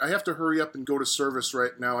I have to hurry up and go to service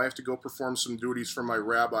right now. I have to go perform some duties for my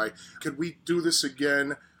rabbi. Could we do this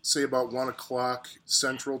again, say about 1 o'clock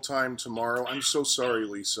Central Time tomorrow? I'm so sorry,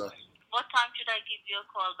 Lisa. What time should I give you a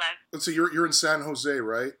call back? Let's see, you're in San Jose,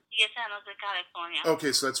 right? Yes, San Jose, California.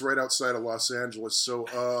 Okay, so that's right outside of Los Angeles. So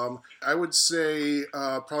I would say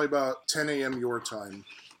probably about 10 a.m. your time.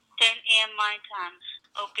 10 a.m. my time.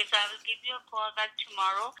 Okay, so I will give you a call back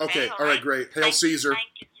tomorrow. Okay, all right, great. Hail Caesar. Thank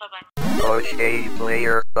you. Bye-bye.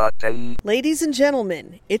 Ladies and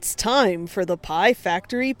gentlemen, it's time for the Pie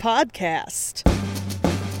Factory Podcast.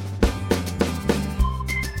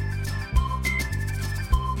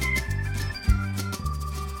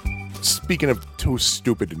 Speaking of too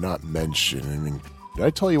stupid to not mention, I mean, did I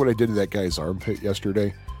tell you what I did to that guy's armpit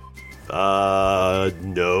yesterday?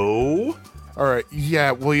 No. All right,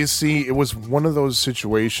 yeah, well, you see, it was one of those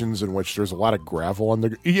situations in which there's a lot of gravel on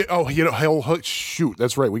the... shoot,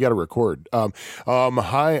 that's right, we got to record.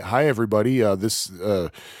 Hi, everybody. This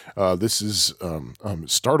is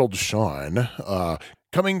Startled Sean,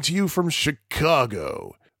 coming to you from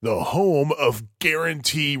Chicago, the home of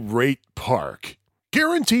Guarantee Rate Park.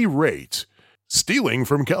 Guarantee Rate, stealing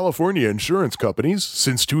from California insurance companies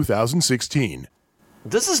since 2016.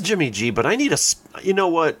 This is Jimmy G, but I need you know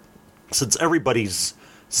what? Since everybody's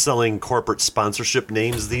selling corporate sponsorship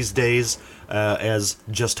names these days, as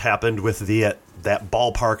just happened with that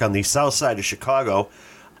ballpark on the south side of Chicago,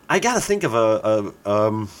 I got to think of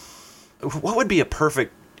what would be a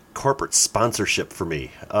perfect corporate sponsorship for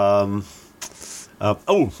me?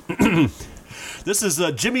 This is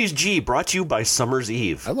Jimmy's G, brought to you by Summer's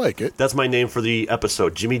Eve. I like it. That's my name for the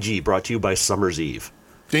episode. Jimmy G, brought to you by Summer's Eve.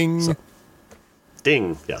 Ding.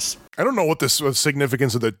 Ding, yes. I don't know what the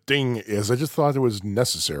significance of the ding is. I just thought it was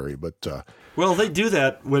necessary, but... Well, they do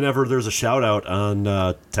that whenever there's a shout-out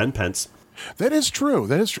on 10 pence. That is true.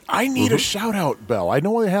 I need a shout-out bell. I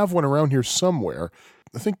know I have one around here somewhere.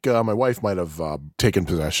 I think my wife might have taken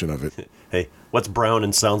possession of it. Hey, what's brown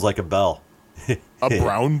and sounds like a bell? A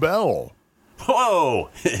brown bell.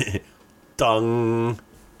 Whoa! Dung.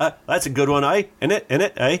 That's a good one, eh? In it,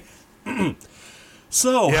 eh?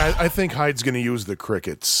 So... Yeah, I think Hyde's going to use the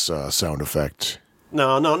crickets sound effect.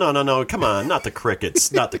 No. Come on, not the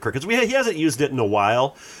crickets. Not the crickets. He hasn't used it in a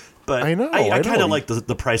while, but I know. I kind of like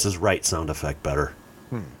the Price is Right sound effect better.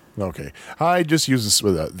 Okay. Hyde just uses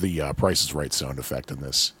the Price is Right sound effect in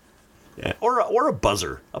this. Yeah, or a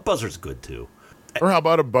buzzer. A buzzer's good, too. Or how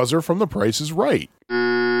about a buzzer from the Price is Right? Or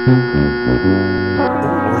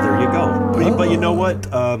there you go. But you know what?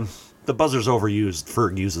 The buzzer's overused.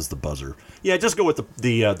 Ferg uses the buzzer. Yeah, just go with the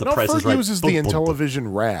Price is Right. Ferg uses the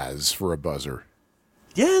Intellivision Raz for a buzzer.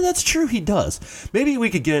 Yeah, that's true. He does. Maybe we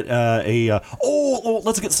could get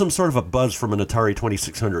let's get some sort of a buzz from an Atari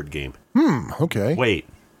 2600 game. Okay. Wait.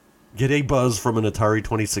 Get a buzz from an Atari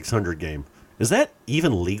 2600 game. Is that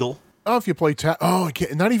even legal? Oh, if you play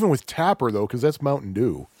not even with Tapper, though, because that's Mountain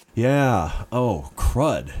Dew. Yeah. Oh,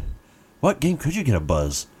 crud. What game could you get a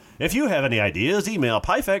buzz? If you have any ideas, email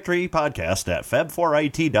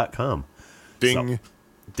piefactorypodcast@fab4it.com. Ding. So,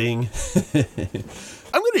 ding.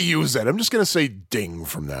 I'm going to use that. I'm just going to say ding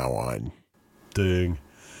from now on. Ding.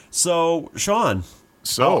 So, Sean.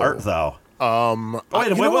 How art thou?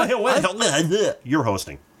 Wait. You're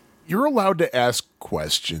hosting. You're allowed to ask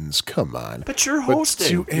questions. Come on. But you're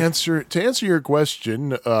hosting. To answer your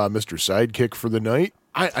question, Mr. Sidekick for the night,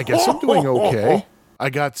 I guess I'm doing okay.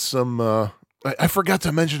 I got some... I forgot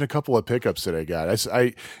to mention a couple of pickups that I got.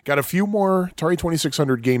 I got a few more Atari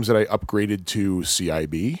 2600 games that I upgraded to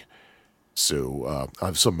CIB. So I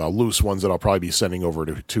have some loose ones that I'll probably be sending over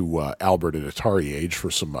to Albert at Atari Age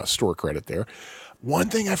for some store credit there. One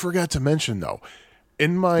thing I forgot to mention, though.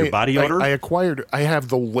 In my Your body odor? I have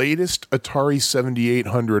the latest Atari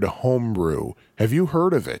 7800 homebrew. Have you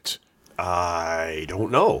heard of it? I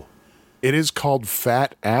don't know. It is called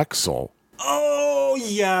Fat Axel. Oh,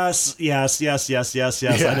 yes. Yeah. I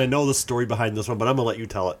didn't know the story behind this one, but I'm going to let you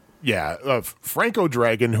tell it. Yeah. Franco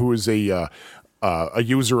Dragon, who is a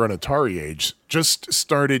user on Atari Age, just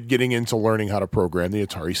started getting into learning how to program the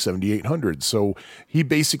Atari 7800. So he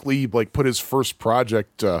basically put his first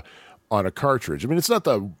project on a cartridge. I mean, it's not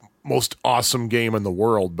the most awesome game in the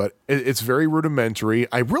world, but it's very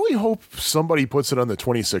rudimentary. I really hope somebody puts it on the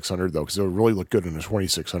 2600, though, because it would really look good in the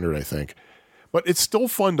 2600, I think. But it's still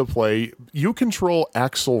fun to play. You control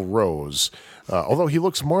Axl Rose, although he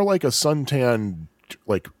looks more like a suntan,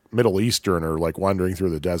 Middle Easterner, wandering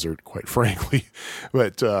through the desert, quite frankly.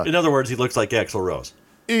 But in other words, he looks like Axl Rose.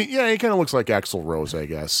 Yeah, he kind of looks like Axl Rose, I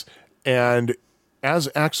guess. And as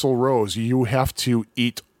Axl Rose, you have to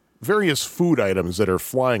eat various food items that are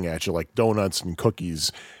flying at you, like donuts and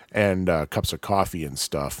cookies. and cups of coffee and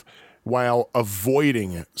stuff, while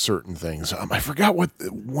avoiding certain things. I forgot what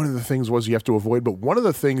one of the things was you have to avoid, but one of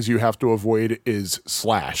the things you have to avoid is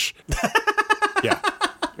Slash. Yeah.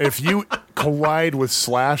 If you collide with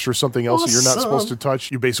Slash or something else that you're not supposed to touch,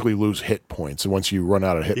 you basically lose hit points. And once you run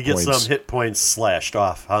out of hit points... You get some hit points slashed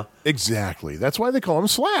off, huh? Exactly. That's why they call him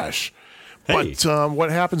Slash. Hey. But what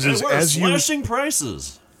happens is as you... slashing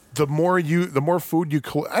prices. The more food you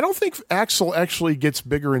collect... I don't think Axel actually gets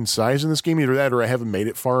bigger in size in this game. Either that or I haven't made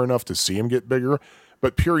it far enough to see him get bigger.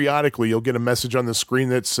 But periodically, you'll get a message on the screen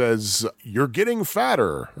that says, "You're getting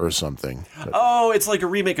fatter," or something. Oh, it's like a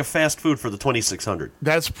remake of Fast Food for the 2600.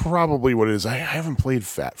 That's probably what it is. I haven't played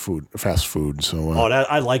fast food, so...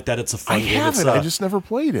 I like that. It's a fun game. I haven't. I just never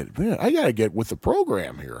played it. Man, I got to get with the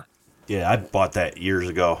program here. Yeah, I bought that years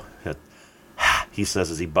ago. He says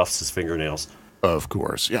as he buffs his fingernails. Of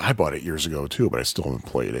course. Yeah, I bought it years ago, too, but I still haven't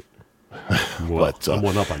played it. Well, I'm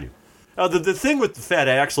one up on you. The thing with the Fat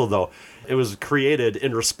Axel, though, it was created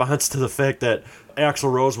in response to the fact that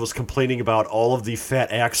Axl Rose was complaining about all of the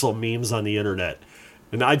Fat Axel memes on the internet.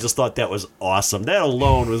 And I just thought that was awesome. That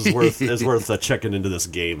alone was worth checking into this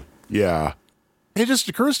game. Yeah. It just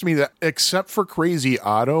occurs to me that except for Crazy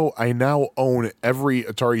Otto, I now own every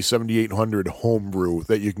Atari 7800 homebrew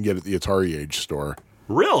that you can get at the Atari Age store.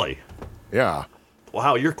 Really? Yeah.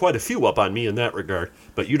 Wow, you're quite a few up on me in that regard.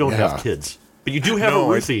 But you don't have kids. But you do have a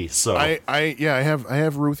Ruthie, so I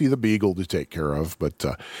have Ruthie the Beagle to take care of, but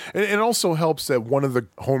it also helps that one of the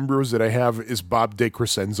homebrews that I have is Bob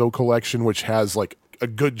DeCrescenzo collection, which has like a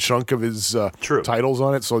good chunk of his titles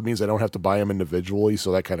on it, so it means I don't have to buy them individually,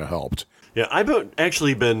 so that kind of helped. Yeah, I've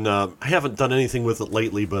actually been I haven't done anything with it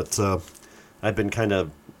lately, but I've been kind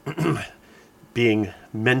of being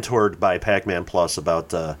mentored by Pac-Man Plus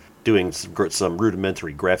about doing some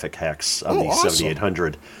rudimentary graphic hacks on the awesome.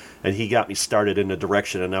 7800. And he got me started in a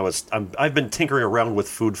direction, and I've been tinkering around with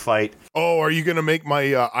Food Fight. Oh, are you going to make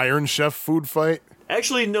my Iron Chef Food Fight?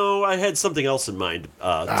 Actually, no, I had something else in mind,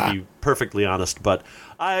 to be perfectly honest. But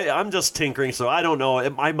I'm just tinkering, so I don't know.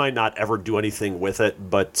 I might not ever do anything with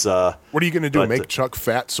it, but... what are you going to do, make Chuck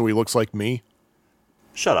fat so he looks like me?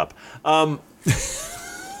 Shut up.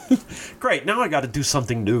 Great, now I got to do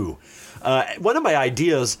something new. One of my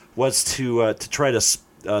ideas was to try to...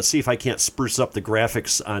 see if I can't spruce up the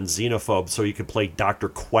graphics on Xenophobe so you can play Dr.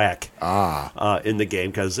 Quack in the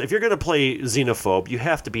game. Because if you're going to play Xenophobe, you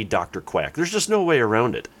have to be Dr. Quack. There's just no way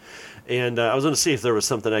around it. And I was going to see if there was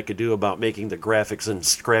something I could do about making the graphics in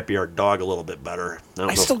Scrapyard Dog a little bit better.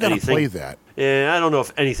 I still got to play that. Yeah, I don't know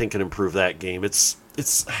if anything can improve that game.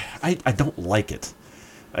 I don't like it.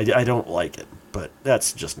 I don't like it. But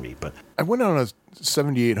that's just me. But I went on a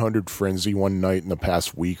 7800 frenzy one night in the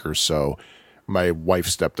past week or so. My wife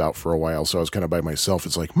stepped out for a while, so I was kind of by myself.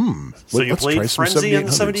 It's like, So you played Frenzy in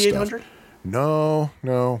the 7800? No,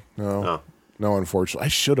 unfortunately. I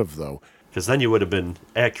should have, though. Because then you would have been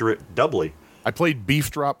accurate doubly. I played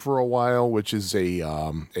Beef Drop for a while, which is a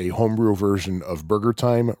homebrew version of Burger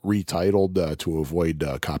Time, retitled to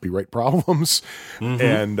avoid copyright problems. Mm-hmm.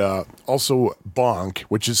 And also Bonk,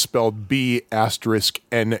 which is spelled B*N*Q,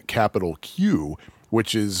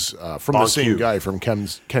 which is from the same guy from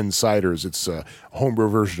Ken Siders. It's a homebrew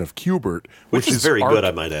version of Qbert, which is very good,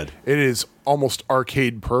 I might add. It is almost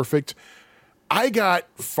arcade perfect. I got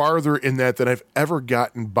farther in that than I've ever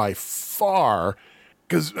gotten by far,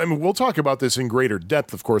 because we'll talk about this in greater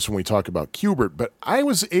depth, of course, when we talk about Qbert, but I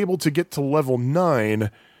was able to get to level 9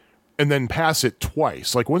 and then pass it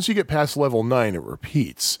twice. Like, once you get past level 9, it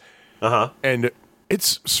repeats. And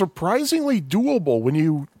it's surprisingly doable when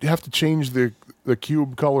you have to change the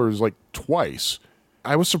cube colors like twice.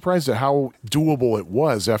 I was surprised at how doable it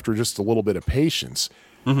was after just a little bit of patience.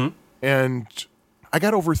 Mm-hmm. And I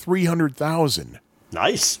got over 300,000.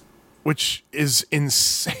 Nice. Which is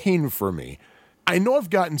insane for me. I know I've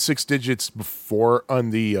gotten 6 digits before on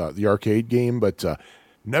the arcade game, but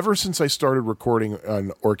never since I started recording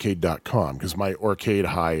on Arcade.com, because my arcade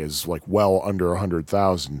high is like well under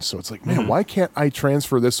 100,000. So it's like, man, why can't I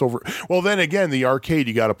transfer this over? Well, then again, the arcade,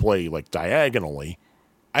 you got to play like diagonally.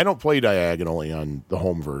 I don't play diagonally on the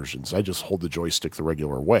home versions. I just hold the joystick the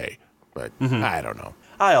regular way. But I don't know.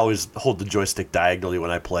 I always hold the joystick diagonally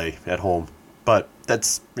when I play at home. But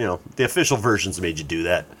that's, the official versions made you do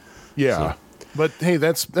that. Yeah. So. But hey,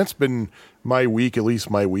 that's been my week, at least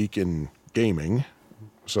my week in gaming.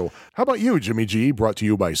 So how about you, Jimmy G, brought to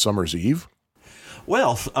you by Summer's Eve?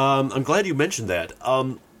 Well, I'm glad you mentioned that.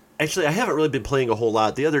 Actually, I haven't really been playing a whole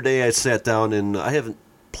lot. The other day I sat down and I haven't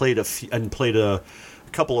played a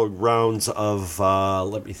couple of rounds of,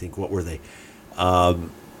 let me think, what were they?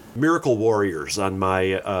 Miracle Warriors on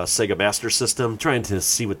my Sega Master System, trying to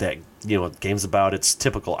see what that game's about. It's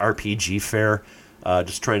typical RPG fare.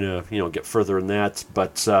 Just trying to get further in that.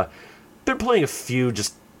 But been playing a few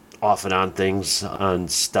just off and on things on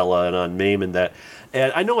Stella and on MAME and that.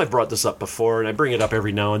 And I know I've brought this up before, and I bring it up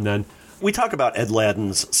every now and then. We talk about Ed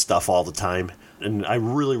Ladden's stuff all the time, and I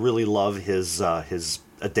really, really love his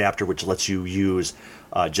adapter, which lets you use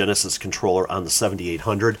Genesis controller on the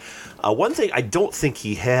 7800. One thing I don't think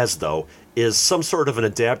he has, though, is some sort of an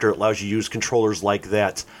adapter that allows you to use controllers like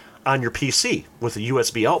that on your PC with a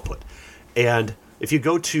USB output. And if you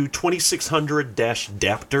go to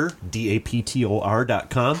 2600-Daptor,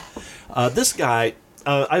 DAPTOR.com, this guy,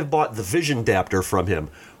 I've bought the Vision adapter from him,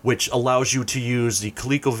 which allows you to use the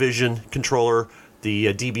ColecoVision controller,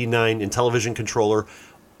 the DB9 Intellivision controller,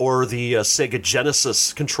 or the Sega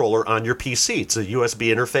Genesis controller on your PC. It's a USB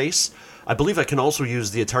interface. I believe I can also use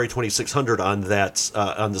the Atari 2600 on that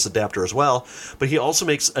on this adapter as well. But he also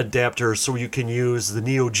makes adapters so you can use the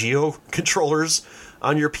Neo Geo controllers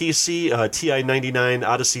on your PC, TI-99,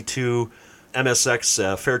 Odyssey 2,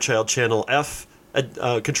 MSX, Fairchild Channel F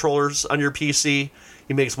controllers on your PC.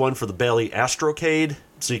 He makes one for the Bally Astrocade,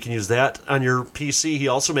 so you can use that on your PC. He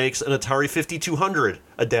also makes an Atari 5200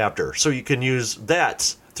 adapter, so you can use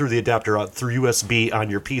that through the adapter through USB on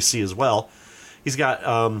your PC as well. He's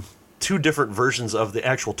got two different versions of the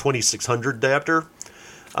actual 2600 adapter.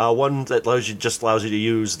 One that allows you to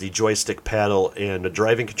use the joystick paddle and a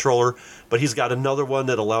driving controller, but he's got another one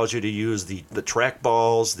that allows you to use the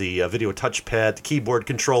trackballs, the video touchpad, the keyboard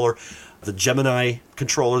controller, the Gemini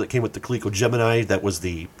controller that came with the Coleco Gemini, that was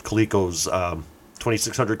the Coleco's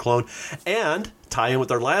 2600 clone, and tie in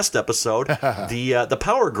with our last episode, the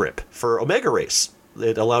Power Grip for Omega Race.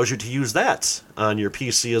 It allows you to use that on your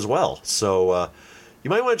PC as well. So you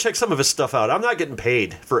might want to check some of his stuff out. I'm not getting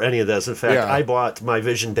paid for any of this. In fact, I bought my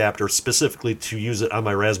Vision adapter specifically to use it on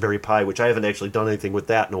my Raspberry Pi, which I haven't actually done anything with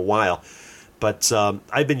that in a while. But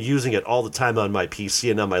I've been using it all the time on my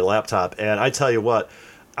PC and on my laptop, and I tell you what,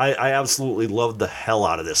 I absolutely love the hell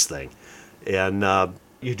out of this thing. And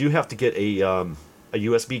you do have to get a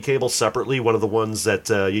USB cable separately, one of the ones that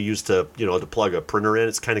you use to plug a printer in.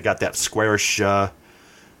 It's kind of got that squarish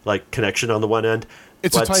connection on the one end.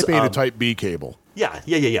 It's a Type A to Type B cable. Yeah,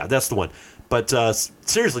 that's the one. But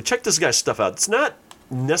seriously, check this guy's stuff out. It's not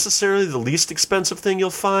necessarily the least expensive thing you'll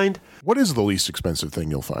find. What is the least expensive thing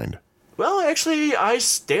you'll find? Well, actually, I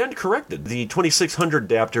stand corrected. The 2600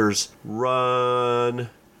 adapters run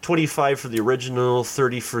 $25 for the original,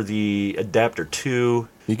 $30 for the adapter 2.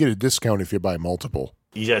 You get a discount if you buy multiple.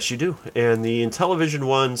 Yes, you do. And the Intellivision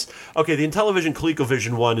ones... Okay, the Intellivision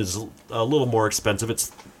ColecoVision one is a little more expensive.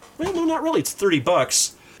 Well, no, not really. It's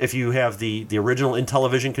 $30. If you have the original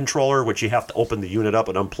Intellivision controller, which you have to open the unit up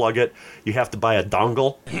and unplug it, you have to buy a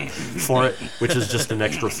dongle for it, which is just an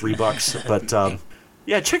extra $3. But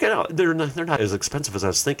yeah, check it out. They're not as expensive as I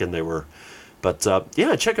was thinking they were. But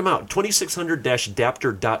yeah, check them out.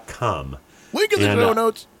 2600-Daptor.com. Link in the show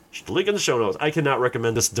notes. Link in the show notes. I cannot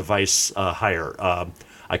recommend this device higher.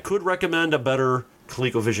 I could recommend a better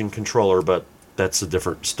ColecoVision controller, but that's a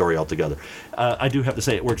different story altogether. I do have to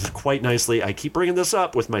say it works quite nicely. I keep bringing this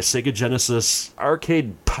up with my Sega Genesis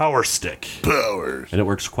Arcade Power Stick. Powers. And it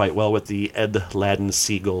works quite well with the Ed Ladden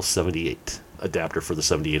Siegel 78 adapter for the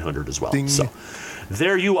 7800 as well. Ding. So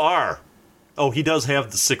there you are. Oh, he does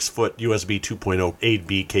have the 6-foot USB 2.0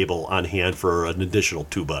 8B cable on hand for an additional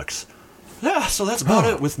 $2. Yeah, so that's about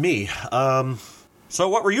it with me. So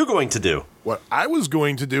what were you going to do? What I was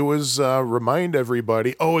going to do was remind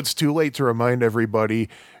everybody, it's too late to remind everybody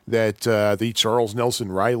that the Charles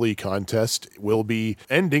Nelson Riley contest will be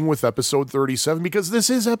ending with episode 37, because this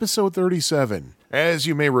is episode 37. As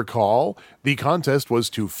you may recall, the contest was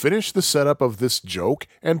to finish the setup of this joke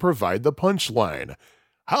and provide the punchline.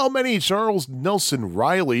 How many Charles Nelson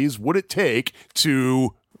Rileys would it take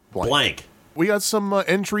to... Blank. We got some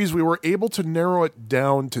entries. We were able to narrow it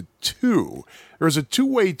down to 2. There's a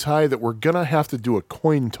 2-way tie that we're going to have to do a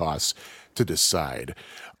coin toss to decide.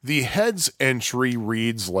 The heads entry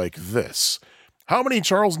reads like this. How many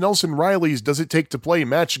Charles Nelson Rileys does it take to play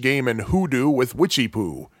Match Game and Hoodoo with Witchy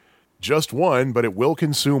Poo? Just one, but it will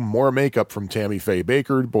consume more makeup from Tammy Faye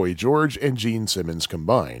Baker, Boy George, and Gene Simmons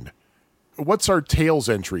combined. What's our tails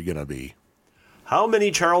entry going to be? How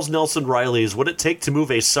many Charles Nelson Rileys would it take to move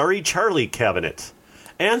a Sorry Charlie cabinet?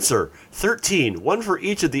 Answer, 13. One for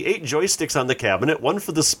each of the 8 joysticks on the cabinet, one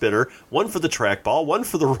for the spinner, one for the trackball, one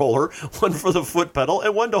for the roller, one for the foot pedal,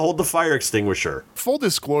 and one to hold the fire extinguisher. Full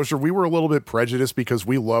disclosure, we were a little bit prejudiced because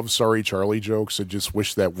we love Sorry Charlie jokes and just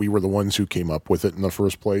wish that we were the ones who came up with it in the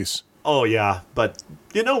first place. Oh, yeah, but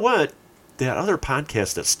you know what? that other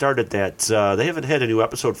podcast that started that, they haven't had a new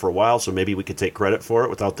episode for a while, so maybe we could take credit for it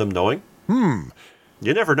without them knowing. You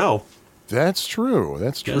never know. That's true.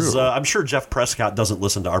 That's true. Because I'm sure Jeff Prescott doesn't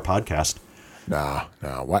listen to our podcast. No.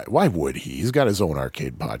 Why would he? He's got his own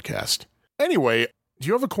arcade podcast. Anyway, do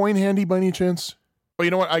you have a coin handy by any chance? Oh, you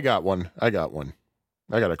know what? I got one. I got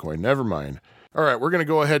a coin. Never mind. All right, we're going to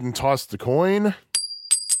go ahead and toss the coin.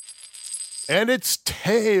 And it's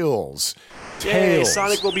Tails. Yay,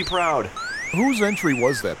 Sonic will be proud. Whose entry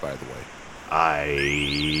was that, by the way?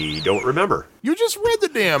 I don't remember. You just read the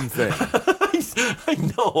damn thing. I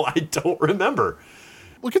know, I don't remember.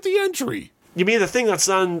 Look at the entry. You mean the thing that's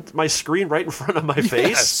on my screen right in front of my face?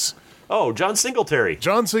 Yes. Oh, John Singletary.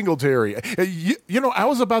 John Singletary. You know, I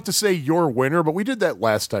was about to say your winner, but we did that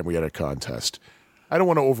last time we had a contest. I don't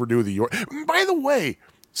want to overdo the your. By the way,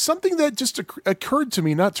 something that just occurred to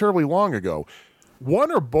me not terribly long ago.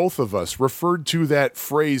 One or both of us referred to that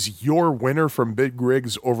phrase, your winner from Big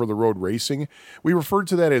Rigs Over the Road Racing. We referred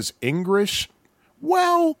to that as English.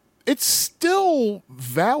 Well, it's still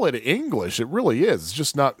valid English. It really is. It's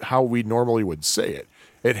just not how we normally would say it.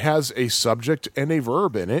 It has a subject and a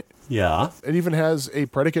verb in it. Yeah. It even has a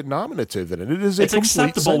predicate nominative in it. It is It's a complete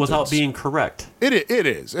acceptable sentence. without being correct. It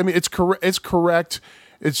is. I mean, it's correct. It's correct.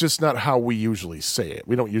 It's just not how we usually say it.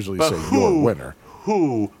 We don't usually say your winner.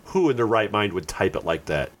 Who in their right mind would type it like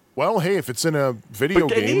that? Well, hey, if it's in a video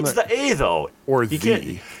But it game, needs the A though, or you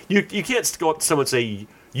the. Can't, you can't go up to someone and say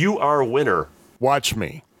you are a winner. Watch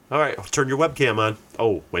me. All right, turn your webcam on.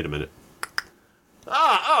 Oh, wait a minute.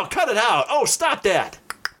 Cut it out. Oh, stop that.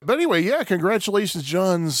 But anyway, yeah, congratulations,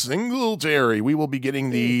 John Singletary. We will be getting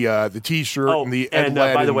the T-shirt and the Ed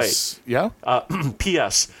by the way, Laddens- yeah.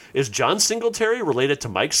 P.S. Is John Singletary related to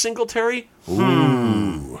Mike Singletary?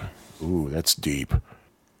 Ooh, that's deep.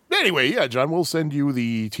 Anyway, yeah, John, we'll send you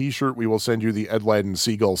the T-shirt. We will send you the Ed Ladden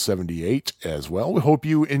Seagull 78 as well. We hope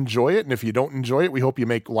you enjoy it, and if you don't enjoy it, we hope you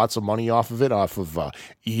make lots of money off of it, off of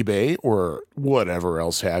eBay or whatever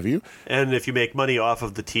else have you. And if you make money off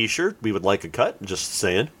of the T-shirt, we would like a cut. Just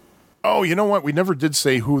saying. Oh, you know what? We never did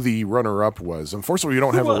say who the runner-up was. Unfortunately, we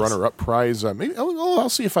don't have a runner-up prize. Maybe I'll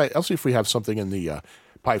see if we have something in the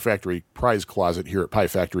Pie Factory prize closet here at Pie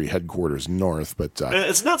Factory headquarters north. But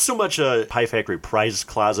it's not so much a Pie Factory prize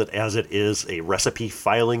closet as it is a recipe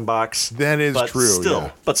filing box. That is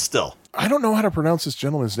true. But still, I don't know how to pronounce this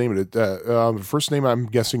gentleman's name. The first name I'm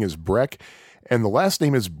guessing is Breck, and the last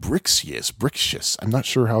name is Brixius. I'm not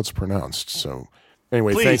sure how it's pronounced. So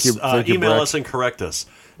anyway, please thank you, email Breck. us and correct us.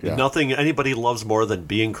 Yeah. Nothing anybody loves more than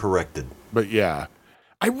being corrected. But yeah,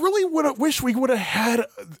 I really wish we would have had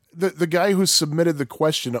the guy who submitted the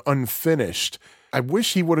question unfinished. I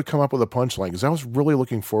wish he would have come up with a punchline because I was really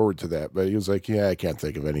looking forward to that. But he was like, yeah, I can't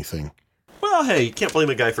think of anything. Well, hey, you can't blame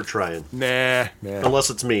a guy for trying. Nah. Unless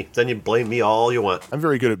it's me. Then you blame me all you want. I'm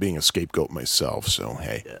very good at being a scapegoat myself, so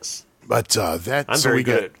hey. Yes. But that I'm so very we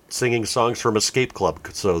good get, at singing songs from Escape Club,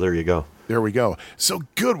 so there you go. There we go. So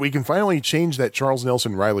good. We can finally change that Charles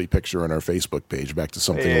Nelson Riley picture on our Facebook page back to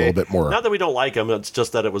something a little bit more. Not that we don't like him, it's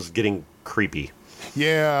just that it was getting creepy.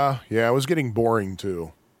 Yeah, it was getting boring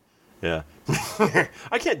too. Yeah.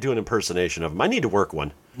 I can't do an impersonation of him. I need to work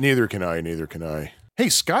one. Neither can I. Hey,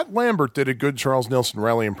 Scott Lambert did a good Charles Nelson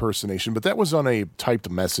Riley impersonation, but that was on a typed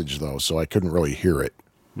message, though, so I couldn't really hear it.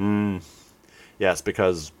 Yes,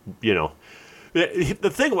 because, the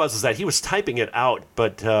thing was that he was typing it out,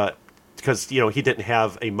 but because, he didn't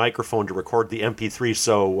have a microphone to record the MP3,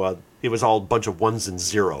 so it was all a bunch of ones and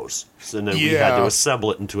zeros. And then we had to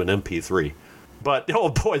assemble it into an MP3. But, oh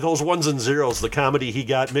boy, those ones and zeros, the comedy he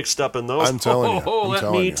got mixed up in those. I'm telling you.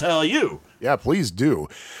 Let me tell you. Yeah, please do.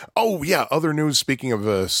 Oh, yeah, other news, speaking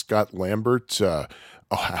of Scott Lambert,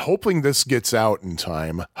 hoping this gets out in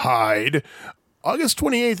time. Hyde. August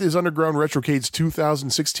 28th is Underground Retrocade's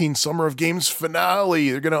 2016 Summer of Games finale.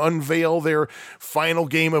 They're going to unveil their final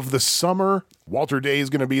game of the summer. Walter Day is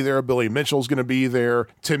going to be there. Billy Mitchell's going to be there.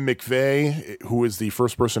 Tim McVeigh, who is the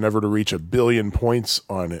first person ever to reach 1 billion points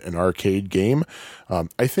on an arcade game.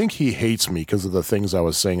 I think he hates me because of the things I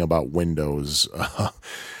was saying about Windows.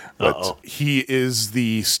 But he is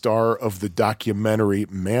the star of the documentary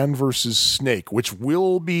Man vs. Snake, which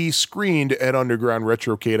will be screened at Underground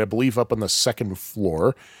Retrocade, I believe, up on the second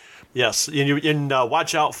floor. Yes, and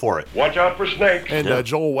watch out for it. Watch out for snakes. And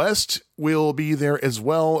Joel West will be there as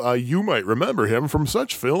well. You might remember him from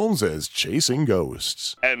such films as Chasing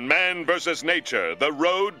Ghosts. And Man vs. Nature, The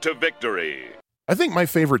Road to Victory. I think my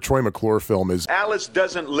favorite Troy McClure film is Alice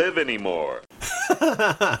Doesn't Live Anymore.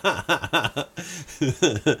 I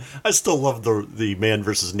still love the Man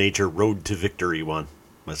vs. Nature Road to Victory one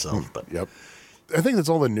myself. But Yep. I think that's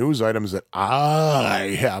all the news items that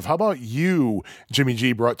I have. How about you, Jimmy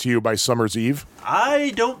G, brought to you by Summer's Eve?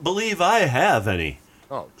 I don't believe I have any.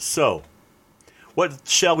 Oh. So, what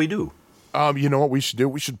shall we do? You know what we should do?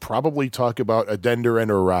 We should probably talk about Addenda and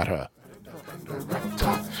Errata.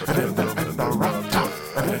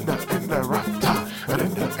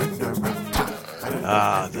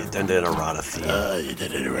 The Addenda and Errata theme.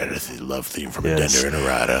 Addenda and Errata love theme from Yes. Addenda and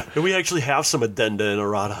Errata. And we actually have some Addenda and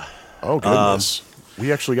Errata. Oh, goodness.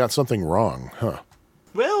 We actually got something wrong, huh?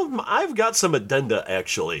 Well, I've got some Addenda,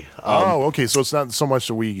 actually. Okay, so it's not so much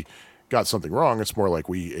that we got something wrong, it's more like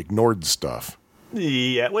we ignored stuff.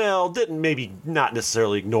 Yeah, well, maybe not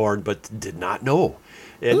necessarily ignored, but did not know.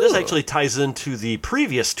 And this actually ties into the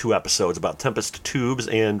previous 2 episodes about Tempest Tubes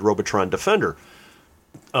and Robotron Defender.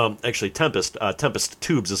 Actually, Tempest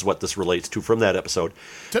Tubes is what this relates to from that episode.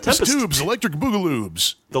 Tempest Tubes, Electric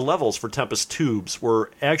Boogaloobs. The levels for Tempest Tubes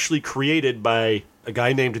were actually created by a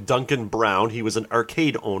guy named Duncan Brown. He was an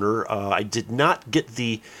arcade owner. I did not get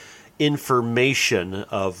the information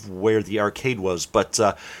of where the arcade was, but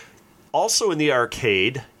also in the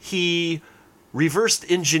arcade, he reverse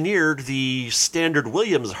engineered the standard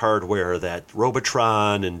Williams hardware that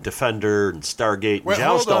Robotron and Defender and Stargate and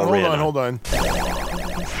Joustal ran. Hold on.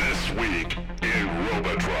 This week in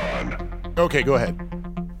Robotron. Okay, go ahead.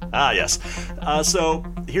 Yes. So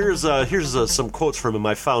here's some quotes from him.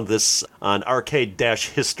 I found this on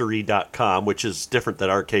arcade-history.com, which is different than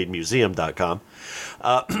arcademuseum.com.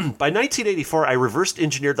 By 1984, I reversed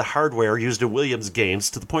engineered the hardware used in Williams games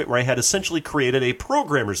to the point where I had essentially created a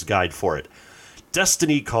programmer's guide for it.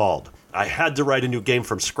 Destiny called. I had to write a new game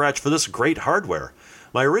from scratch for this great hardware.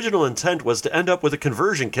 My original intent was to end up with a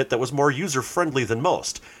conversion kit that was more user-friendly than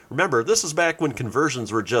most. Remember, this is back when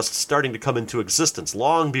conversions were just starting to come into existence,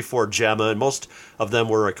 long before JAMA, and most of them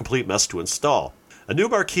were a complete mess to install. A new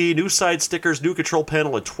marquee, new side stickers, new control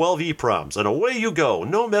panel, and 12 EEPROMs, and away you go.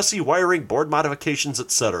 No messy wiring, board modifications,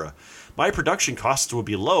 etc. My production costs would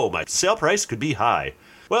be low, my sale price could be high.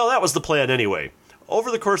 Well, that was the plan anyway. Over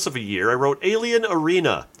the course of a year, I wrote Alien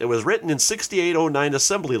Arena. It was written in 6809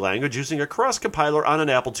 assembly language using a cross-compiler on an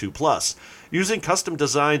Apple II Plus. Using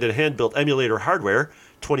custom-designed and hand-built emulator hardware,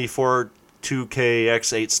 24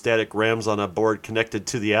 2KX8 static RAMs on a board connected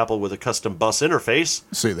to the Apple with a custom bus interface.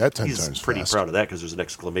 Say that 10 He's times pretty fast. proud of that because there's an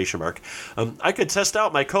exclamation mark. I could test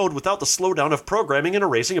out my code without the slowdown of programming and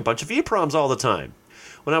erasing a bunch of EEPROMs all the time.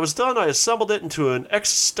 When I was done, I assembled it into an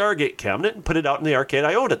ex-Stargate cabinet and put it out in the arcade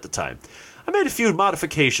I owned at the time. I made a few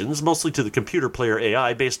modifications, mostly to the computer player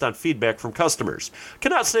AI, based on feedback from customers.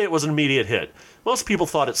 Cannot say it was an immediate hit. Most people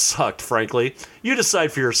thought it sucked, frankly. You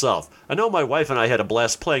decide for yourself. I know my wife and I had a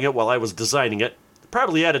blast playing it while I was designing it.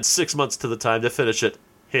 Probably added 6 months to the time to finish it.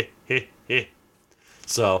 Heh, heh, heh.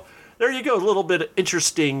 So, there you go. A little bit of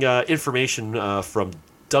interesting information from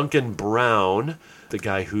Duncan Brown, the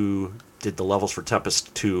guy who did the levels for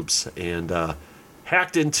Tempest Tubes, and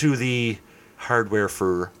hacked into the hardware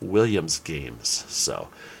for Williams games. So,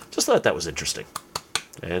 just thought that was interesting.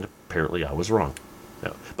 And apparently I was wrong.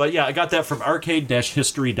 No. But yeah, I got that from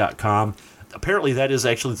arcade-history.com. Apparently that is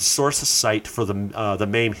actually the source site for the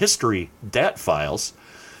MAME history DAT files.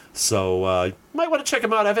 So you might want to check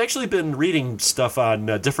them out. I've actually been reading stuff on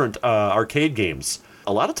different arcade games.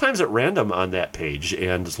 A lot of times at random on that page,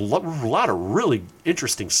 and there's a lot of really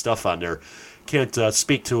interesting stuff on there. Can't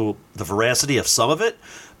speak to the veracity of some of it,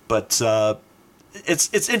 but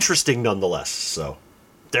it's interesting nonetheless. So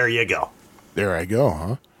there you go. There I go,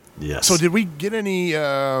 huh? Yes. So did we get any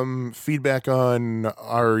feedback on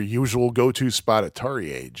our usual go-to spot,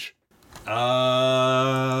 Atari Age?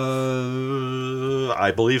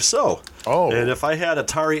 I believe so. Oh. And if I had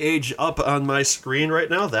Atari Age up on my screen right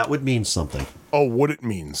now, that would mean something. Oh, would it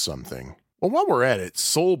mean something? Well, while we're at it,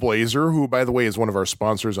 Soul Blazer, who, by the way, is one of our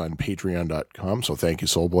sponsors on Patreon.com, so thank you,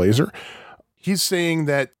 Soul Blazer. He's saying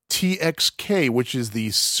that TXK, which is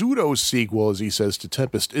the pseudo-sequel, as he says, to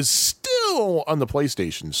Tempest, is still on the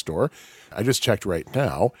PlayStation Store. I just checked right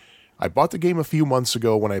now. I bought the game a few months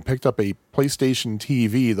ago when I picked up a PlayStation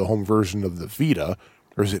TV, the home version of the Vita.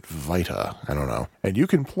 Or is it Vita? I don't know. And you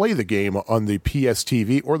can play the game on the PS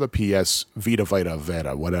TV or the PS Vita,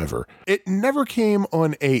 Vita, whatever. It never came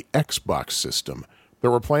on a Xbox system.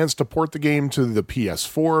 There were plans to port the game to the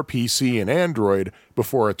PS4, PC, and Android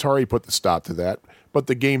before Atari put the stop to that, but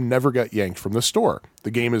the game never got yanked from the store.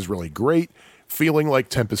 The game is really great, feeling like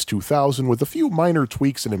Tempest 2000 with a few minor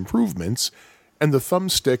tweaks and improvements, and the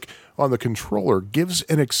thumbstick on the controller gives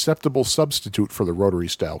an acceptable substitute for the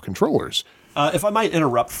rotary-style controllers. If I might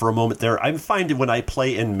interrupt for a moment there, I'm finding when I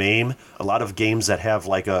play in MAME, a lot of games that have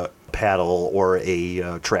like a paddle or a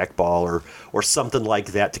trackball or something like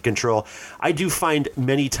that to control, I do find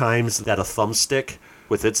many times that a thumbstick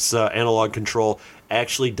with its analog control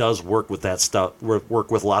actually does work with that stuff,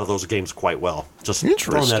 work with a lot of those games quite well. Just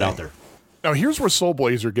throwing that out there. Now, here's where Soul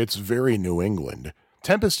Blazer gets very New England.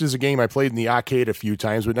 Tempest is a game I played in the arcade a few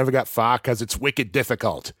times, but never got far because it's wicked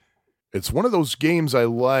difficult. It's one of those games I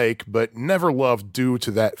like, but never loved due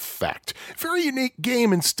to that fact. Very unique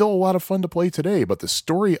game and still a lot of fun to play today, but the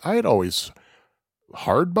story I'd always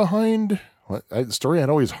hard behind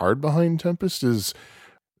Tempest is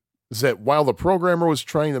that while the programmer was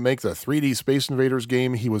trying to make the 3D Space Invaders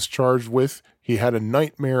game he was charged with, he had a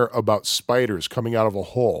nightmare about spiders coming out of a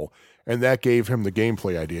hole. And that gave him the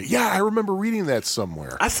gameplay idea. Yeah, I remember reading that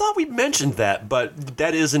somewhere. I thought we mentioned that, but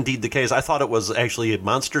that is indeed the case. I thought it was actually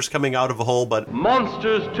monsters coming out of a hole, but...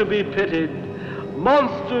 Monsters to be pitied,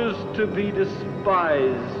 monsters to be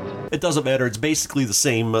despised. It doesn't matter. It's basically the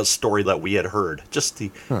same story that we had heard. Just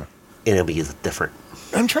the enemy is different.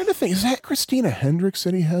 I'm trying to think. Is that Christina Hendricks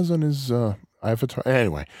that he has on his avatar?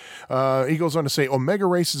 Anyway, he goes on to say, Omega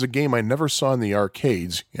Race is a game I never saw in the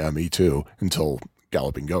arcades. Yeah, me too. Until...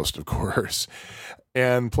 Galloping Ghost, of course,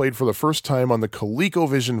 and played for the first time on the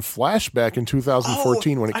ColecoVision Flashback in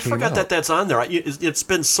 2014 when it came out. I forgot that that's on there. It's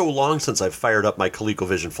been so long since I've fired up my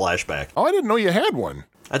ColecoVision Flashback. Oh, I didn't know you had one.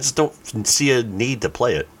 I just don't see a need to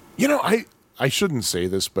play it. You know, I shouldn't say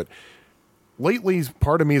this, but lately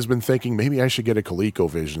part of me has been thinking maybe I should get a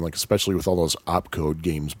ColecoVision, like especially with all those opcode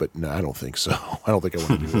games, but no, I don't think so. I don't think I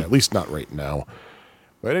want to do that, at least not right now.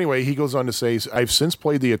 But anyway, he goes on to say, I've since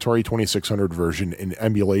played the Atari 2600 version in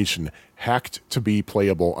emulation, hacked to be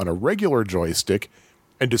playable on a regular joystick,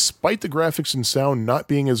 and despite the graphics and sound not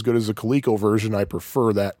being as good as the Coleco version, I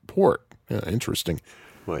prefer that port. Yeah, interesting.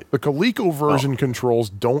 Wait. The Coleco version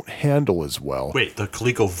controls don't handle as well. Wait, the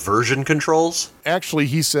Coleco version controls? Actually,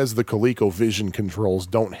 he says the ColecoVision controls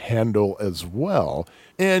don't handle as well,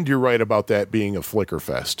 and you're right about that being a flicker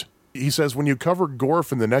fest. He says, when you cover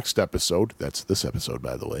Gorf in the next episode, that's this episode,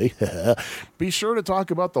 by the way, be sure to talk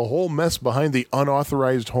about the whole mess behind the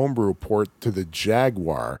unauthorized homebrew port to the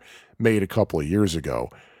Jaguar made a couple of years ago.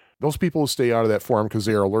 Those people who stay out of that forum because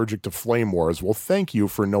they are allergic to flame wars, well, thank you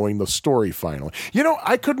for knowing the story finally. You know,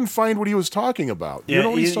 I couldn't find what he was talking about. Yeah,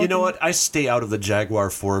 you know what? I stay out of the Jaguar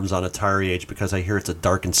forums on Atari Age because I hear it's a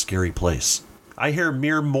dark and scary place. I hear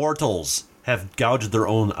mere mortals have gouged their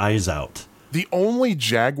own eyes out. The only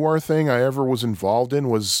Jaguar thing I ever was involved in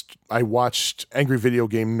was I watched Angry Video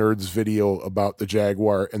Game Nerd's video about the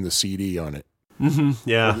Jaguar and the CD on it. Mm-hmm,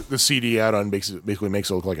 yeah. The CD add-on basically makes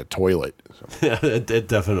it look like a toilet. So. Yeah, it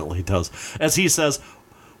definitely does. As he says,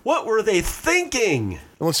 what were they thinking? And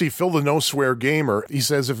let's see, Phil the No Swear Gamer, he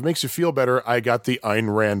says, if it makes you feel better, I got the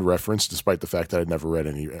Ayn Rand reference, despite the fact that I'd never read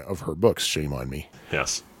any of her books. Shame on me.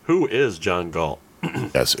 Yes. Who is John Galt?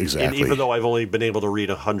 Yes, exactly. And even though I've only been able to read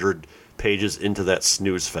 100 pages into that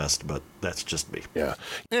snooze fest, but that's just me. Yeah.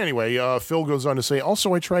 Anyway, Phil goes on to say,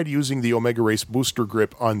 also I tried using the Omega Race booster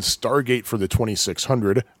grip on Stargate for the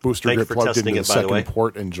 2600. Booster grip plugged into the second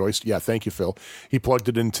port and joystick. Yeah, thank you, Phil. He plugged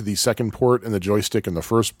it into the second port and the joystick in the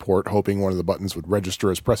first port, hoping one of the buttons would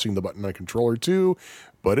register as pressing the button on controller 2,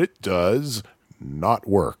 but it does not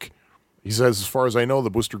work. He says, as far as I know,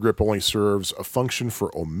 the booster grip only serves a function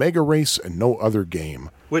for Omega Race and no other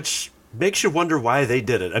game. Which makes you wonder why they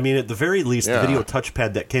did it. I mean, at the very least, the video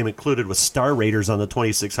touchpad that came included with Star Raiders on the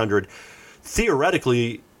 2600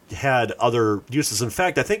 theoretically had other uses. In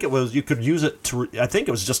fact, I think you could use it to, I think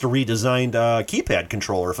it was just a redesigned keypad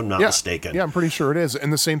controller, if I'm not mistaken. Yeah, I'm pretty sure it is.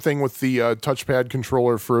 And the same thing with the touchpad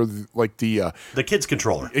controller for the kids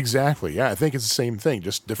controller. Exactly. Yeah, I think it's the same thing,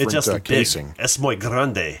 just different casing. Big. Es muy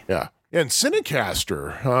grande. Yeah. And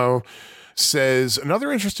Cinecaster says,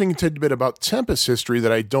 another interesting tidbit about Tempest history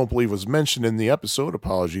that I don't believe was mentioned in the episode.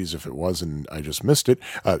 Apologies if it was and I just missed it.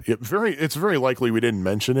 It's very likely we didn't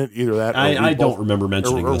mention it. Either that or I don't remember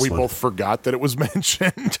mentioning or this we one. both forgot that it was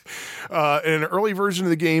mentioned. In an early version of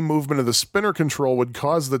the game, movement of the spinner control would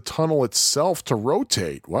cause the tunnel itself to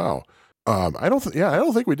rotate. Wow. I don't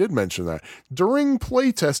think we did mention that. During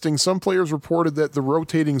playtesting, some players reported that the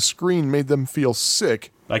rotating screen made them feel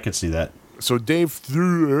sick. I could see that. So Dave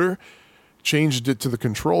Thuer changed it to the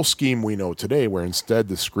control scheme we know today, where instead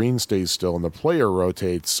the screen stays still and the player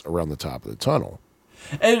rotates around the top of the tunnel.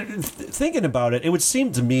 And thinking about it, it would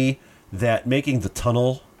seem to me that making the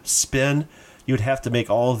tunnel spin, you'd have to make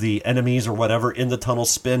all the enemies or whatever in the tunnel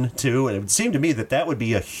spin too. And it would seem to me that would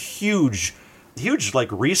be a huge huge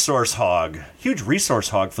resource hog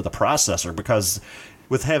for the processor, because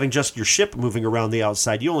with having just your ship moving around the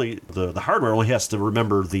outside, the hardware only has to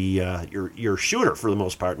remember your shooter for the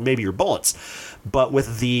most part, and maybe your bullets. But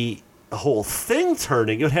with the whole thing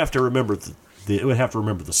turning, it would have to remember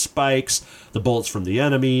the spikes, the bullets from the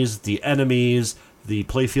enemies, the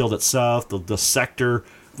playfield itself, the sector,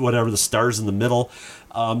 whatever, the stars in the middle.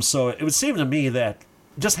 So it would seem to me that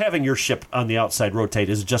just having your ship on the outside rotate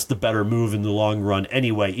is just the better move in the long run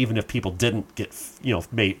anyway, even if people didn't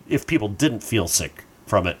if people didn't feel sick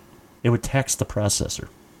from it. It would tax the processor.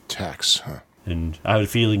 Tax, huh? And I had a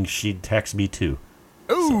feeling she'd tax me too.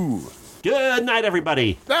 Ooh! So, good night,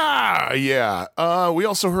 everybody! Yeah. We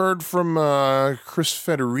also heard from Chris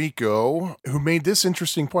Federico, who made this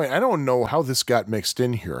interesting point. I don't know how this got mixed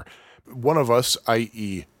in here. One of us,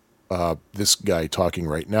 i.e., this guy talking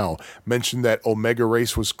right now, mentioned that Omega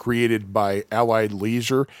Race was created by Allied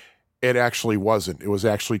Leisure. It actually wasn't. It was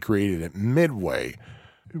actually created at Midway.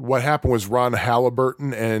 What happened was Ron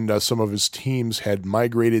Halliburton and some of his teams had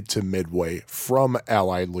migrated to Midway from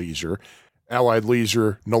Allied Leisure. Allied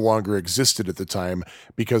Leisure no longer existed at the time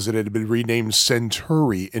because it had been renamed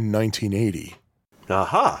Centauri in 1980.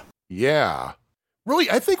 Aha! Yeah. Really,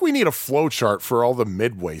 I think we need a flowchart for all the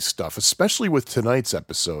Midway stuff, especially with tonight's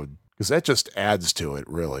episode, because that just adds to it,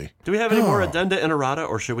 really. Do we have any more addenda and errata,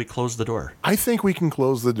 or should we close the door? I think we can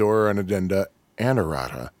close the door on addenda and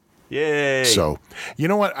errata. Yay! So, you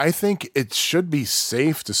know what? I think it should be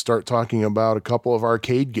safe to start talking about a couple of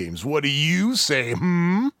arcade games. What do you say,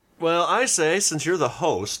 Well, I say, since you're the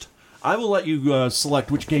host, I will let you select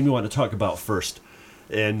which game you want to talk about first.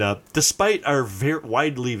 And despite our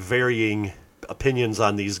widely varying opinions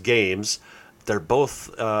on these games, they're both,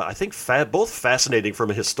 I think, both fascinating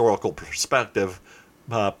from a historical perspective,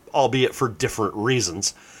 albeit for different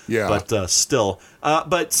reasons. Yeah. But still.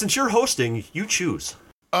 But since you're hosting, you choose.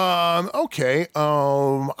 Okay.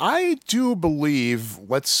 I do believe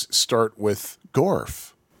let's start with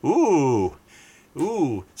Gorf. Ooh.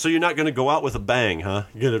 So you're not going to go out with a bang, huh?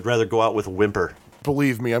 You're going to rather go out with a whimper.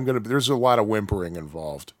 Believe me, there's a lot of whimpering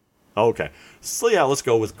involved. Okay. So yeah, let's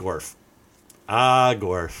go with Gorf.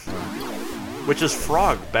 Gorf. Which is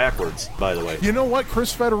frog backwards, by the way. You know what?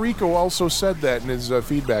 Chris Federico also said that in his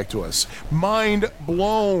feedback to us. Mind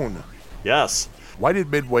blown. Yes. Why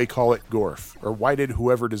did Midway call it Gorf? Or why did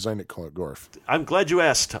whoever designed it call it Gorf? I'm glad you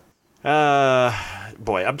asked.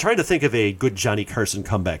 Boy, I'm trying to think of a good Johnny Carson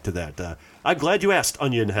comeback to that. I'm glad you asked,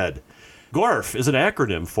 Onion Head. GORF is an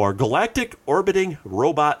acronym for Galactic Orbiting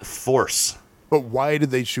Robot Force. But why did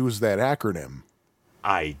they choose that acronym?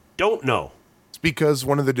 I don't know. It's because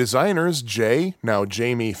one of the designers, Jay, now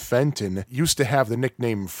Jamie Fenton, used to have the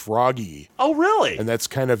nickname Froggy. Oh, really? And that's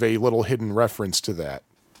kind of a little hidden reference to that.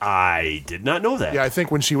 I did not know that. Yeah, I think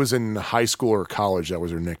when she was in high school or college, that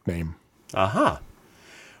was her nickname. Uh-huh.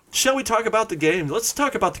 Shall we talk about the game? Let's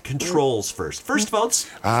talk about the controls first. First of all, it's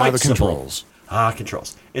quite simple. Controls.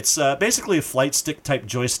 Controls. It's basically a flight stick type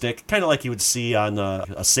joystick, kind of like you would see on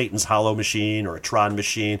a Satan's Hollow machine or a Tron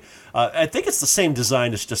machine. I think it's the same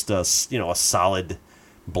design. It's just a solid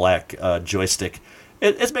black joystick.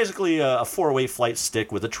 It's basically a 4-way flight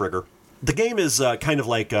stick with a trigger. The game is kind of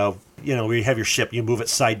like where you have your ship, you move it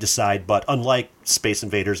side to side, but unlike Space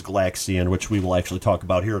Invaders Galaxian, which we will actually talk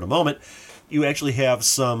about here in a moment, you actually have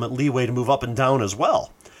some leeway to move up and down as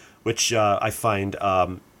well, which I find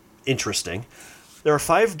interesting. There are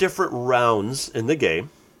 5 different rounds in the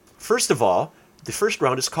game. First of all, the first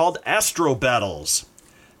round is called Astro Battles.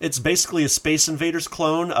 It's basically a Space Invaders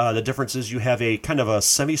clone. The difference is you have a kind of a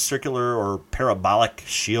semicircular or parabolic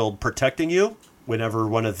shield protecting you. Whenever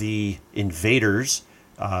one of the invaders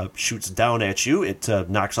shoots down at you, it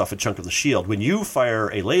knocks off a chunk of the shield. When you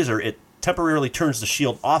fire a laser, it temporarily turns the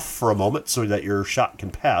shield off for a moment so that your shot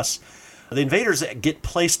can pass. The invaders get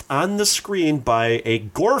placed on the screen by a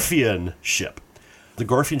Gorfian ship. The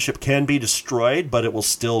Gorfian ship can be destroyed, but it will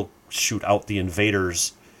still shoot out the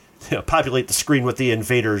invaders, populate the screen with the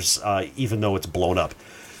invaders, even though it's blown up.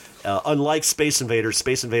 Unlike Space Invaders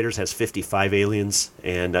has 55 aliens.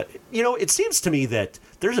 And, it seems to me that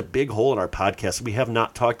there's a big hole in our podcast. We have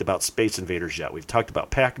not talked about Space Invaders yet. We've talked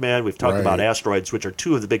about Pac-Man. We've talked about Asteroids, which are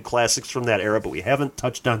 2 of the big classics from that era, but we haven't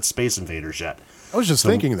touched on Space Invaders yet. I was just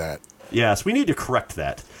thinking that. Yes, we need to correct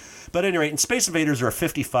that. But anyway, in Space Invaders, there are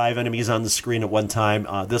 55 enemies on the screen at one time.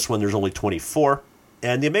 This one, there's only 24.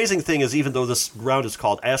 And the amazing thing is, even though this round is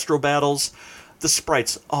called Astro Battles, the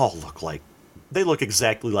sprites all look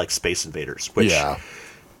exactly like Space Invaders, which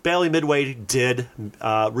Bally Midway did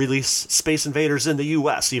release Space Invaders in the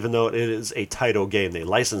U.S., even though it is a Taito game. They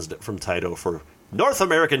licensed it from Taito for North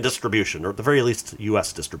American distribution, or at the very least,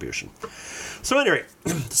 U.S. distribution. So anyway,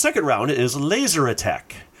 the second round is laser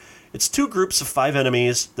attack. It's 2 groups of 5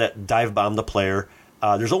 enemies that dive bomb the player.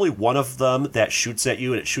 There's only one of them that shoots at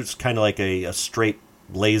you, and it shoots kind of like a straight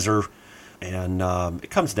laser. And it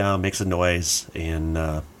comes down, makes a noise, and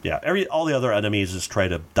all the other enemies just try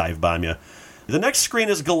to dive bomb you. The next screen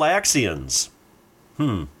is Galaxians.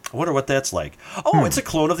 I wonder what that's like. Oh, it's a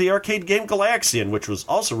clone of the arcade game Galaxian, which was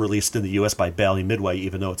also released in the U.S. by Bally Midway,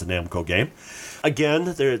 even though it's a Namco game.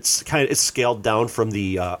 Again, it's scaled down from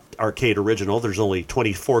the arcade original. There's only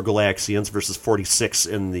 24 Galaxians versus 46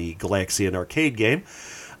 in the Galaxian arcade game.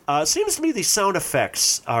 Seems to me the sound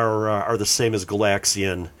effects are the same as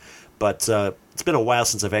Galaxian, but it's been a while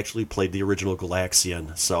since I've actually played the original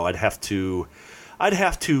Galaxian, so I'd have to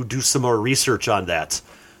do some more research on that.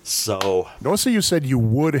 So notice that you said you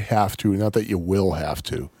would have to, not that you will have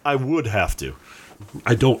to. I would have to.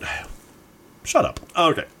 I don't. Shut up.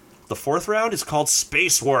 Okay. The fourth round is called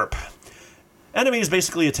Space Warp. Enemies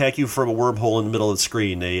basically attack you from a wormhole in the middle of the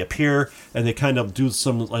screen. They appear and they kind of do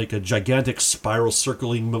some like a gigantic spiral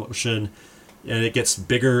circling motion, and it gets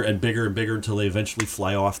bigger and bigger and bigger until they eventually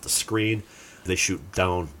fly off the screen. They shoot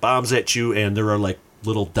down bombs at you, and there are like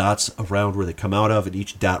little dots around where they come out of, and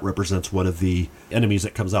each dot represents one of the enemies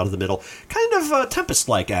that comes out of the middle. Kind of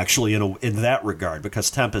Tempest-like, actually, in that regard, because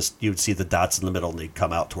Tempest, you'd see the dots in the middle, and they'd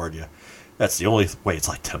come out toward you. That's the only way it's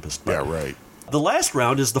like Tempest. Yeah, right. The last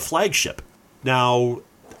round is the flagship. Now,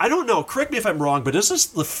 I don't know, correct me if I'm wrong, but is this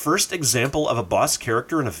the first example of a boss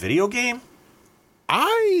character in a video game?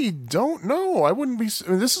 I don't know. I wouldn't be.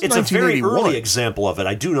 I mean, this is It's a very 1981. early example of it.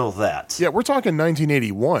 I do know that. Yeah, we're talking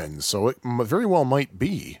 1981, so it very well might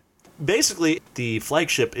be. Basically, the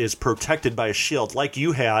flagship is protected by a shield like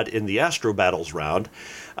you had in the Astro Battles round.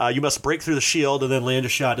 You must break through the shield and then land a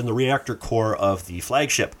shot in the reactor core of the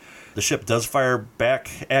flagship. The ship does fire back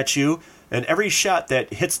at you, and every shot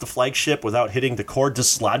that hits the flagship without hitting the core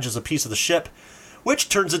dislodges a piece of the ship, which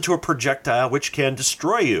turns into a projectile which can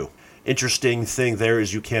destroy you. Interesting thing there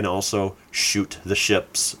is you can also shoot the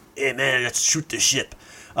ships. Hey man, let's shoot the ship.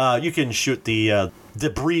 You can shoot the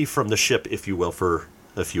debris from the ship, if you will, for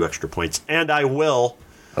a few extra points. And I will.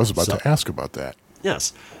 I was about to ask about that.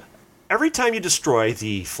 Yes. Every time you destroy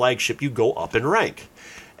the flagship, you go up in rank.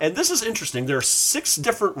 And this is interesting. There are 6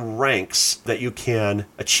 different ranks that you can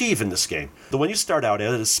achieve in this game. The one you start out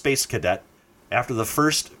at is Space Cadet. After the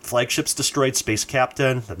first flagship's destroyed, Space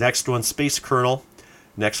Captain. The next one, Space Colonel.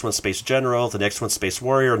 Next one, Space General. The next one, Space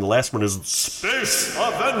Warrior. And the last one is Space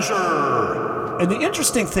Avenger. And the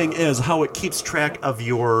interesting thing is how it keeps track of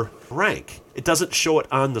your rank. It doesn't show it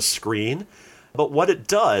on the screen, but what it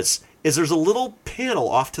does is there's a little panel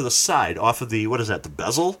off to the side, off of the, the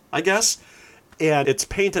bezel, I guess? And it's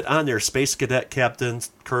painted on there, Space Cadet, Captain,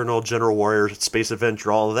 Colonel, General Warrior, Space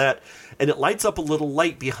Avenger, all of that. And it lights up a little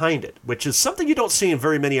light behind it, which is something you don't see in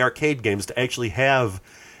very many arcade games, to actually have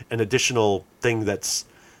an additional thing that's,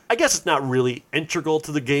 I guess it's not really integral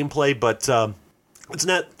to the gameplay, but it's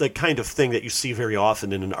not the kind of thing that you see very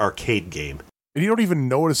often in an arcade game. And you don't even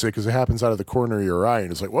notice it because it happens out of the corner of your eye, and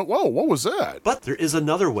it's like, whoa, what was that? But there is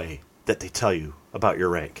another way that they tell you about your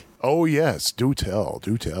rank. Oh, yes, do tell.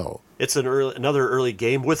 It's another early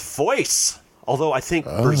game with voice. Although I think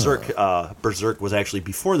Berserk was actually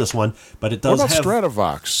before this one, but it does have... have... What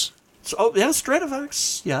about Stratovox?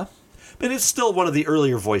 Stratovox, yeah. But it's still one of the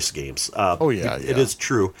earlier voice games. It is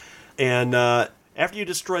true. And after you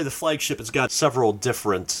destroy the flagship, it's got several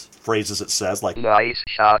different phrases it says, like, nice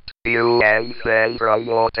shot, you have been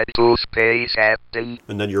promoted to Space Captain.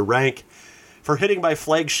 And then your rank. For hitting by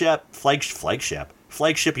flagship,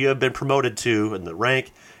 you have been promoted to, and the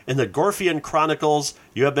rank. In the Gorfian Chronicles,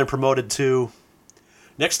 you have been promoted to.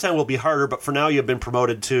 Next time will be harder, but for now you have been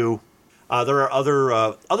promoted to. There are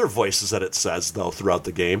other voices that it says, though, throughout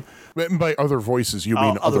the game. And by other voices, you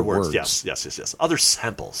mean other words. Yes. Other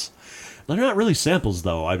samples. They're not really samples,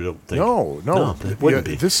 though, I don't think. No, it wouldn't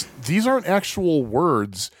be. These aren't actual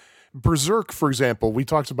words. Berserk, for example, we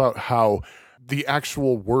talked about how the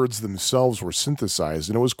actual words themselves were synthesized,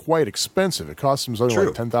 and it was quite expensive. It cost them something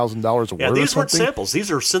like $10,000 a word. Yeah, these weren't samples. These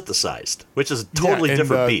are synthesized, which is a totally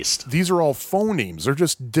different beast. These are all phonemes. They're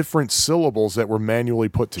just different syllables that were manually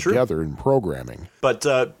put together in programming.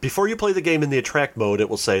 But before you play the game in the attract mode, it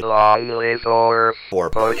will say or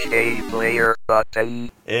push a player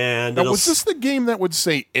button. And now, was this the game that would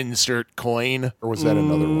say insert coin, or was that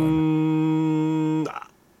another one?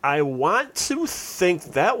 I want to think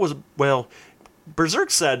that was, Berserk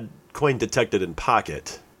said coin detected in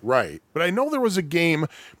pocket. Right. But I know there was a game,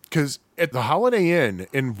 because at the Holiday Inn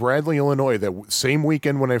in Bradley, Illinois, that same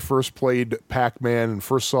weekend when I first played Pac-Man and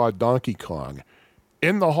first saw Donkey Kong,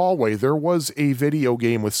 in the hallway, there was a video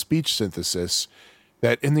game with speech synthesis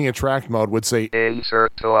that in the attract mode would say,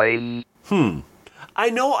 Insert toy.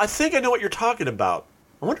 I think I know what you're talking about.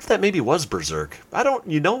 I wonder if that maybe was Berserk. I don't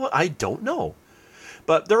know.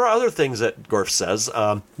 But there are other things that Gorf says.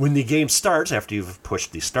 When the game starts, after you've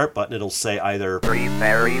pushed the start button, it'll say either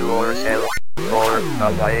Prepare yourself for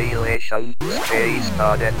annihilation, space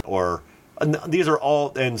cadet. or and these are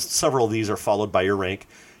all, and several of these are followed by your rank.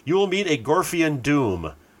 You will meet a Gorfian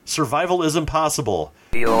doom. Survival is impossible.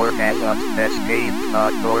 You cannot escape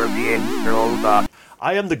a Gordian robot.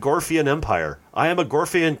 I am the Gorfian Empire. I am a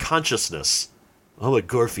Gorfian consciousness. I'm a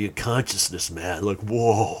Gorfian consciousness, man. Like,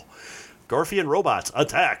 whoa. Gorfian robots,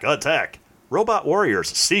 attack, attack. Robot warriors,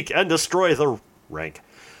 seek and destroy the rank.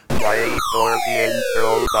 My Gordian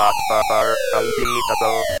robots are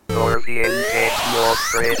unbeatable. Gordian take no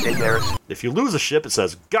prisoners. If you lose a ship, it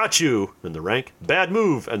says, got you, in the rank. Bad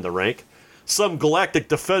move, in the rank. Some galactic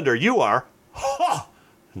defender, you are. Ha!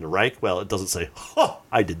 In the rank. Well, it doesn't say, ha!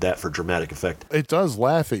 I did that for dramatic effect. it does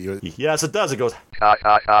laugh at you. Yes, it does. It goes, Ha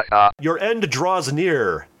ha ha ha. your end draws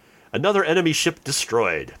near. Another enemy ship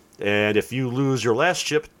destroyed. And if you lose your last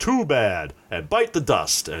ship, too bad. And bite the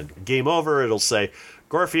dust. And game over, it'll say,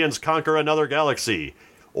 Gorfians conquer another galaxy.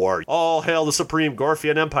 Or, all hail the supreme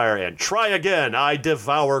Gorfian Empire, and try again, I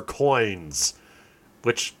devour coins.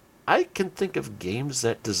 Which, I can think of games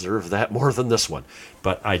that deserve that more than this one.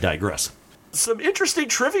 But I digress. Some interesting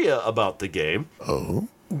trivia about the game. Oh?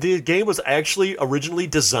 The game was actually originally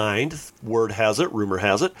designed, word has it, rumor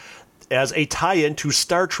has it, as a tie-in to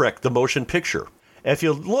Star Trek, the motion picture. If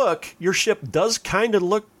you look, your ship does kind of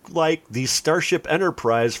look like the Starship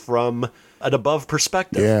Enterprise from an above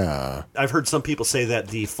perspective. Yeah. I've heard some people say that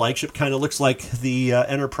the flagship kind of looks like the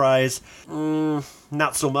Enterprise.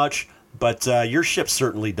 Not so much, but your ship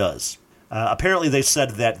certainly does. Apparently they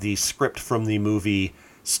said that the script from the movie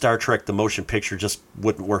Star Trek, the motion picture, just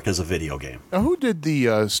wouldn't work as a video game. Now, who did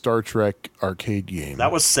the Star Trek arcade game?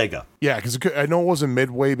 That was Sega. Yeah, because I know it wasn't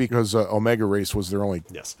Midway because Omega Race was their only...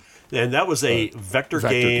 Yes. And that was a vector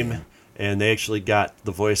game, and they actually got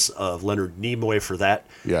the voice of Leonard Nimoy for that.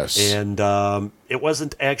 Yes. And it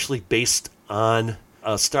wasn't actually based on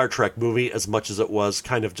a Star Trek movie as much as it was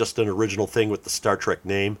kind of just an original thing with the Star Trek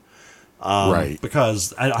name. Right.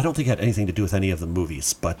 Because I don't think it had anything to do with any of the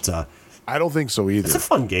movies, but I don't think so either. it's a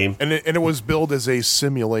fun game. And it was billed as a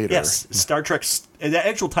simulator. Yes, Star Trek. And the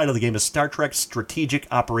actual title of the game is Star Trek Strategic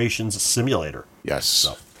Operations Simulator. Yes.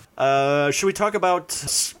 Should we talk about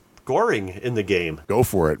scoring in the game? Go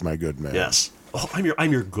for it, my good man. Yes. Oh,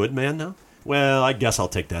 I'm your good man now? Well, I guess I'll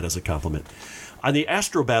take that as a compliment. On the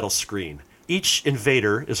Astro Battle screen, each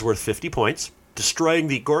invader is worth 50 points. Destroying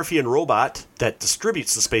the Gorfian robot that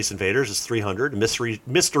distributes the Space Invaders is 300.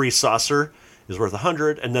 Mystery Saucer is worth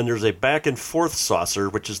 100. And then there's a back and forth saucer,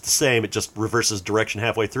 which is the same. It just reverses direction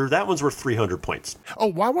halfway through. That one's worth 300 points. Oh,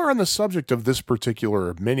 while we're on the subject of this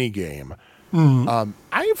particular mini game,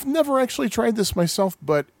 I've never actually tried this myself,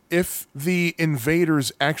 but if the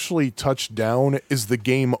invaders actually touch down, is the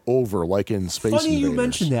game over, like in Space Invaders? Funny you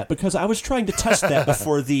mentioned that, because I was trying to test that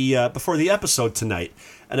before the episode tonight,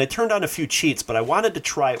 and I turned on a few cheats, but I wanted to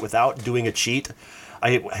try it without doing a cheat.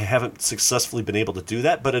 I haven't successfully been able to do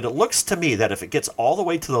that, but it looks to me that if it gets all the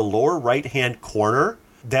way to the lower right-hand corner,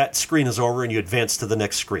 that screen is over and you advance to the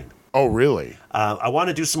next screen. Oh, really? I want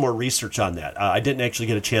to do some more research on that. I didn't actually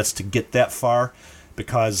get a chance to get that far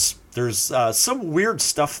because there's some weird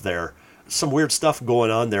stuff there, some weird stuff going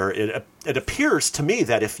on there. It appears to me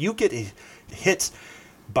that if you get hit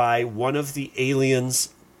by one of the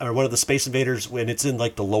aliens or one of the Space Invaders when it's in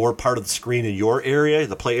like the lower part of the screen in your area,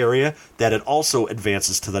 the play area, that it also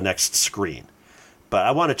advances to the next screen. But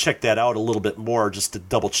I want to check that out a little bit more just to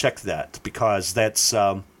double check that, because that's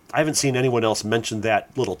I haven't seen anyone else mention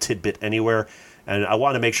that little tidbit anywhere, and I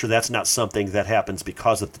want to make sure that's not something that happens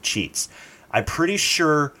because of the cheats. I'm pretty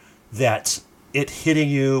sure that it hitting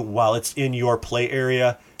you while it's in your play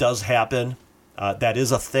area does happen. That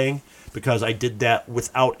is a thing, because I did that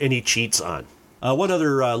without any cheats on. One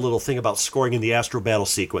other little thing about scoring in the Astro Battle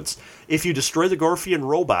sequence. If you destroy the Gorfian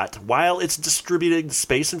robot while it's distributing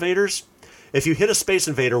Space Invaders, if you hit a Space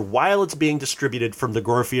Invader while it's being distributed from the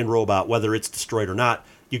Gorfian robot, whether it's destroyed or not,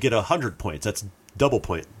 you get 100 points. That's double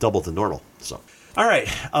the normal. So, all right,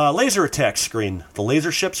 laser attack screen. The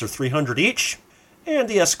laser ships are 300 each, and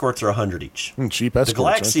the escorts are 100 each. Cheap escorts.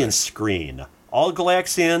 The Galaxian screen. All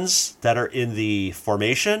Galaxians that are in the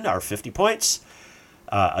formation are 50 points.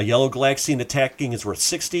 A yellow Galaxian attacking is worth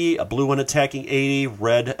 60, a blue one attacking 80,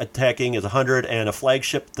 red attacking is 100, and a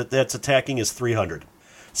flagship that's attacking is 300.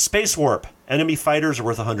 Space Warp. Enemy fighters are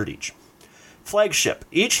worth 100 each. Flagship.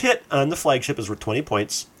 Each hit on the flagship is worth 20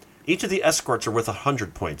 points. Each of the escorts are worth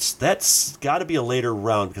 100 points. That's got to be a later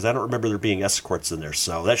round because I don't remember there being escorts in there,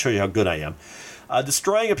 so that shows you how good I am.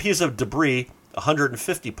 Destroying a piece of debris,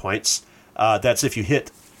 150 points. That's if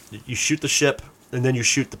you shoot the ship, and then you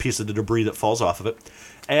shoot the piece of the debris that falls off of it.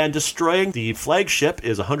 And destroying the flagship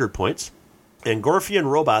is 100 points. And Gorfian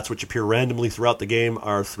robots, which appear randomly throughout the game,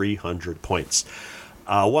 are 300 points.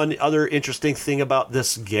 One other interesting thing about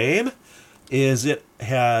this game is it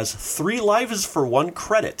has 3 lives for 1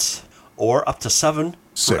 credit, or up to 7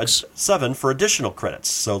 for additional credits.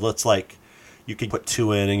 So that's like you can put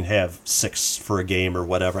 2 in and have 6 for a game or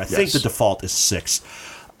whatever. I think the default is 6.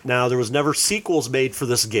 Now, there was never sequels made for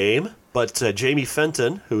this game, but Jamie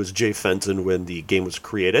Fenton, who was Jay Fenton when the game was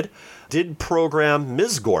created, did program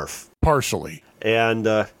Ms. Gorf. Partially.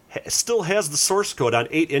 And still has the source code on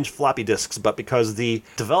 8-inch floppy disks, but because the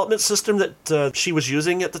development system that she was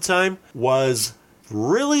using at the time was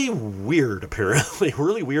really weird, apparently.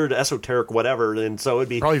 Really weird, esoteric, whatever. And so it'd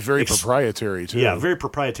be... Probably very proprietary, too. Yeah, very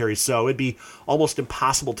proprietary. So it'd be almost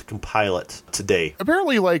impossible to compile it today.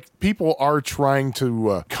 Apparently, people are trying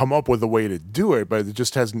to come up with a way to do it, but they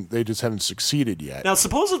just haven't succeeded yet. Now,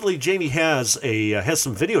 supposedly, Jamie has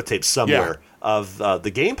some videotapes somewhere of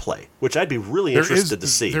the gameplay, which I'd be really interested to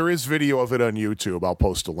see. There is video of it on YouTube. I'll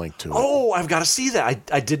post a link to it. Oh, I've got to see that.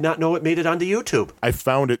 I did not know it made it onto YouTube. I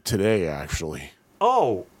found it today, actually.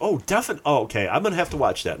 Oh, definitely. Oh, okay. I'm going to have to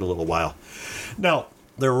watch that in a little while. Now,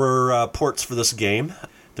 there were ports for this game.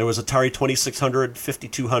 There was Atari 2600,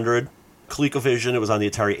 5200, ColecoVision. It was on the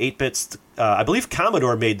Atari 8-bits. I believe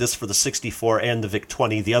Commodore made this for the 64 and the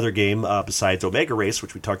VIC-20, the other game besides Omega Race,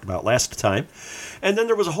 which we talked about last time. And then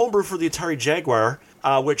there was a homebrew for the Atari Jaguar,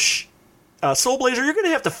 which... Soul Blazer, you're going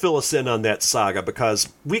to have to fill us in on that saga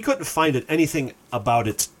because we couldn't find anything about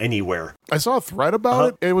it anywhere. I saw a thread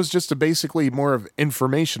about it. It was just basically more of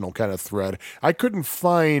informational kind of thread. I couldn't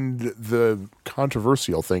find the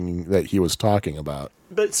controversial thing that he was talking about.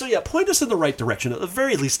 But so point us in the right direction. At the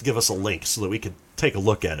very least, give us a link so that we can take a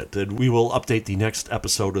look at it. And we will update the next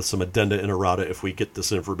episode with some addenda and errata if we get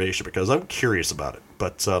this information because I'm curious about it.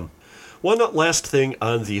 But one last thing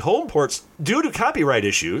on the home ports. Due to copyright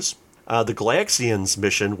issues, the Galaxians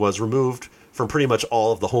mission was removed from pretty much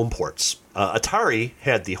all of the home ports. Atari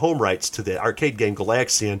had the home rights to the arcade game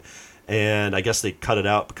Galaxian, and I guess they cut it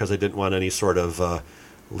out because they didn't want any sort of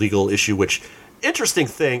legal issue, which, interesting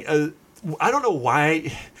thing, I don't know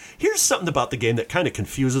why. Here's something about the game that kind of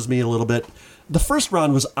confuses me a little bit. The first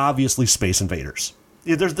round was obviously Space Invaders.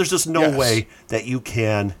 There's just no way that you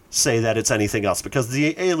can say that it's anything else because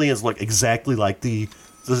the aliens look exactly like the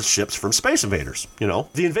ships from Space Invaders.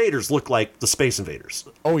 The invaders look like the Space Invaders.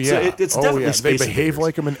 Oh yeah, so it's definitely Space Invaders. They behave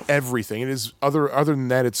like them in everything. It is other than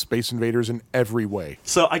that, it's Space Invaders in every way.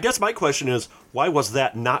 So I guess my question is, why was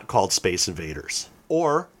that not called Space Invaders?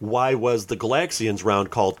 Or why was the Galaxians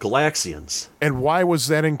round called Galaxians? And why was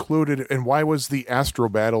that included? And why was the Astro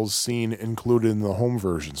Battles scene included in the home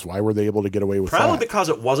versions? Why were they able to get away with that? Probably because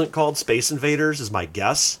it wasn't called Space Invaders, is my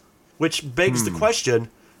guess. Which begs the question,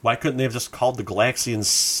 why couldn't they have just called the Galaxians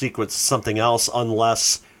sequence something else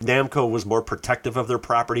unless Namco was more protective of their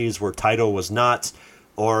properties where Taito was not,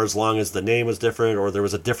 or as long as the name was different, or there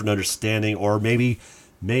was a different understanding, or maybe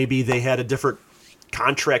they had a different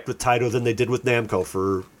contract with Taito than they did with Namco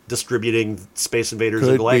for distributing Space Invaders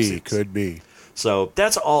and Galaxians. Could be. So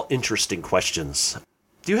that's all interesting questions.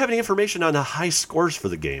 Do you have any information on the high scores for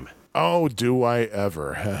the game? Oh, do I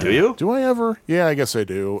ever? Do you? Do I ever? Yeah, I guess I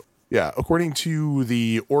do. Yeah, according to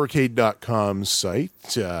the Aurcade.com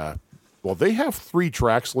site, they have 3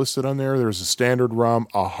 tracks listed on there. There's a standard ROM,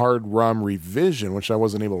 a hard ROM revision, which I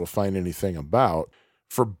wasn't able to find anything about.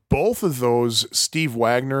 For both of those, Steve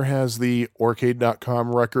Wagner has the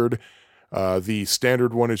Aurcade.com record. The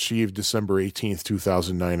standard one achieved December 18th,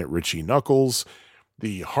 2009 at Richie Knuckles.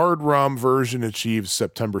 The hard ROM version achieved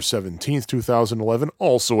September 17th, 2011,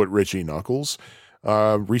 also at Richie Knuckles.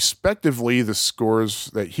 Respectively, the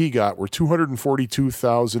scores that he got were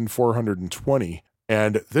 242,420.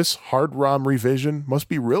 And this hard ROM revision must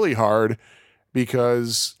be really hard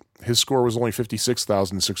because his score was only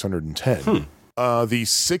 56,610. The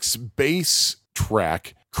 6-bass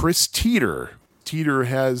track, Chris Teeter. Teeter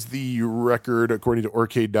has the record, according to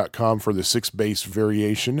Aurcade.com, for the 6-bass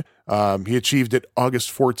variation. He achieved it August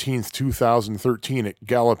 14th, 2013 at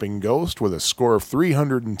Galloping Ghost with a score of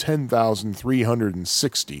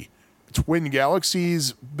 310,360. Twin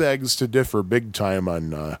Galaxies begs to differ big time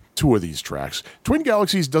on 2 of these tracks. Twin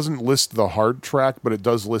Galaxies doesn't list the hard track, but it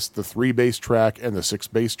does list the 3-bass track and the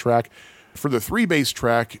 6-bass track. For the 3-bass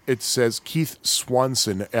track, it says Keith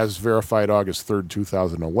Swanson as verified August 3rd,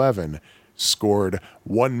 2011. scored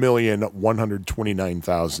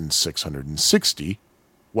 1,129,660.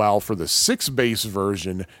 While for the 6-base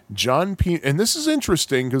version, John P. And this is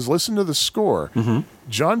interesting because listen to the score.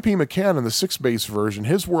 John P. McCann in the 6-base version,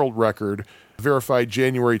 his world record, verified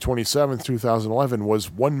January 27th, 2011, was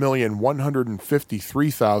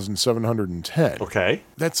 1,153,710. Okay.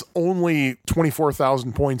 That's only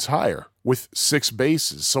 24,000 points higher with 6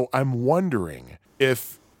 bases. So I'm wondering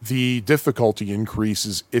if the difficulty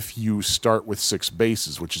increases if you start with 6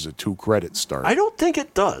 bases, which is a 2-credit start. I don't think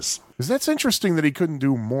it does. Because that's interesting that he couldn't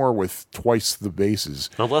do more with twice the bases.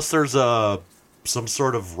 Unless there's some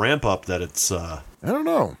sort of ramp up that it's I don't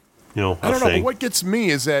know. a I don't know, thing. but what gets me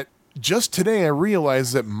is that just today I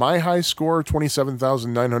realized that my high score,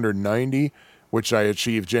 27,990, which I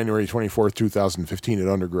achieved January 24th, 2015 at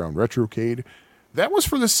Underground Retrocade, that was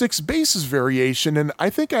for the 6 bases variation, and I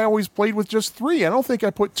think I always played with just 3. I don't think I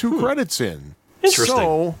put 2 credits in. Interesting.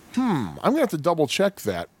 So, I'm going to have to double-check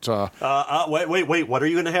that. Wait, what are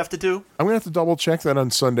you going to have to do? I'm going to have to double-check that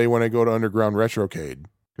on Sunday when I go to Underground Retrocade.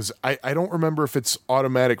 Because I don't remember if it's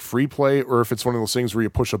automatic free play or if it's one of those things where you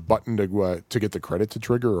push a button to get the credit to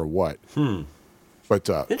trigger or what. But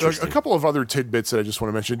a couple of other tidbits that I just want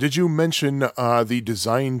to mention. Did you mention the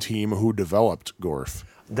design team who developed Gorf?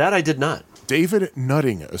 That I did not. David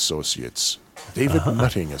Nutting Associates.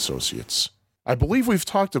 Nutting Associates. I believe we've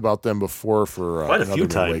talked about them before for quite a another few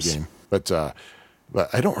Norway times. game. But I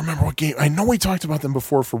don't remember what game. I know we talked about them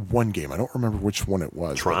before for one game. I don't remember which one it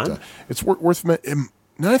was. Tron? But, it's worth No,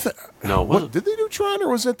 what did they do Tron or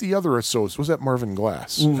was that the other associates? Was that Marvin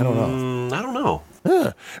Glass? I don't know. I don't know.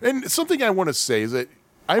 Yeah. And something I want to say is that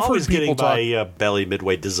I've Always heard people getting talk. my Bally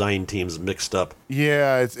Midway design teams mixed up.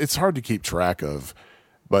 Yeah, it's hard to keep track of.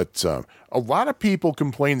 But a lot of people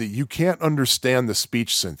complain that you can't understand the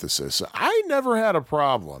speech synthesis. I never had a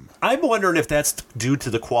problem. I'm wondering if that's due to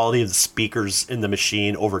the quality of the speakers in the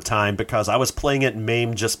machine over time, because I was playing it in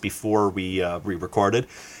MAME just before we recorded.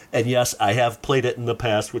 And yes, I have played it in the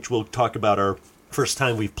past, which we'll talk about our first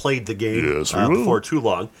time we've played the game before too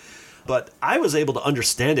long. But I was able to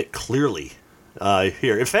understand it clearly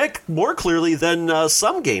here. In fact, more clearly than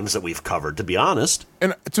some games that we've covered, to be honest.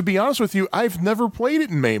 And to be honest with you, I've never played it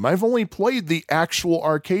in MAME. I've only played the actual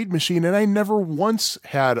arcade machine, and I never once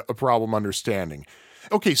had a problem understanding.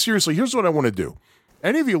 Okay, seriously, here's what I want to do.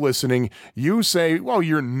 Any of you listening, you say, well,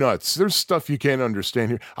 you're nuts. There's stuff you can't understand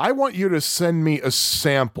here. I want you to send me a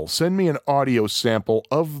sample. Send me an audio sample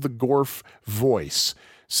of the Gorf voice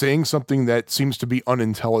saying something that seems to be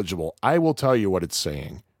unintelligible. I will tell you what it's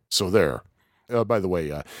saying. So there. By the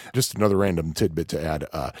way, just another random tidbit to add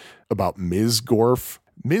about Ms. Gorf.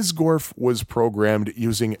 Ms. Gorf was programmed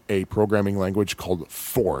using a programming language called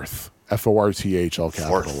Forth. Forth, all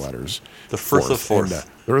capital letters. The Firth of Forth.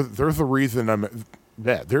 And, they're the reason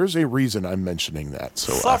there's a reason I'm mentioning that.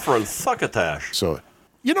 So Suffering Thuckatash. So,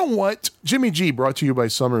 you know what? Jimmy G, brought to you by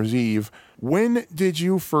Summer's Eve. When did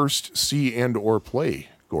you first see and or play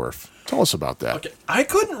Gorf? Tell us about that. Okay, I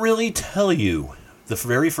couldn't really tell you the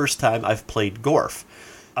very first time I've played Gorf.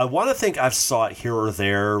 I want to think I've saw it here or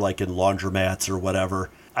there, like in laundromats or whatever.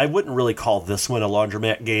 I wouldn't really call this one a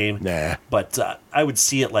laundromat game. Nah. But I would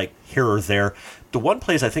see it like here or there. The one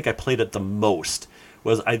place I think I played it the most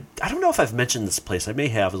was, I don't know if I've mentioned this place. I may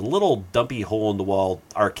have. It's a little dumpy hole-in-the-wall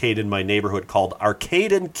arcade in my neighborhood called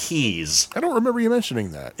Arcade and Keys. I don't remember you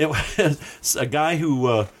mentioning that. It was a guy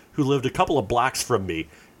who lived a couple of blocks from me.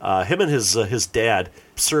 Him and his dad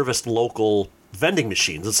serviced local vending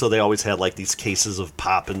machines, and so they always had like these cases of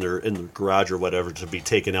pop in the garage or whatever to be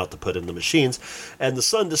taken out to put in the machines. And the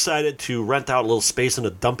son decided to rent out a little space in a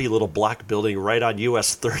dumpy little block building right on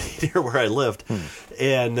US 30 near where I lived,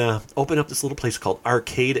 and open up this little place called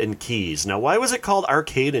Arcade and Keys. Now, why was it called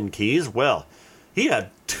Arcade and Keys? Well, he had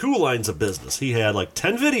 2 lines of business. He had like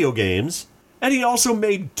 10 video games, and he also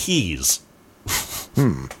made keys.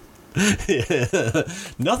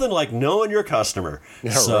 Nothing like knowing your customer.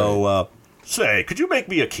 Yeah, so, right. Say, could you make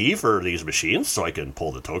me a key for these machines so I can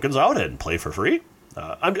pull the tokens out and play for free?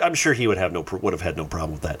 I'm sure he would have had no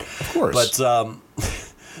problem with that. Of course. But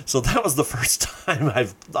so that was the first time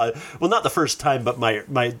well, not the first time, but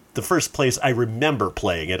the first place I remember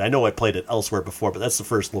playing it. I know I played it elsewhere before, but that's the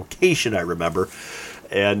first location I remember,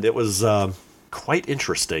 and it was quite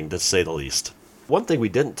interesting to say the least. One thing we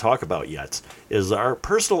didn't talk about yet is our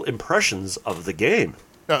personal impressions of the game.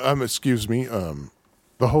 Excuse me.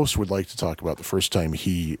 The host would like to talk about the first time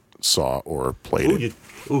he saw or played it.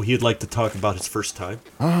 He'd like to talk about his first time?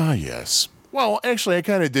 Ah, yes. Well, actually, I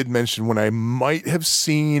kind of did mention when I might have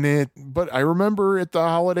seen it, but I remember at the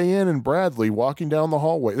Holiday Inn in Bradley walking down the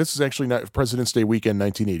hallway. This is actually not President's Day weekend,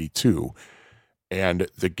 1982. and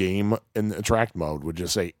the game in the attract mode would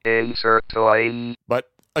just say, Insert toy.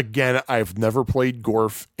 but again, I've never played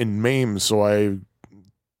Gorf in MAME, so I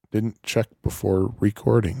didn't check before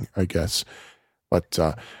recording, I guess. But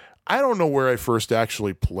I don't know where I first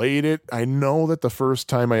actually played it. I know that the first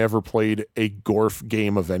time I ever played a Gorf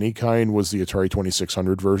game of any kind was the Atari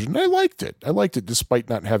 2600 version. I liked it. I liked it despite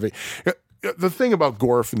not having... The thing about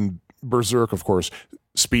Gorf and Berserk, of course,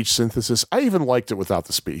 speech synthesis, I even liked it without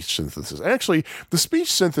the speech synthesis. Actually, the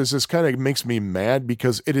speech synthesis kind of makes me mad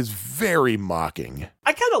because it is very mocking.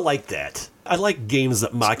 I kind of like that. I like games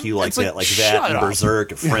that mock you like that, like shut that and up.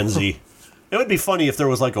 Berserk and Frenzy. It would be funny if there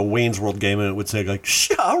was like a Wayne's World game and it would say like,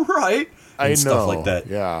 "Yeah, right," and I know. stuff like that.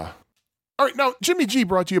 Yeah. All right, now, Jimmy G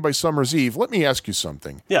brought to you by Summer's Eve. Let me ask you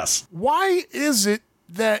something. Yes. Why is it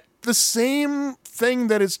that the same thing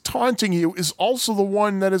that is taunting you is also the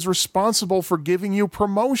one that is responsible for giving you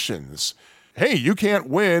promotions? Hey, you can't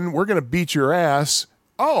win. We're going to beat your ass.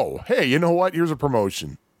 Oh, hey, you know what? Here's a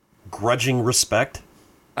promotion. Grudging respect.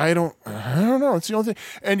 I don't know. It's the only thing.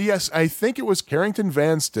 And yes, I think it was Carrington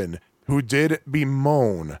Vanston who did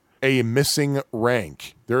bemoan a missing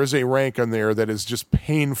rank. There is a rank on there that is just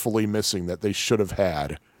painfully missing that they should have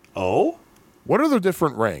had. Oh? What are the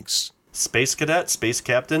different ranks? Space Cadet, Space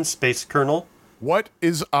Captain, Space Colonel, What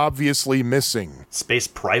is obviously missing? Space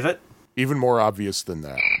Private. Even more obvious than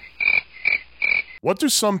that. What do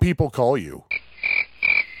some people call you?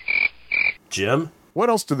 Jim. What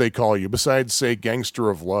else do they call you besides, say, Gangster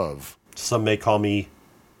of Love? Some may call me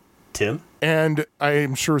Tim, And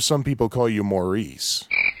I'm sure some people call you Maurice.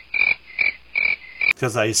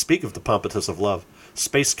 because I speak of the pompatus of love.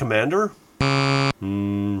 Space Commander? All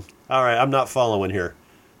right, I'm not following here.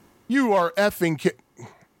 You are effing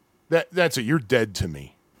That's it. You're dead to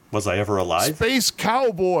me. Was I ever alive? Space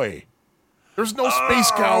Cowboy. There's no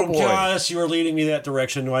Space Cowboy. Oh, gosh, you were leading me that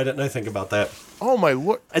direction. Why didn't I think about that? Oh, my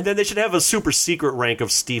Lord. And then they should have a super secret rank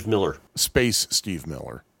of Steve Miller. Space Steve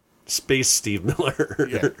Miller. Space Steve Miller.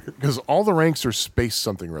 Yeah, because all the ranks are Space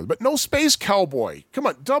something or other. But no Space Cowboy. Come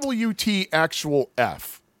on, WT actual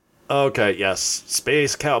F. Okay, yes.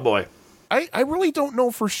 Space Cowboy. I really don't know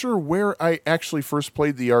for sure where I actually first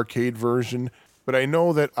played the arcade version, but I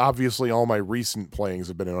know that obviously all my recent playings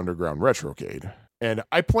have been in Underground Retrocade. And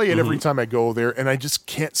I play it every time I go there, and I just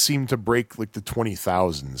can't seem to break like the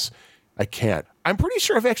 20,000s. I can't. I'm pretty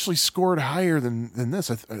sure I've actually scored higher than this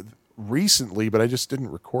recently, but I just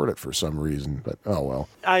didn't record it for some reason. But oh well.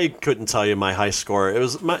 I couldn't tell you my high score. It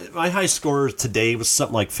was my high score today was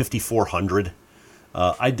something like 5,400.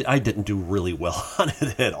 I didn't do really well on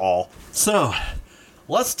it at all. So,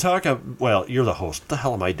 let's talk. Well, you're the host. What the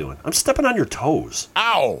hell am I doing? I'm stepping on your toes.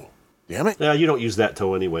 Ow! Damn it. Yeah, you don't use that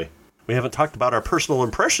toe anyway. We haven't talked about our personal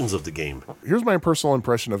impressions of the game. Here's my personal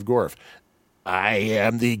impression of Gorf. I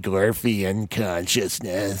am the Gorfian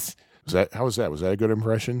consciousness. How was that? Was that a good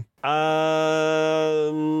impression?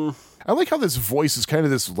 I like how this voice is kind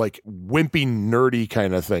of this like wimpy, nerdy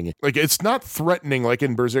kind of thing. Like it's not threatening like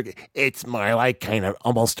in Berserk. It's more like kind of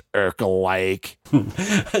almost Urkel-like.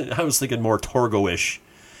 I was thinking more Torgo-ish.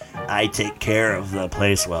 I take care of the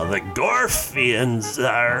place while the Gorfians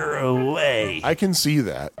are away. I can see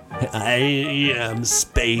that. I am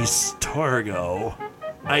Space Torgo.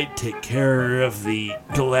 I take care of the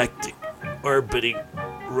galactic orbiting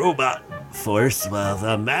robot force while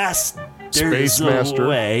the Space Master.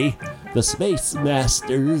 away. The Space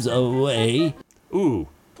Master's away. Ooh,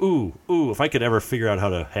 if I could ever figure out how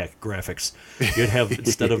to hack graphics, you'd have,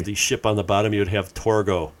 instead of the ship on the bottom, you'd have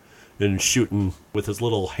Torgo and shooting with his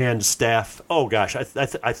little hand staff. Oh gosh, I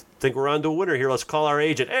think we're on to a winner here. Let's call our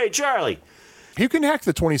agent. Hey, Charlie. You can hack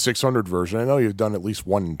the 2600 version. I know you've done at least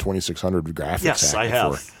one 2600 graphics Yes, hack I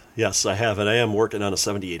before. have. Yes, I have, and I am working on a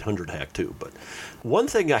 7800 hack too. But one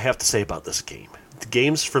thing I have to say about this game, the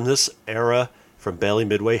games from this era from Bally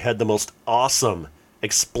Midway had the most awesome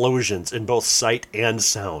explosions in both sight and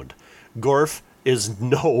sound. Gorf is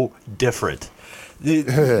no different.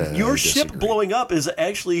 Your ship blowing up is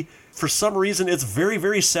actually, for some reason, it's very,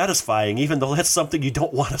 very satisfying, even though that's something you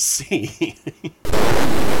don't want to see.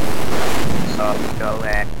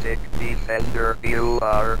 Galactic Defender, you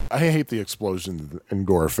are. I hate the explosion in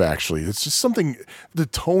Gorf, actually. It's just something, the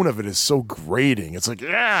tone of it is so grating. It's like,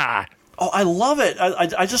 ah! Oh, I love it.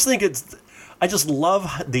 I just think I just love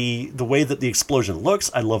the way that the explosion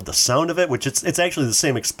looks. I love the sound of it, which it's actually the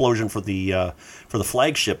same explosion for the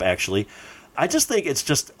flagship, actually. I just think it's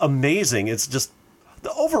just amazing. It's just,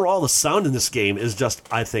 overall, the sound in this game is just,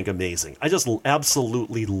 I think, amazing. I just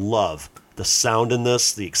absolutely love the sound in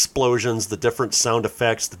this, the explosions, the different sound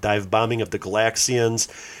effects, the dive bombing of the Galaxians,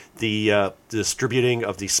 the distributing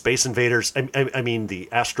of the Space Invaders, I mean the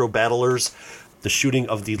Astro Battlers. the shooting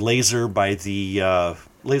of the laser by the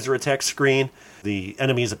laser attack screen, the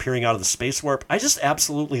enemies appearing out of the space warp. I just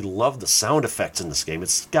absolutely love the sound effects in this game.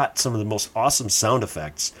 It's got some of the most awesome sound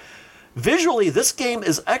effects. Visually, this game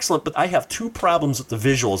is excellent, but I have two problems with the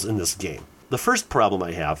visuals in this game. The first problem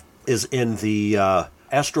I have is in the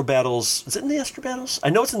Astro Battles. Is it in the Astro Battles? I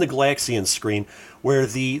know it's in the Galaxian screen, where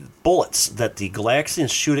the bullets that the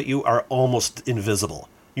Galaxians shoot at you are almost invisible.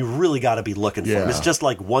 You really got to be looking for them. It's just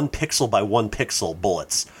like 1 pixel by 1 pixel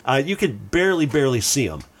bullets. You could barely see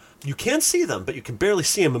them. You can see them, but you can barely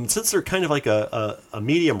see them. And since they're kind of like a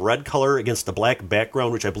medium red color against a black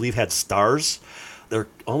background, which I believe had stars, they're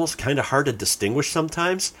almost kind of hard to distinguish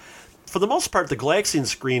sometimes. For the most part, the Galaxian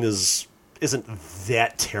screen isn't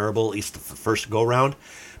that terrible, at least the first go-round.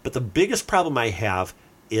 But the biggest problem I have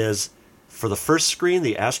is, for the first screen,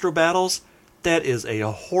 the Astro Battles, that is a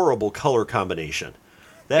horrible color combination.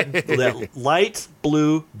 That light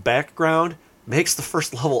blue background makes the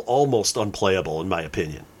first level almost unplayable, in my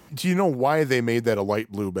opinion. Do you know why they made that a light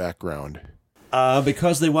blue background?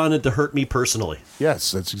 Because they wanted to hurt me personally.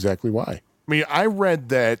 Yes, that's exactly why. I mean, I read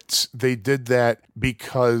that they did that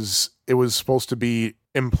because it was supposed to be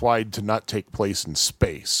implied to not take place in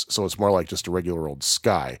space, so it's more like just a regular old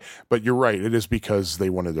sky. But you're right, it is because they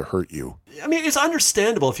wanted to hurt you. I mean, it's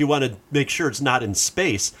understandable if you want to make sure it's not in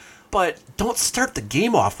space, but don't start the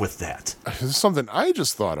game off with that. This is something I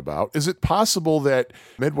just thought about. Is it possible that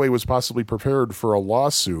Midway was possibly prepared for a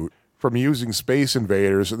lawsuit from using Space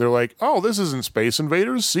Invaders, and they're like, oh, this isn't Space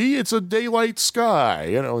Invaders, see, it's a daylight sky,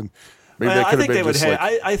 you know, and maybe that could have been just like...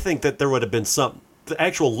 I think that there would have been the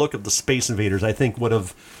actual look of the Space Invaders, I think, would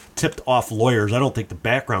have tipped off lawyers. I don't think the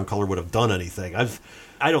background color would have done anything.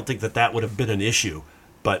 I don't think that would have been an issue.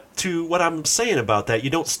 But to what I'm saying about that, you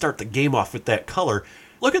don't start the game off with that color.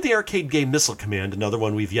 Look at the arcade game Missile Command, another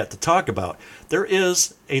one we've yet to talk about. There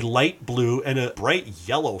is a light blue and a bright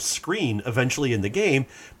yellow screen eventually in the game,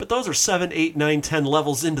 but those are 7, 8, 9, 10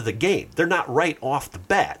 levels into the game. They're not right off the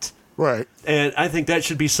bat. Right. And I think that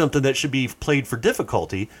should be something that should be played for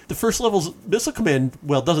difficulty. The first level's Missile Command,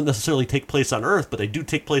 well, doesn't necessarily take place on Earth, but they do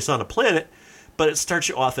take place on a planet, but it starts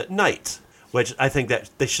you off at night, which I think that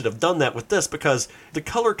they should have done that with this, because the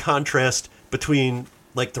color contrast between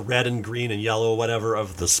like the red and green and yellow, whatever,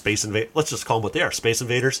 of the Space Invaders, let's just call them what they are, Space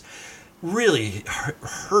Invaders, really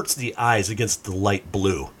hurts the eyes against the light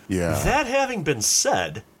blue. Yeah. That having been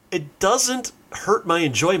said, it doesn't hurt my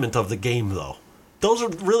enjoyment of the game, though. Those are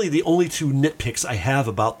really the only two nitpicks I have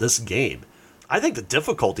about this game. I think the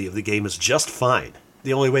difficulty of the game is just fine.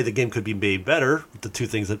 The only way the game could be made better, the two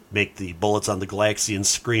things that make the bullets on the Galaxian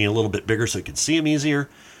screen a little bit bigger so you can see them easier,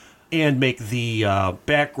 and make the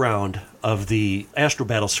background of the Astro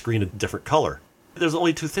Battle screen a different color. There's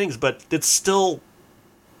only two things, but it's still,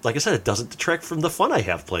 like I said, it doesn't detract from the fun I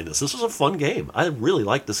have playing this. This was a fun game. I really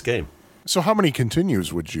like this game. So how many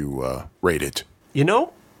continues would you rate it? You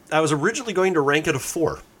know, I was originally going to rank it a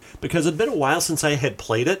 4, because it'd been a while since I had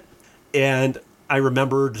played it, and I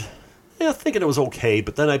remembered thinking it was okay,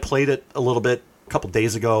 but then I played it a little bit a couple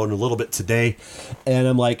days ago and a little bit today, and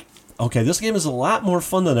I'm like, okay, this game is a lot more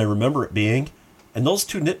fun than I remember it being. And those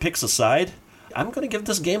two nitpicks aside, I'm going to give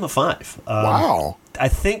this game a 5. Wow. I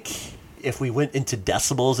think if we went into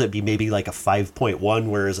decibels, it'd be maybe like a 5.1,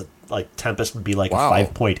 whereas like Tempest would be like a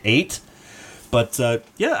 5.8. But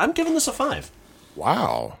yeah, I'm giving this a 5.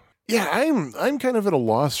 Wow. Yeah, I'm kind of at a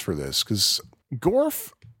loss for this, because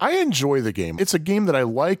Gorf, I enjoy the game. It's a game that I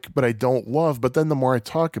like, but I don't love. But then the more I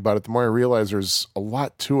talk about it, the more I realize there's a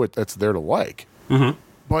lot to it that's there to like. Mm-hmm.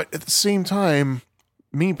 But at the same time,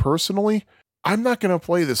 me personally, I'm not going to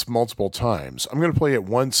play this multiple times. I'm going to play it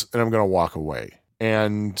once and I'm going to walk away.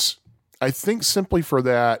 And I think simply for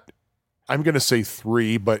that, I'm going to say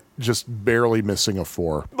 3, but just barely missing a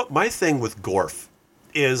 4. But my thing with Gorf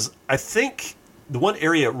is, I think the one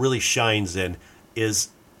area it really shines in is,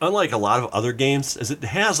 unlike a lot of other games, is it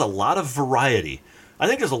has a lot of variety. I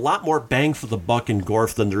think there's a lot more bang for the buck in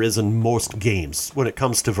Gorf than there is in most games when it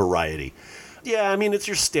comes to variety. Yeah, I mean, it's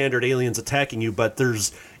your standard aliens attacking you, but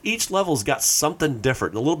each level's got something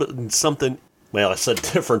different, a little bit something, well, I said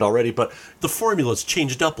different already, but the formula's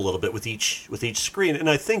changed up a little bit with each screen, and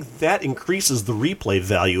I think that increases the replay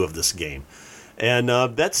value of this game. And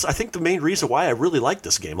that's, I think, the main reason why I really like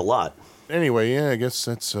this game a lot. Anyway, yeah, I guess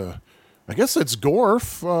that's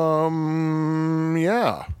Gorf.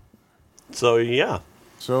 Yeah. So, yeah.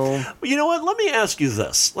 So, you know what? Let me ask you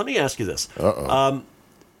this. Uh-oh.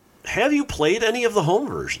 Have you played any of the home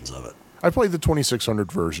versions of it? I played the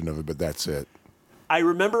 2600 version of it, but that's it. I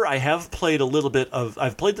remember I have played a little bit of...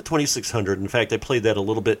 I've played the 2600. In fact, I played that a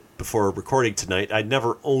little bit before recording tonight. I'd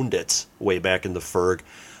never owned it way back in the Ferg.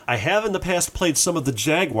 I have in the past played some of the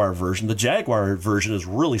Jaguar version. The Jaguar version is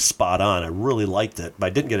really spot on. I really liked it, but I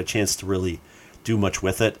didn't get a chance to really do much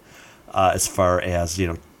with it as far as,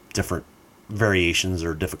 different variations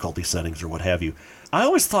or difficulty settings or what have you. I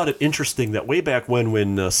always thought it interesting that way back when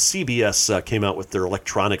CBS came out with their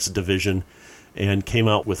electronics division and came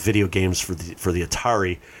out with video games for the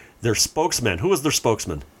Atari, their spokesman, who was their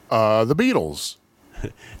spokesman? The Beatles.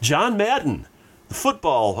 John Madden, the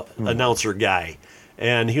football announcer guy.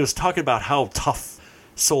 And he was talking about how tough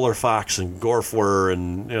Solar Fox and Gorf were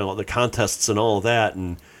and, the contests and all of that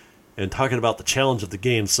and talking about the challenge of the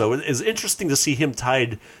game. So it's interesting to see him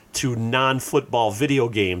tied to non-football video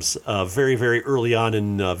games very, very early on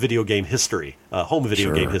in video game history, home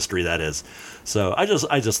video game history, that is. So I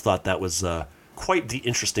just thought that was quite the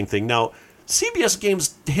interesting thing. Now, CBS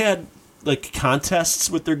Games had like contests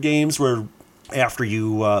with their games where after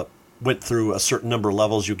you went through a certain number of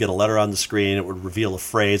levels, you get a letter on the screen, it would reveal a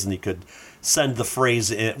phrase, and you could send the phrase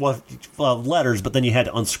in, letters, but then you had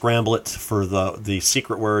to unscramble it for the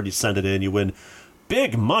secret word. You send it in, you win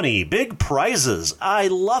big money, big prizes. I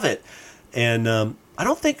love it. And I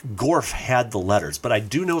don't think Gorf had the letters, but I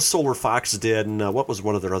do know Solar Fox did, and what was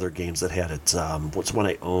one of their other games that had it? What's one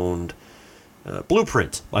I owned?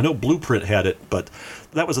 Blueprint. I know Blueprint had it, but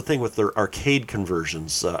that was a thing with their arcade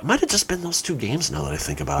conversions. It might have just been those two games now that I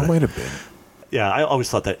think about it. It might have been. Yeah, I always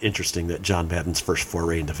thought that interesting that John Madden's first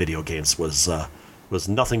foray into video games was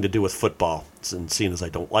nothing to do with football. And seeing as I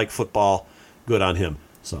don't like football, good on him.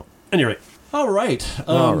 So, anyway. All right.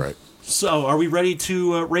 All right. So, are we ready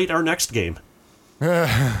to rate our next game? We could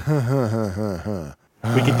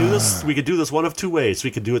do this. We could do this one of two ways.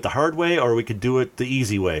 We could do it the hard way, or we could do it the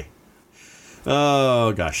easy way.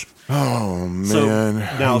 Oh gosh. Oh man. So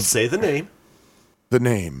now say the name. The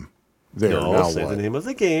name. There. No, now say what? the name of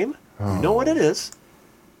the game. You know what it is.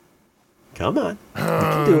 Come on. You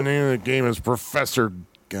can The do it. name of the game is Professor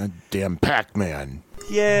Goddamn Pac-Man.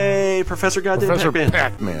 Yay, Professor Goddamn Professor Pac-Man.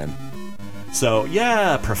 Pac-Man. So,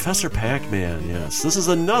 yeah, Professor Pac-Man, yes. This is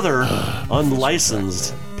another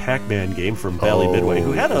unlicensed Pac-Man game from Bally Midway,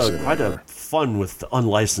 who had quite a fun with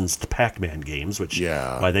unlicensed Pac-Man games, which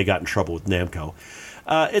why they got in trouble with Namco.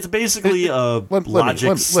 It's basically a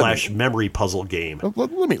logic/memory puzzle game.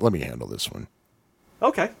 Let me handle this one.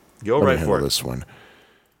 Okay, go Let me right handle for it. this one.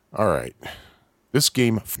 All right. This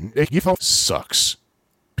game sucks.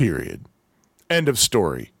 Period. End of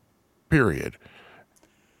story. Period.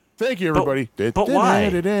 Thank you, everybody. But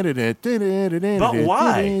why? But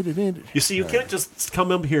why? You see, you can't just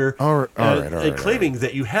come up here and claiming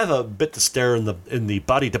that you have a bit to stare in the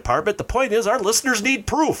body department. The point is, our listeners need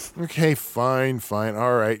proof. Okay, fine.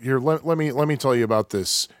 All right. Here, let me tell you about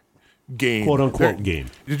this game, quote unquote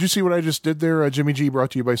game. Did you see what I just did there? Jimmy G,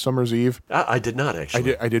 brought to you by Summer's Eve. I did not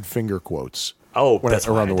actually. I did finger quotes. Oh, that's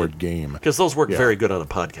around the word game because those work very good on a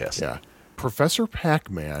podcast. Yeah. Professor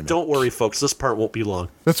Pac-Man. Don't worry, folks. This part won't be long.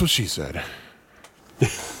 That's what she said.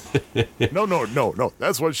 No.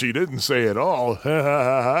 That's what she didn't say at all.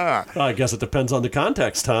 I guess it depends on the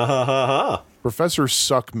context. Ha ha ha ha. Professor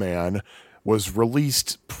Suckman was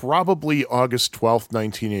released probably August 12th,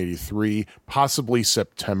 1983, possibly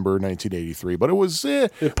September 1983, but it was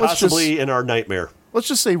possibly in our nightmare. Let's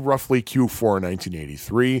just say roughly Q4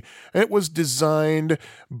 1983. And it was designed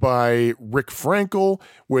by Rick Frankel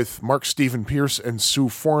with Mark Stephen Pierce and Sue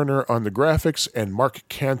Foreigner on the graphics and Mark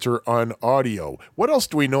Cantor on audio. What else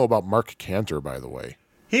do we know about Mark Cantor, by the way?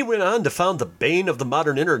 He went on to found the bane of the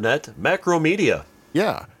modern internet, Macromedia.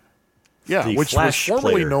 Yeah, which was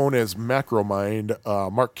formerly known as Macromind.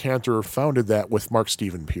 Mark Cantor founded that with Mark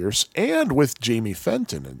Stephen Pierce and with Jamie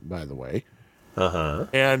Fenton, by the way. Uh-huh.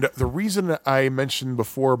 And the reason I mentioned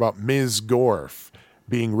before about Ms. Gorf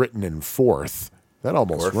being written in fourth, that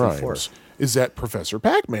almost rhymes, is that Professor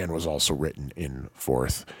Pac-Man was also written in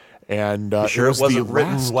fourth. And you sure it wasn't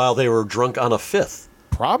written while they were drunk on a fifth?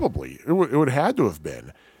 Probably. It would have to have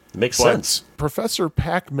been. Makes sense. Professor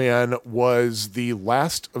Pac-Man was the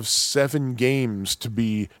last of 7 games to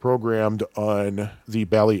be programmed on the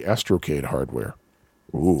Bally Astrocade hardware.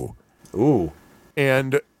 Ooh.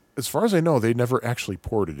 And as far as I know, they never actually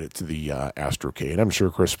ported it to the Astrocade. I'm sure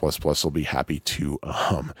Chris ++ will be happy to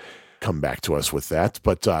come back to us with that.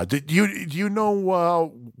 But do you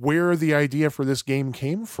know where the idea for this game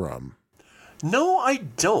came from? No, I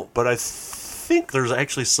don't. But I think there's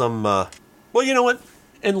actually some... well, you know what?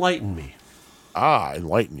 Enlighten me.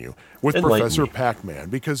 Enlighten you. With Professor Pac-Man.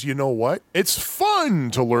 Because you know what? It's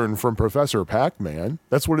fun to learn from Professor Pac-Man.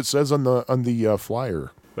 That's what it says on the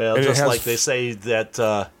flyer. Well, And it just has like they say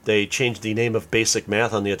that they changed the name of basic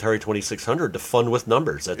math on the Atari 2600 to fun with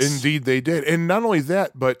numbers. Indeed, they did. And not only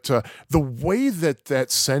that, but the way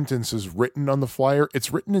that sentence is written on the flyer,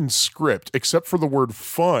 it's written in script, except for the word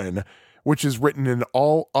fun, which is written in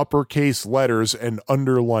all uppercase letters and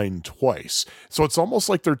underlined twice. So it's almost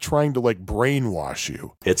like they're trying to like brainwash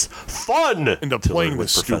you. It's fun into to playing learn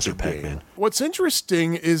this with Professor stupid game. Pac-Man. What's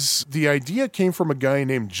interesting is the idea came from a guy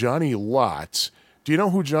named Johnny Lott. Do you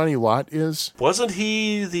know who Johnny Lott is? Wasn't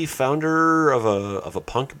he the founder of a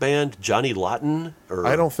punk band, Johnny Lawton? Or...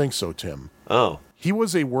 I don't think so, Tim. Oh. He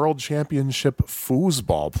was a world championship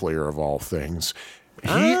foosball player of all things. He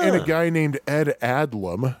and a guy named Ed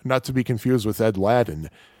Adlam, not to be confused with Ed Ladden.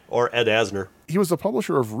 Or Ed Asner. He was the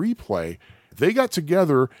publisher of Replay. They got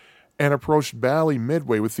together and approached Bally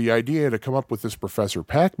Midway with the idea to come up with this Professor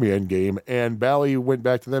Pac-Man game, and Bally went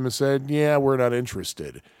back to them and said, yeah, we're not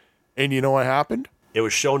interested. And you know what happened? It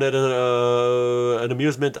was shown at an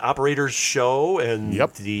amusement operator's show, and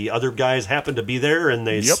the other guys happened to be there, and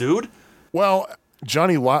they sued? Well,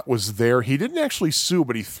 Johnny Lott was there. He didn't actually sue,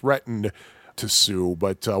 but he threatened to sue.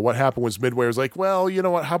 But what happened was Midway was like, well, you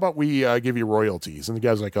know what? How about we give you royalties? And the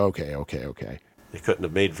guy's like, okay. They couldn't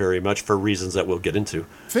have made very much for reasons that we'll get into.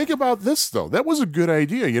 Think about this, though. That was a good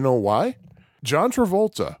idea. You know why? John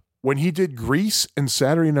Travolta, when he did Grease and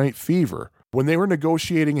Saturday Night Fever, when they were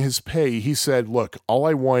negotiating his pay, he said, look, all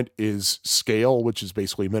I want is scale, which is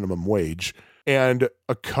basically minimum wage, and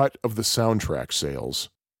a cut of the soundtrack sales.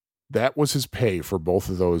 That was his pay for both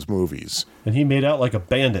of those movies. And he made out like a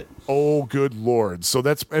bandit. Oh, good Lord. So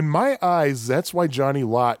that's, in my eyes, that's why Johnny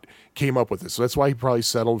Lott came up with this. So that's why he probably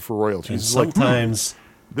settled for royalties. And sometimes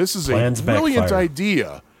this is a brilliant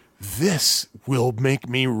idea. This will make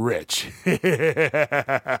me rich.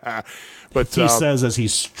 But he says as he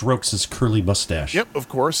strokes his curly mustache. Yep, of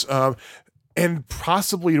course. And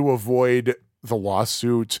possibly to avoid the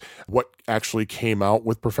lawsuit, what actually came out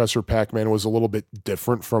with Professor Pac-Man was a little bit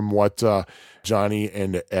different from what Johnny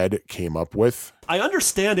and Ed came up with. I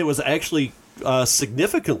understand it was actually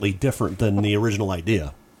significantly different than the original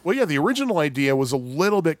idea. Well, yeah, the original idea was a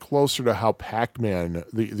little bit closer to how Pac-Man,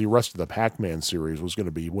 the rest of the Pac-Man series was going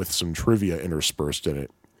to be, with some trivia interspersed in it.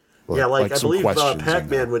 Yeah, like I believe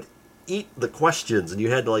Pac-Man would eat the questions, and you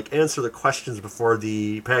had to like answer the questions before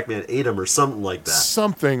the Pac-Man ate them or something like that.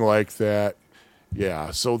 Something like that. Yeah,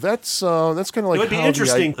 so that's kind of like, it would be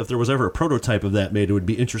interesting if there was ever a prototype of that made. It would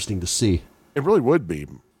be interesting to see. It really would be.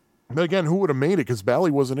 But again, who would have made it? Because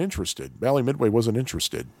Bally wasn't interested. Bally Midway wasn't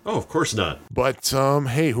interested. Oh, of course not. But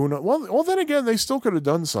hey, who knows? Well, then again, they still could have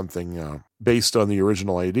done something based on the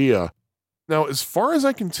original idea. Now, as far as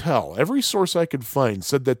I can tell, every source I could find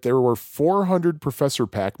said that there were 400 Professor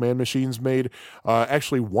Pac-Man machines made.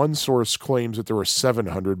 Actually, one source claims that there were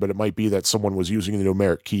 700, but it might be that someone was using the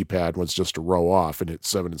numeric keypad and was just a row off and hit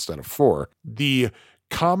 7 instead of 4. The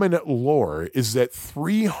common lore is that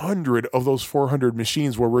 300 of those 400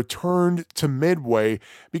 machines were returned to Midway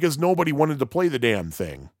because nobody wanted to play the damn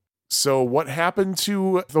thing. So what happened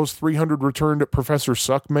to those 300 returned Professor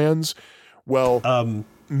Suckmans? Well,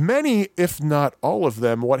 many, if not all of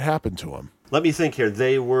them, what happened to them? Let me think here.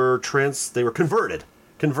 They were converted.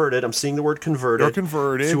 Converted. I'm seeing the word converted. They're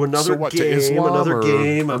converted to another game. To Islam another or,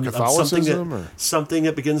 game. Or Catholicism, something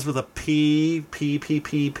that begins with a P.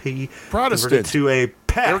 Protestant. Converted to a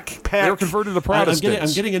Pac. They were converted to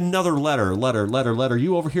Protestants. I'm getting another letter.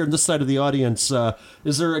 You over here on this side of the audience,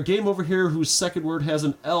 is there a game over here whose second word has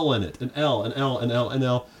an L in it? An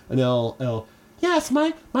L. Yes,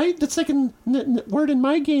 the second word in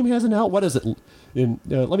my game has an L. What is it?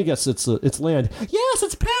 Let me guess. It's land. Yes,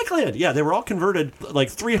 it's Pac-Land. Yeah, they were all converted. Like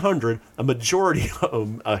 300.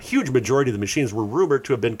 A huge majority of the machines were rumored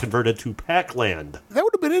to have been converted to Pac-Land. That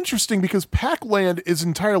would have been interesting because Pac-Land is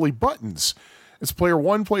entirely buttons. It's player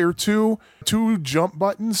 1, player 2, 2 jump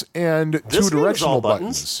buttons, and 2 directional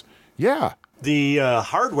buttons. Yeah. The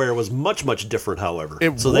hardware was much, much different, however. They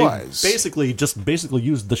basically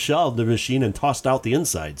used the shell of the machine and tossed out the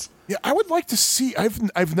insides. Yeah, I would like to see.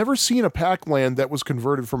 I've never seen a Pac-Land that was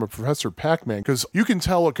converted from a Professor Pac-Man, because you can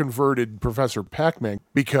tell a converted Professor Pac-Man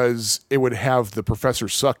because it would have the Professor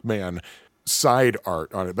Suckman side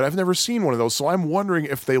art on it. But I've never seen one of those, so I'm wondering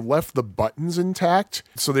if they left the buttons intact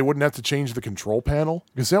so they wouldn't have to change the control panel,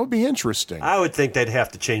 because that would be interesting. I would think they'd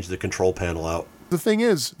have to change the control panel out. The thing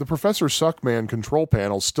is, the Professor Suckman control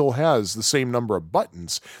panel still has the same number of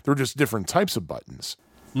buttons. They're just different types of buttons.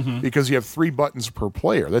 Mm-hmm. Because you have 3 buttons per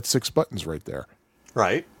player. That's 6 buttons right there.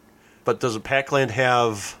 Right. But does a Pac-Land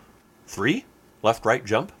have 3? Left, right,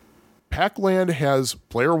 jump? Pac-Land has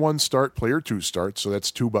player 1 start, player 2 start, so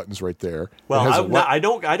that's 2 buttons right there. Well, I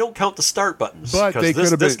don't count the start buttons, but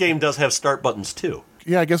this game does have start buttons too.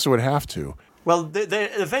 Yeah, I guess it would have to. Well, they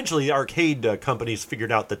eventually the arcade companies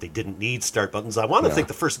figured out that they didn't need start buttons. I want to think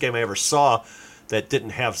the first game I ever saw that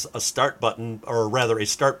didn't have a start button, or rather a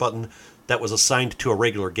start button that was assigned to a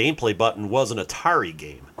regular gameplay button, was an Atari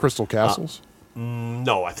game. Crystal Castles?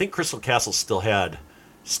 No, I think Crystal Castles still had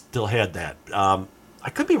that. I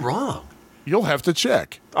could be wrong. You'll have to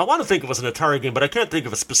check. I want to think it was an Atari game, but I can't think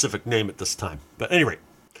of a specific name at this time. But anyway,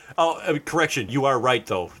 correction, you are right,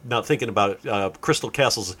 though. Now thinking about it, Crystal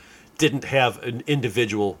Castles didn't have an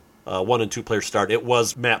individual 1 and 2 player start. It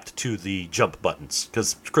was mapped to the jump buttons,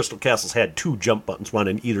 because Crystal Castles had 2 jump buttons, one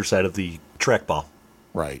on either side of the trackball.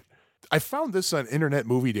 Right. I found this on Internet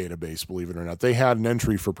Movie Database, believe it or not. They had an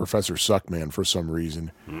entry for Professor Suckman for some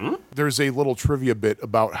reason. There's a little trivia bit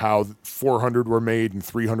about how 400 were made and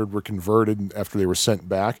 300 were converted after they were sent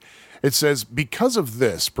back. It says, because of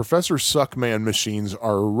this, Professor Suckman machines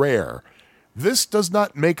are rare. This does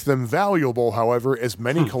not make them valuable, however, as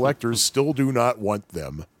many collectors still do not want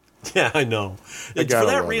them. Yeah, I know. For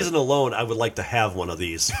that reason alone, I would like to have one of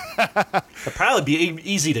these. It'd probably be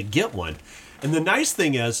easy to get one. And the nice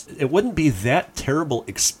thing is, it wouldn't be that terrible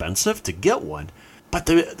expensive to get one. But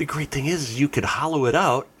the great thing is, you could hollow it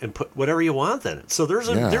out and put whatever you want in it. So there's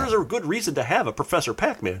a good reason to have a Professor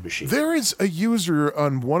Pac-Man machine. There is a user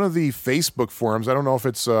on one of the Facebook forums. I don't know if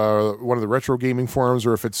it's one of the retro gaming forums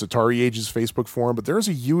or if it's Atari Age's Facebook forum, but there's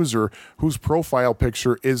a user whose profile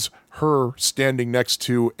picture is her standing next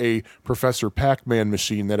to a Professor Pac-Man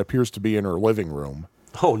machine that appears to be in her living room.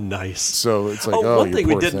 Oh, nice. So it's like, one thing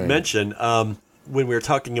we didn't mention, when we were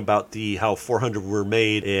talking about how 400 were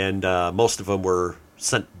made and most of them were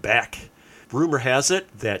sent back, rumor has it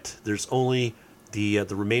that there's only the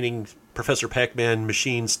remaining Professor Pac-Man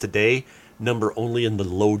machines today number only in the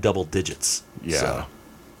low double digits. Yeah. So.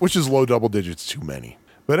 Which is low double digits too many.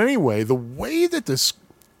 But anyway, the way that this,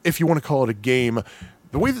 if you want to call it a game,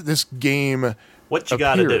 the way that this game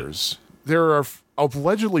appears, there are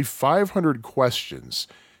allegedly 500 questions,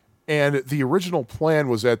 and the original plan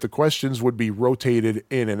was that the questions would be rotated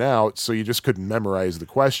in and out, so you just couldn't memorize the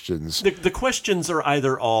questions. The questions are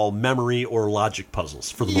either all memory or logic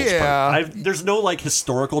puzzles for the most part. There's no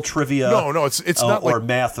historical trivia. No, it's not or like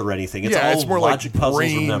math or anything. It's more logic like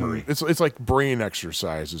puzzles or memory. It's like brain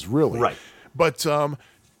exercises, really. Right. But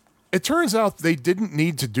it turns out they didn't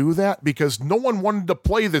need to do that because no one wanted to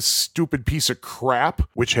play this stupid piece of crap,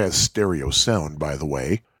 which has stereo sound, by the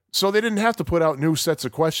way. So they didn't have to put out new sets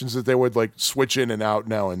of questions that they would switch in and out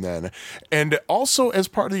now and then. And also, as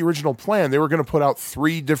part of the original plan, they were going to put out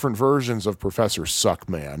 3 different versions of Professor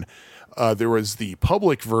Suckman. There was the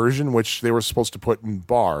public version, which they were supposed to put in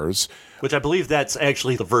bars. Which I believe that's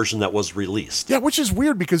actually the version that was released. Yeah, which is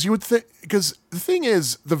weird because you would think, because the thing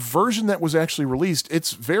is, the version that was actually released,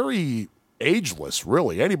 it's very ageless,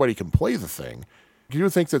 really. Anybody can play the thing. You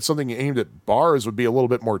would think that something aimed at bars would be a little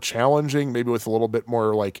bit more challenging, maybe with a little bit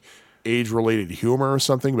more age-related humor or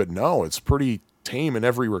something, but no, it's pretty tame in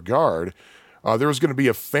every regard. There was going to be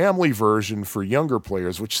a family version for younger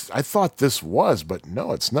players, which I thought this was, but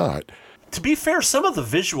no, it's not. To be fair, some of the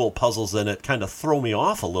visual puzzles in it kind of throw me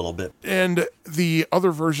off a little bit. And the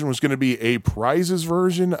other version was going to be a prizes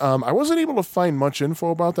version. I wasn't able to find much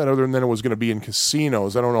info about that other than it was going to be in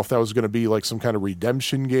casinos. I don't know if that was going to be some kind of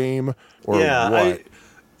redemption game or what.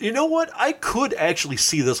 You know what? I could actually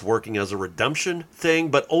see this working as a redemption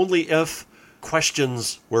thing, but only if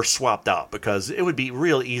questions were swapped out, because it would be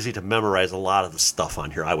real easy to memorize a lot of the stuff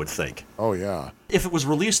on here, I would think. Oh, yeah. If it was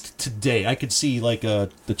released today, I could see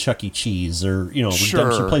the Chuck E. Cheese or,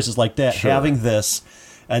 redemption places like that having this,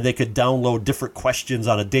 and they could download different questions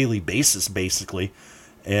on a daily basis, basically,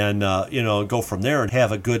 and, go from there and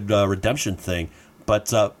have a good redemption thing. But,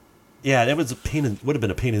 that was would have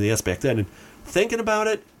been a pain in the ass back then. And thinking about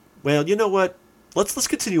it, well, you know what? Let's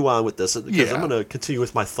continue on with this, because I'm going to continue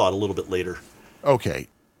with my thought a little bit later. Okay.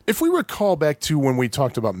 If we recall back to when we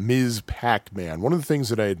talked about Ms. Pac-Man, one of the things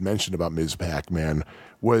that I had mentioned about Ms. Pac-Man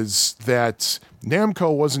was that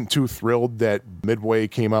Namco wasn't too thrilled that Midway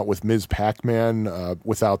came out with Ms. Pac-Man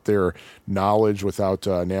without their knowledge, without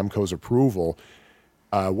Namco's approval.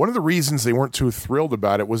 One of the reasons they weren't too thrilled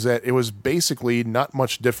about it was that it was basically not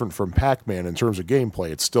much different from Pac-Man in terms of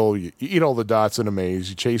gameplay. It's still, you eat all the dots in a maze,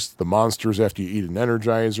 you chase the monsters after you eat an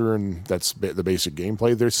Energizer, and that's the basic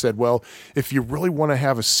gameplay. They said, well, if you really want to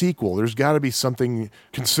have a sequel, there's got to be something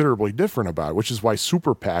considerably different about it, which is why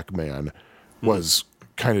Super Pac-Man was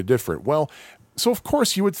kind of different. Well, so of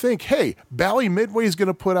course you would think, hey, Bally Midway is going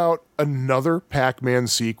to put out another Pac-Man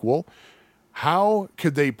sequel. How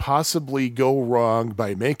could they possibly go wrong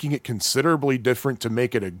by making it considerably different to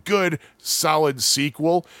make it a good, solid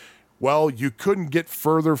sequel? Well, you couldn't get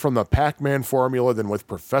further from the Pac-Man formula than with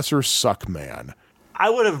Professor Suckman. I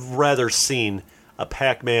would have rather seen a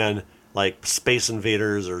Pac-Man like Space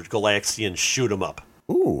Invaders or Galaxian shoot 'em up.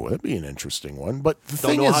 Ooh, that'd be an interesting one. But the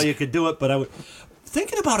Don't thing know is, how you could do it, but I would.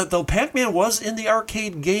 Thinking about it though, Pac-Man was in the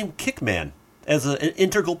arcade game Kickman as an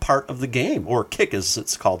integral part of the game, or Kick as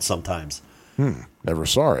it's called sometimes. Never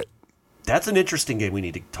saw it. That's an interesting game we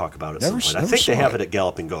need to talk about at some point. I never think they saw have it. it at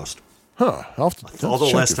Galloping Ghost. Huh. I'll have to Although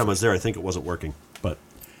check last it time I for- was there, I think it wasn't working. But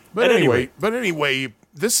anyway,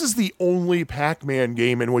 this is the only Pac-Man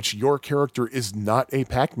game in which your character is not a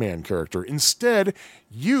Pac-Man character. Instead,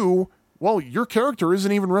 your character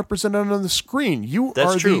isn't even represented on the screen.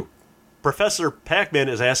 That's true. Professor Pac-Man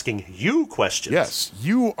is asking you questions. Yes,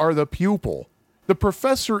 you are the pupil. The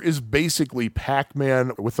professor is basically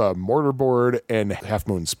Pac-Man with a mortarboard and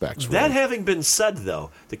half-moon specs. That really. having been said,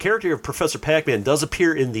 though, the character of Professor Pac-Man does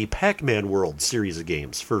appear in the Pac-Man World series of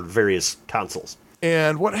games for various consoles.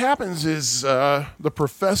 And what happens is the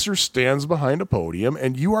professor stands behind a podium,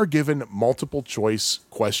 and you are given multiple choice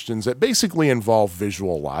questions that basically involve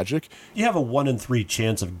visual logic. You have a 1 in 3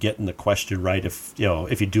 chance of getting the question right if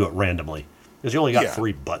you do it randomly, because you only got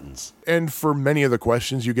 3 buttons. And for many of the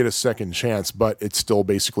questions, you get a second chance, but it still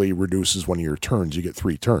basically reduces one of your turns. You get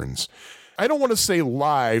 3 turns. I don't want to say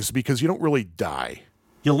lives because you don't really die.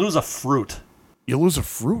 You lose a fruit. You lose a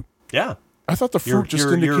fruit? Yeah. I thought the fruit just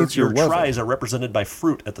indicates your level. Your tries are represented by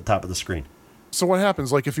fruit at the top of the screen. So what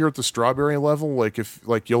happens? Like if you're at the strawberry level,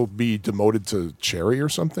 like you'll be demoted to cherry or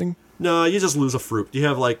something? No, you just lose a fruit. You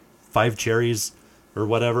have like 5 cherries or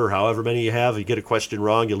whatever, however many you have. You get a question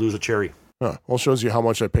wrong, you lose a cherry. Huh. Well, it shows you how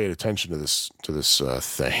much I paid attention to this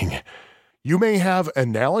thing. You may have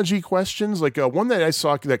analogy questions. Like one that I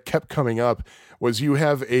saw that kept coming up was you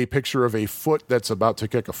have a picture of a foot that's about to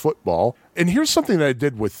kick a football. And here's something that I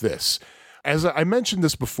did with this. As I mentioned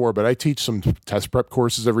this before, but I teach some test prep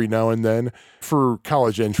courses every now and then for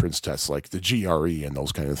college entrance tests like the GRE and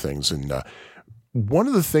those kind of things. And one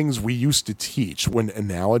of the things we used to teach when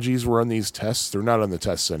analogies were on these tests, they're not on the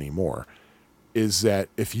tests anymore, is that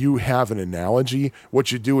if you have an analogy,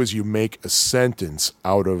 what you do is you make a sentence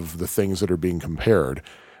out of the things that are being compared.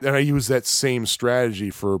 And I use that same strategy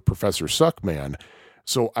for Professor Suckman.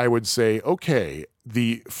 So I would say, okay,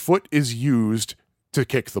 the foot is used to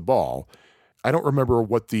kick the ball. I don't remember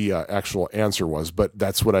what the actual answer was, but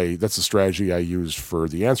that's the strategy I used for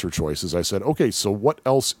the answer choices. I said, okay, so what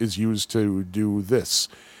else is used to do this?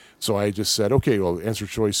 So I just said, okay, well, answer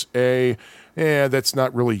choice A, that's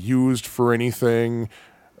not really used for anything.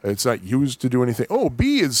 It's not used to do anything. Oh,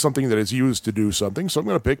 B is something that is used to do something, so I'm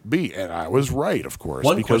going to pick B. And I was right, of course.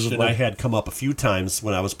 One question I had come up a few times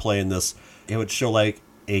when I was playing this, it would show like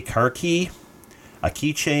a car key, a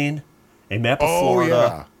keychain, a map of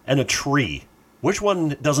Florida, and a tree. Which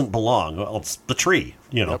one doesn't belong? Well, it's the tree,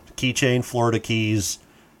 keychain, Florida keys,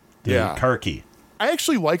 the car key. I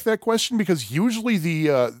actually like that question because usually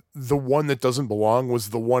the one that doesn't belong was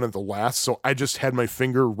the one at the last. So I just had my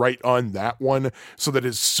finger right on that one so that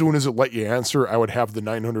as soon as it let you answer, I would have the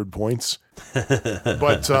 900 points.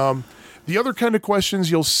 But the other kind of questions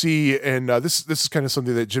you'll see, and this is kind of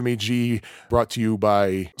something that Jimmy G brought to you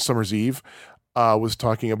by Summer's Eve, was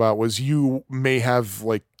talking about, was you may have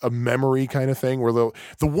like a memory kind of thing where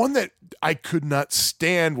the one that I could not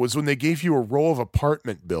stand was when they gave you a row of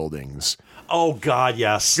apartment buildings. Oh God,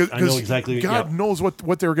 yes. I know exactly. God knows what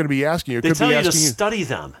they were going to be asking you. They tell you to study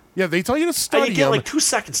them. Yeah, they tell you to study them. And you get like 2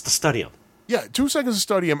 seconds to study them. Yeah, 2 seconds to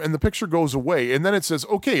study them, and the picture goes away. And then it says,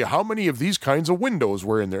 okay, how many of these kinds of windows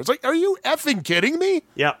were in there? It's like, are you effing kidding me?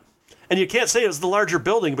 Yeah. And you can't say it's the larger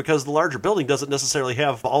building because the larger building doesn't necessarily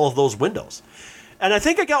have all of those windows. And I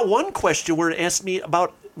think I got one question where it asked me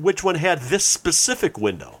about which one had this specific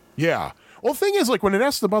window. Yeah. Well, the thing is, like, when it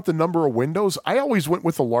asked about the number of windows, I always went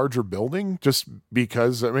with the larger building just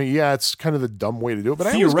because, I mean, yeah, it's kind of the dumb way to do it,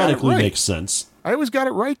 but theoretically makes sense. I always got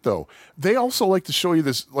it right, though. They also like to show you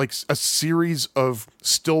this, like, a series of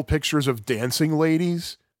still pictures of dancing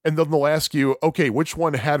ladies. And then they'll ask you, okay, which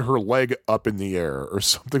one had her leg up in the air or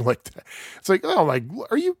something like that. It's like, oh my,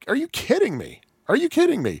 are you kidding me? Are you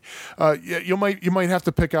kidding me? You might have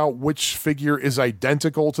to pick out which figure is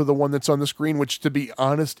identical to the one that's on the screen, which, to be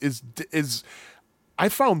honest, is I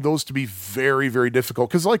found those to be very, very difficult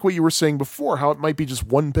because, like what you were saying before, how it might be just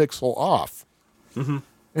 1 pixel off, and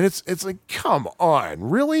it's like, come on,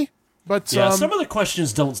 really? But yeah, some of the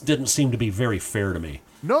questions didn't seem to be very fair to me.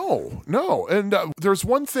 No. And there's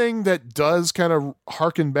one thing that does kind of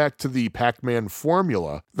harken back to the Pac-Man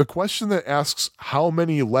formula. The question that asks how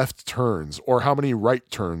many left turns or how many right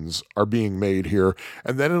turns are being made here.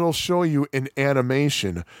 And then it'll show you an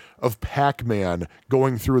animation of Pac-Man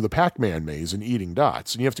going through the Pac-Man maze and eating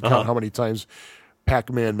dots. And you have to count how many times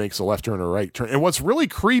Pac-Man makes a left turn or right turn. And what's really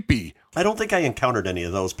creepy... I don't think I encountered any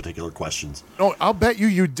of those particular questions. No, I'll bet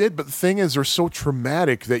you did, but the thing is, they're so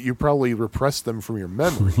traumatic that you probably repressed them from your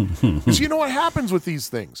memory. Because you know what happens with these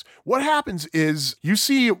things? What happens is you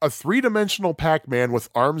see a three-dimensional Pac-Man with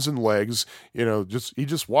arms and legs, he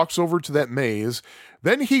just walks over to that maze,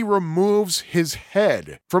 then he removes his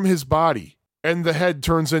head from his body. And the head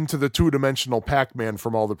turns into the two-dimensional Pac-Man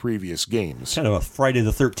from all the previous games. Kind of a Friday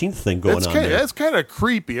the 13th thing going on there. That's kind of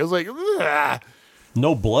creepy. I was like, ugh.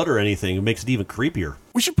 No blood or anything. It makes it even creepier.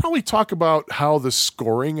 We should probably talk about how the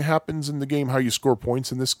scoring happens in the game, how you score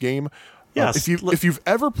points in this game. Yes. If you've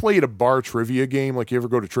ever played a bar trivia game, like you ever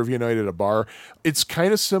go to trivia night at a bar, it's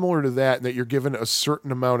kind of similar to that in that you're given a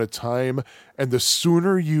certain amount of time, and the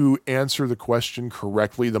sooner you answer the question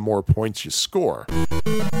correctly, the more points you score.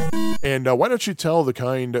 And why don't you tell the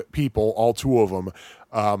kind people, all two of them,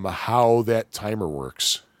 how that timer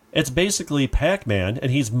works? It's basically Pac-Man,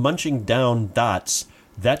 and he's munching down dots.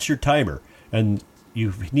 That's your timer. And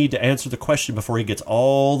you need to answer the question before he gets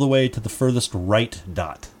all the way to the furthest right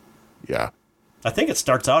dot. Yeah. I think it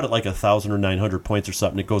starts out at like 1,000 or 900 points or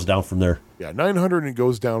something. It goes down from there. Yeah, 900 and it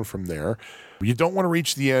goes down from there. You don't want to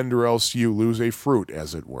reach the end or else you lose a fruit,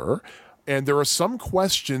 as it were. And there are some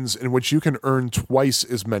questions in which you can earn twice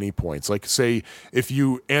as many points. Like, say, if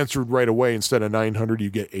you answered right away, instead of 900,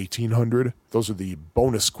 you get 1,800. Those are the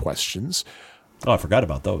bonus questions. Oh, I forgot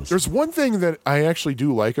about those. There's one thing that I actually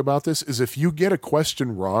do like about this is if you get a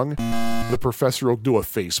question wrong, the professor will do a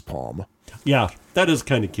face palm. Yeah, that is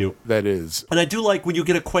kind of cute. That is. And I do like when you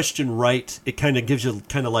get a question right, it kind of gives you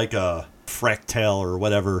kind of like a fractal or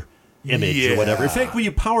whatever image or whatever. In fact, when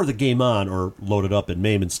you power the game on or load it up in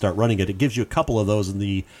MAME and start running it, it gives you a couple of those in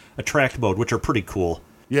the attract mode, which are pretty cool.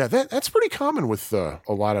 Yeah, that's pretty common with a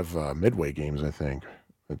lot of Midway games, I think.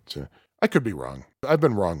 But, I could be wrong. I've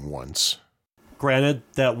been wrong once. Granted,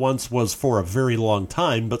 that once was for a very long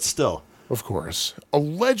time, but still. Of course.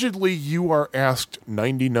 Allegedly, you are asked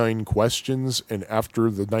 99 questions, and after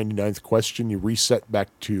the 99th question, you reset back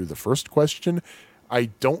to the first question. I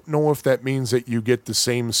don't know if that means that you get the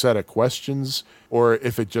same set of questions, or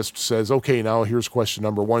if it just says, okay, now here's question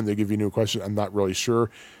number 1, they give you a new question. I'm not really sure,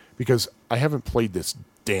 because I haven't played this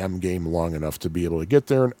damn game long enough to be able to get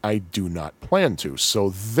there, and I do not plan to.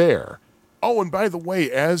 So there. Oh, and by the way,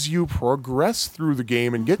 as you progress through the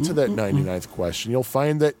game and get to that 99th question, you'll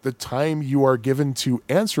find that the time you are given to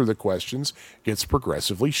answer the questions gets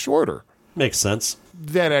progressively shorter. Makes sense.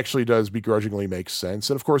 That actually does begrudgingly make sense.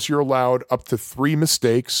 And of course, you're allowed up to 3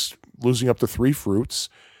 mistakes, losing up to 3 fruits.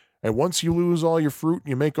 And once you lose all your fruit and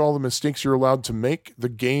you make all the mistakes you're allowed to make, the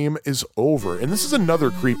game is over. And this is another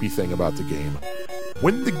creepy thing about the game.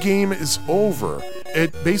 When the game is over,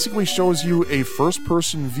 it basically shows you a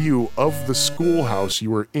first-person view of the schoolhouse you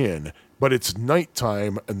were in, but it's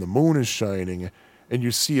nighttime and the moon is shining, and you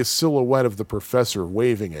see a silhouette of the professor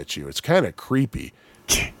waving at you. It's kind of creepy.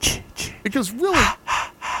 Because really,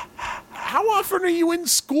 how often are you in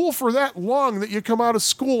school for that long that you come out of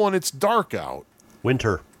school and it's dark out?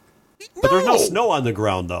 Winter. But there's no snow on the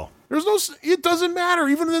ground, though. It doesn't matter.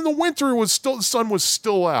 Even in the winter, the sun was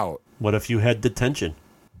still out. What if you had detention?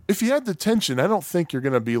 If you had detention, I don't think you're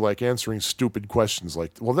going to be like answering stupid questions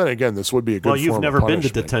like, well, then again, this would be a good form of punishment. Well, you've never been to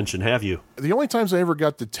detention, have you? The only times I ever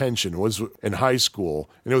got detention was in high school,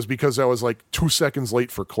 and it was because I was like 2 seconds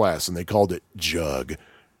late for class, and they called it jug.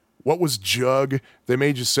 What was jug? They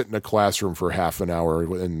made you sit in a classroom for half an hour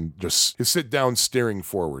and just sit down staring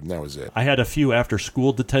forward, and that was it. I had a few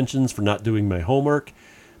after-school detentions for not doing my homework,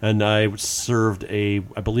 and I served I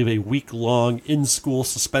believe a week-long in-school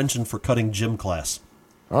suspension for cutting gym class.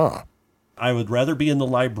 Ah. I would rather be in the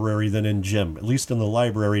library than in gym. At least in the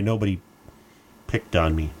library, nobody picked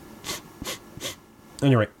on me.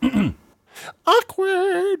 Anyway.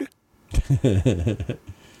 Awkward!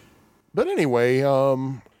 But anyway,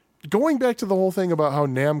 going back to the whole thing about how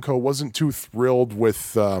Namco wasn't too thrilled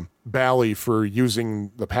with Bally for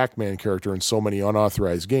using the Pac-Man character in so many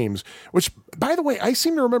unauthorized games, which, by the way, I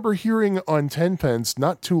seem to remember hearing on Tenpence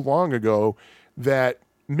not too long ago that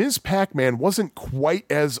Ms. Pac-Man wasn't quite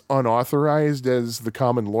as unauthorized as the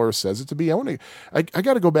common lore says it to be. I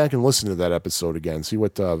got to go back and listen to that episode again, see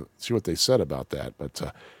what they said about that.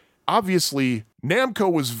 But obviously, Namco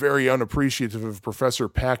was very unappreciative of Professor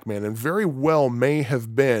Pac-Man, and very well may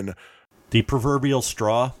have been the proverbial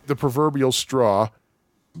straw. The proverbial straw.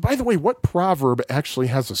 By the way, what proverb actually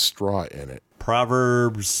has a straw in it?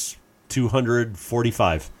 Proverbs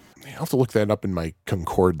 245. I'll have to look that up in my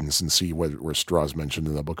concordance and see where straw is mentioned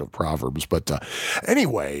in the book of Proverbs. But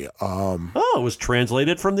anyway. It was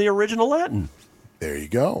translated from the original Latin. There you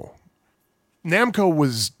go. Namco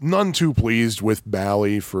was none too pleased with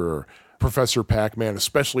Bally for Professor Pac-Man,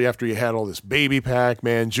 especially after you had all this Baby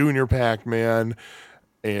Pac-Man, Junior Pac-Man,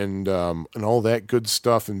 and all that good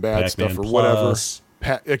stuff and bad Pac-Man stuff or Plus.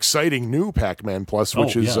 whatever. Exciting new Pac-Man Plus,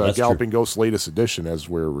 which is Galloping Ghost latest edition as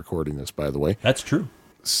we're recording this, by the way. That's true.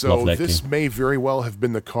 So this may very well have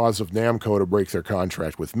been the cause of Namco to break their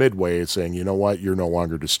contract with Midway, saying, you know what, you're no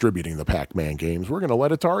longer distributing the Pac-Man games. We're going to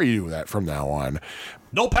let Atari do that from now on.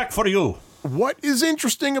 No Pac for you. What is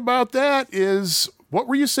interesting about that is, what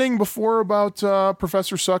were you saying before about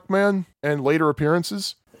Professor Suckman and later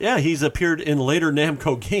appearances? Yeah, he's appeared in later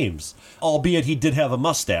Namco games, albeit he did have a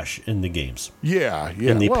mustache in the games. Yeah.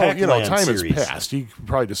 In the Pac-Man time series. has passed. He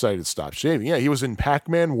probably decided to stop shaving. Yeah, he was in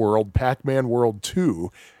Pac-Man World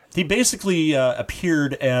 2. He basically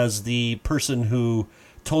appeared as the person who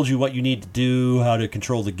told you what you need to do, how to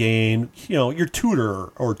control the game, your tutor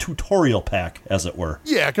or tutorial pack, as it were.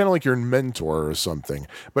 Yeah, kind of like your mentor or something.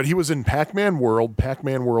 But he was in Pac-Man World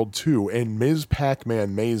 2, and Ms.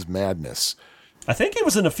 Pac-Man Maze Madness. I think he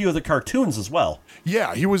was in a few of the cartoons as well.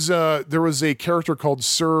 Yeah, he was. There was a character called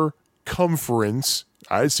Sir Cumference.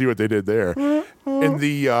 I see what they did there. In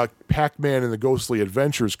the Pac-Man and the Ghostly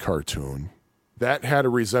Adventures cartoon, that had a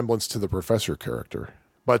resemblance to the Professor character.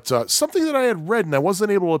 But something that I had read, and I wasn't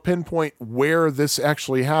able to pinpoint where this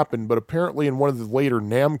actually happened, but apparently in one of the later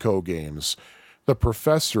Namco games, the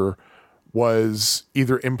Professor was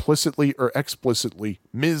either implicitly or explicitly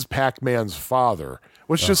Ms. Pac-Man's father,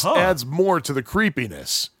 which just adds more to the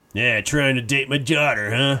creepiness. Yeah, trying to date my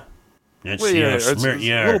daughter, huh? That's Well, smart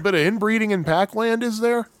you a are. little bit of inbreeding in Pac-Land, is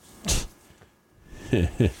there?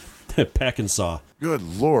 Pack and saw. Good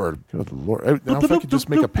Lord. Now if I could just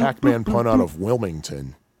make a Pac-Man pun out of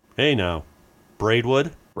Wilmington. Hey now.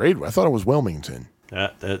 Braidwood? Braidwood? I thought it was Wilmington.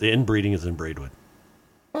 The inbreeding is in Braidwood.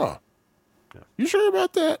 Huh. You sure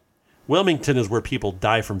about that? Wilmington is where people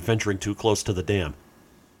die from venturing too close to the dam.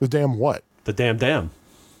 The dam what? The dam.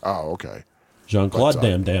 Oh, okay. Jean-Claude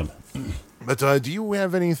Dam. But do you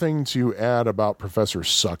have anything to add about Professor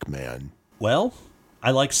Suckman? Well, I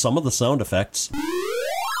like some of the sound effects.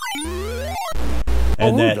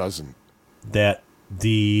 And who doesn't? That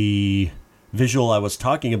the visual I was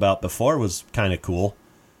talking about before was kind of cool.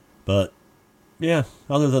 But, yeah,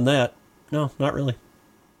 other than that, no, not really.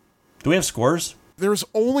 Do we have scores? There's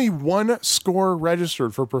only one score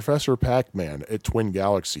registered for Professor Pac-Man at Twin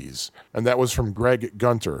Galaxies, and that was from Greg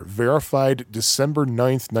Gunter, verified December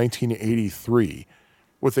 9th, 1983,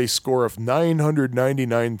 with a score of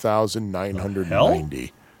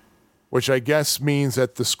 999,990, which I guess means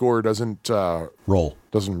that the score doesn't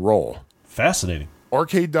roll. Fascinating.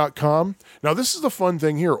 Arcade.com. Now, this is the fun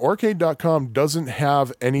thing here. Arcade.com doesn't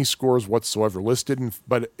have any scores whatsoever listed,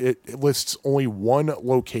 but it lists only one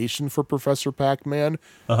location for Professor Pac-Man.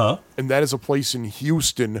 And that is a place in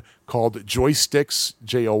Houston called Joysticks,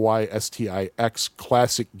 Joystix,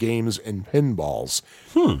 Classic Games and Pinballs.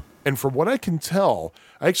 And from what I can tell,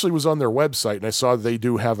 I actually was on their website and I saw they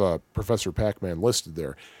do have a Professor Pac-Man listed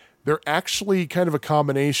there. They're actually kind of a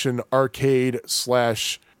combination arcade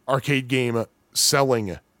game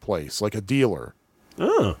selling place, like a dealer.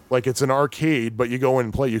 Like it's an arcade, but you go in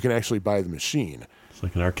and play. You can actually buy the machine. It's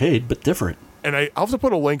like an arcade, but different. And I'll have to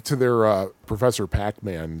put a link to their Professor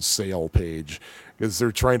Pac-Man sale page because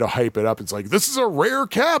they're trying to hype it up. It's like, this is a rare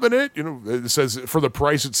cabinet. It says, for the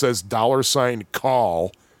price, it says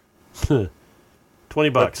 $call.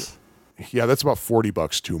 $20. Yeah, that's about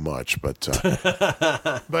 $40 too much. But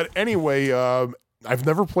but anyway, I've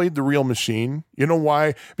never played the real machine. You know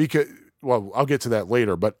why? Because, well, I'll get to that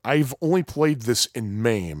later, but I've only played this in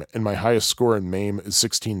MAME, and my highest score in MAME is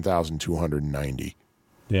 16,290.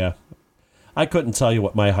 Yeah. I couldn't tell you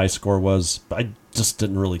what my high score was. I just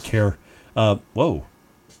didn't really care. Whoa.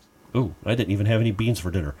 Ooh, I didn't even have any beans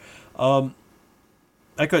for dinner.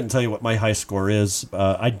 I couldn't tell you what my high score is.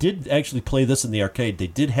 I did actually play this in the arcade. They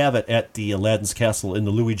did have it at the Aladdin's Castle in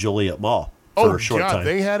the Louis Joliet Mall for a short time.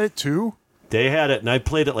 They had it too? They had it, and I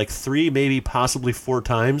played it like 3, maybe possibly 4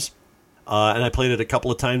 times. And I played it a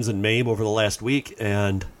couple of times in MAME over the last week,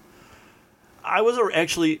 and I was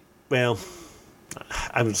actually, well,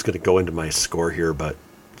 I'm just going to go into my score here, but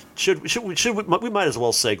we might as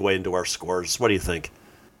well segue into our scores. What do you think?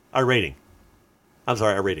 Our rating.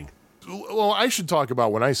 Our rating. Well, I should talk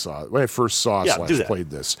about when I first saw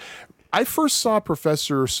played this. I first saw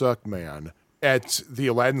Professor Suckman at the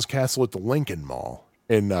Aladdin's Castle at the Lincoln Mall.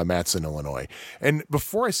 in Matson, Illinois. And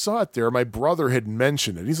before I saw it there, my brother had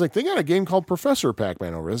mentioned it. He's like, they got a game called Professor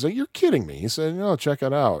Pac-Man over there. I was like, you're kidding me. He said, no, check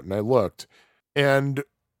it out. And I looked. And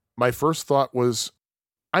my first thought was,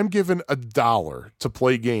 I'm given $1 to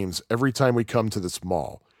play games every time we come to this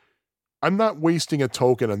mall. I'm not wasting a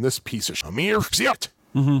token on this piece of shit.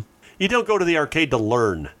 Mm-hmm. You don't go to the arcade to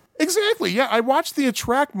learn. Exactly. Yeah, I watched the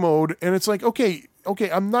attract mode, and it's like, okay,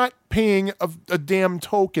 I'm not paying a damn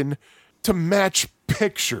token to match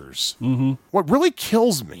pictures. Mm-hmm. What really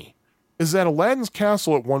kills me is that Aladdin's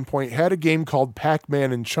Castle at one point had a game called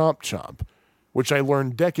Pac-Man and Chomp Chomp, which I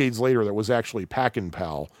learned decades later that was actually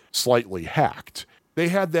Pac-and-Pal slightly hacked. They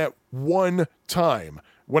had that one time.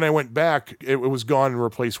 When I went back, it was gone and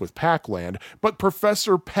replaced with Pac-Land, but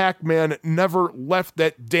Professor Pac-Man never left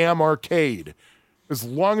that damn arcade. As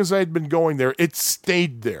long as I'd been going there, it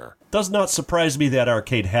stayed there. Does not surprise me that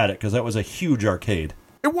arcade had it, because that was a huge arcade.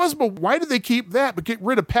 It was, but why did they keep that but get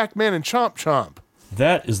rid of Pac-Man and Chomp Chomp?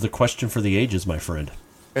 That is the question for the ages, my friend.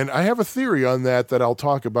 And I have a theory on that I'll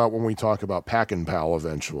talk about when we talk about Pac-and-Pal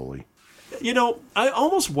eventually. You know, I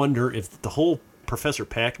almost wonder if the whole Professor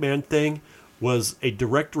Pac-Man thing was a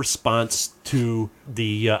direct response to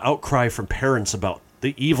the outcry from parents about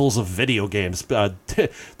the evils of video games.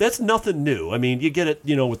 That's nothing new. I mean, you get it,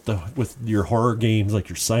 with your horror games like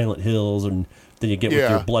your Silent Hills, and then you get with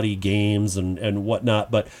your bloody games and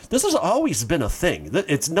whatnot. But this has always been a thing.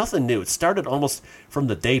 It's nothing new. It started almost from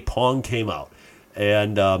the day Pong came out.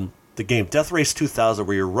 And the game Death Race 2000,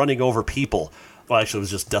 where you're running over people. Well, actually, it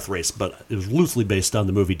was just Death Race, but it was loosely based on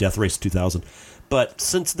the movie Death Race 2000. But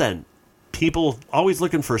since then, people always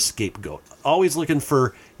looking for a scapegoat, always looking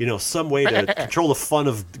for, some way to control the fun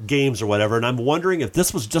of games or whatever. And I'm wondering if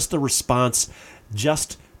this was just a response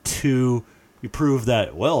just to prove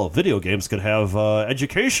that, well, video games could have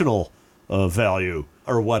educational value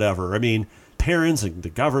or whatever. I mean, parents and the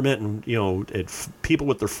government and, people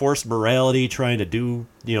with their forced morality trying to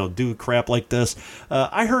do crap like this.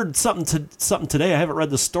 I heard something today. I haven't read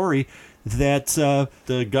the story, that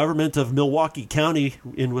the government of Milwaukee County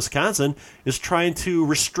in Wisconsin is trying to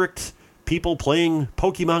restrict people playing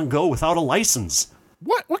Pokemon Go without a license.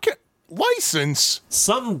 What license?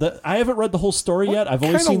 Something that I haven't read the whole story yet. I've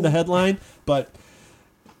only seen the headline, but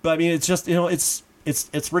I mean, it's just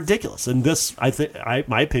it's ridiculous. And this,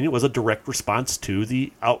 my opinion, was a direct response to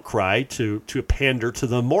the outcry to pander to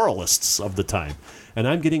the moralists of the time. And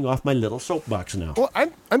I'm getting off my little soapbox now. Well,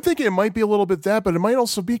 I'm thinking it might be a little bit that, but it might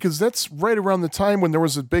also be because that's right around the time when there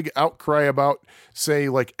was a big outcry about, say,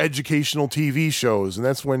 like educational TV shows, and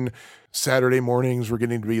that's when Saturday mornings were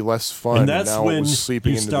getting to be less fun. And that's when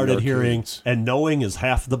you started hearing, and knowing is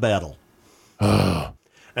half the battle.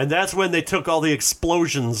 And that's when they took all the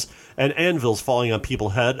explosions and anvils falling on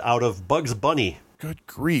people's head out of Bugs Bunny. Good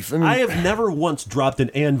grief. I have never once dropped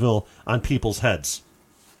an anvil on people's heads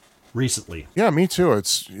recently. Yeah, me too.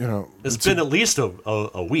 It's been at least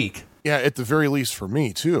a week. Yeah, at the very least for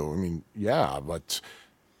me too. I mean, yeah, but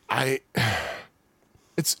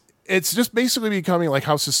it's just basically becoming like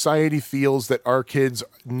how society feels that our kids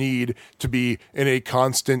need to be in a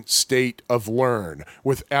constant state of learn,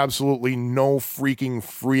 with absolutely no freaking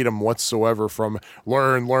freedom whatsoever from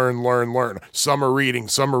learn. Summer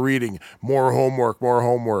reading, more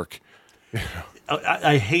homework.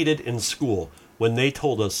 I hated in school when they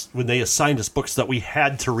assigned us books that we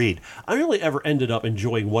had to read. I only ever ended up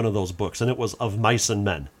enjoying one of those books, and it was Of Mice and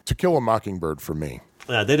Men. To Kill a Mockingbird for me.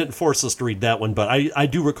 They didn't force us to read that one, but I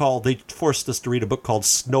do recall they forced us to read a book called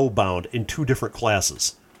Snowbound in 2 different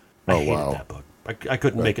classes. I hated that book. I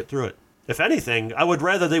couldn't make it through it. If anything, I would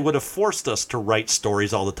rather they would have forced us to write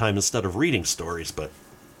stories all the time instead of reading stories, but...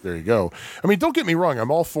 There you go. I mean, don't get me wrong. I'm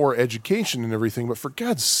all for education and everything, but for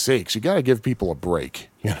God's sakes, you got to give people a break,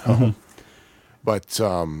 Mm-hmm. But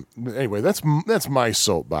anyway, that's my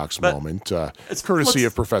soapbox moment, courtesy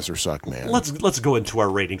of Professor Suckman. Let's go into our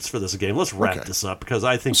ratings for this game. Let's wrap this up, because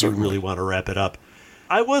I think we really want to wrap it up.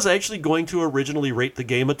 I was actually going to originally rate the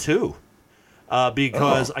game a 2,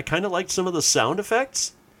 because I kind of liked some of the sound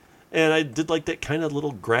effects, and I did like that kind of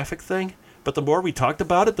little graphic thing. But the more we talked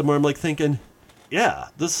about it, the more I'm like thinking, yeah,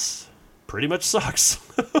 this pretty much sucks.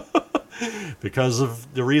 Because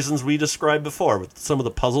of the reasons we described before, with some of the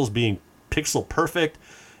puzzles being pixel perfect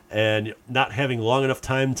and not having long enough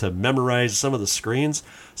time to memorize some of the screens.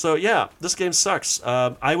 So yeah, this game sucks.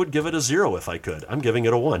 I would give it a 0 if I could. I'm giving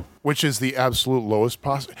it a 1. Which is the absolute lowest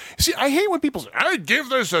possible. See, I hate when people say, I'd give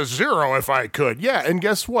this a 0 if I could. Yeah, and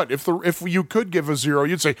guess what? If you could give a 0,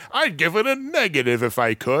 you'd say, I'd give it a negative if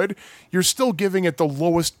I could. You're still giving it the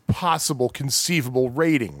lowest possible conceivable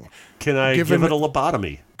rating. Can I give it a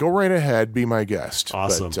lobotomy? Go right ahead, be my guest.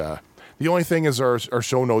 Awesome. But, The only thing is our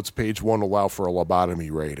show notes page won't allow for a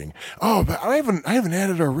lobotomy rating. Oh, but I haven't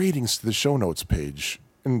added our ratings to the show notes page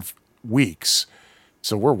in weeks,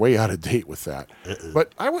 so we're way out of date with that.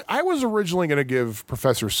 But I was originally going to give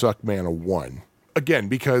Professor Suckman a 1. Again,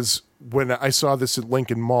 because when I saw this at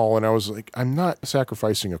Lincoln Mall, and I was like, I'm not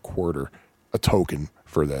sacrificing a token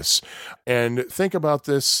for this. And think about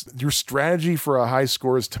this. Your strategy for a high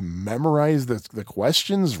score is to memorize the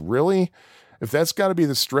questions? Really? If that's got to be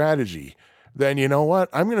the strategy, then you know what?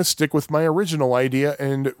 I'm going to stick with my original idea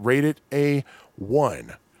and rate it a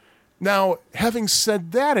 1. Now, having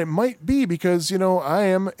said that, it might be because, I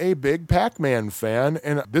am a big Pac-Man fan,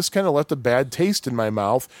 and this kind of left a bad taste in my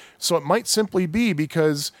mouth. So it might simply be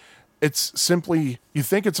because it's simply, you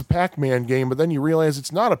think it's a Pac-Man game, but then you realize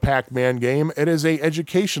it's not a Pac-Man game. It is a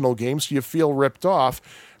educational game, so you feel ripped off.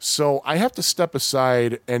 So I have to step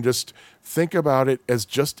aside and just think about it as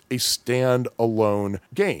just a standalone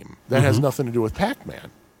game that has nothing to do with Pac-Man.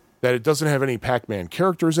 That it doesn't have any Pac-Man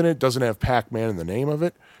characters in it, doesn't have Pac-Man in the name of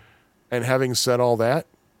it. And having said all that,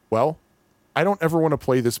 well, I don't ever want to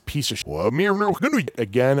play this piece of shit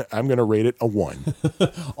again. I'm going to rate it a 1.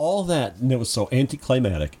 All that, and it was so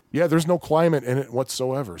anticlimactic. Yeah, there's no climate in it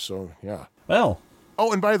whatsoever, so yeah. Well.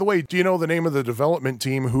 Oh, and by the way, do you know the name of the development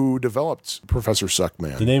team who developed Professor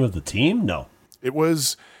Suckman? The name of the team? No. It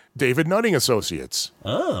was David Nutting Associates.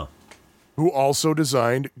 Oh. Who also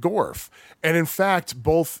designed Gorf. And in fact,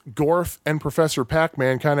 both Gorf and Professor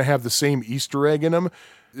Pac-Man kind of have the same Easter egg in them.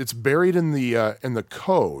 It's buried in the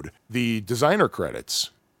code, the designer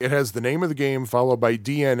credits. It has the name of the game followed by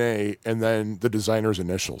DNA and then the designer's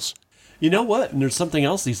initials. You know what? And there's something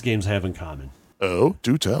else these games have in common. Oh,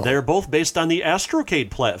 do tell. They're both based on the Astrocade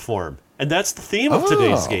platform, and that's the theme of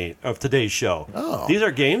today's show. Oh. These are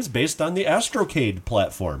games based on the Astrocade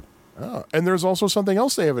platform. Oh, and there's also something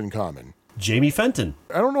else they have in common. Jamie Fenton.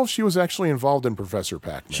 I don't know if she was actually involved in Professor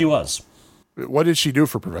Pac-Man. She was. What did she do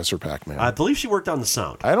for Professor Pac-Man? I believe she worked on the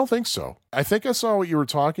sound. I don't think so. I think I saw what you were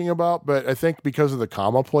talking about, but I think because of the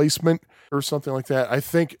comma placement or something like that, I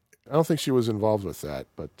don't think she was involved with that.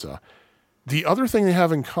 But the other thing they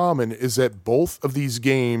have in common is that both of these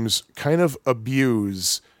games kind of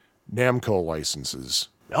abuse Namco licenses.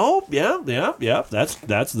 Oh, yeah.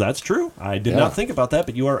 That's true. I did not think about that,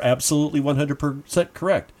 but you are absolutely 100%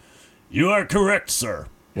 correct. You are correct, sir.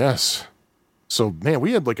 Yes. So, man,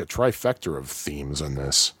 we had like a trifecta of themes in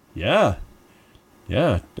this. Yeah.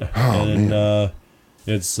 Oh, and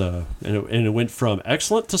it went from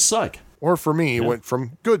excellent to suck. Or for me, it went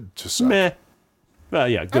from good to suck. Meh. Well,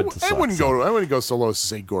 yeah, good to suck. I wouldn't go so low as to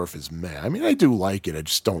say Gorf is meh. I mean, I do like it. I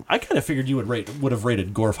just don't. I kind of figured you would have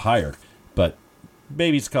rated Gorf higher, but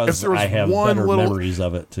maybe it's because I have better memories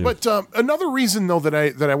of it too. But another reason, though, that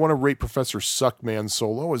I want to rate Professor Suckman so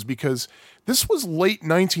low is because this was late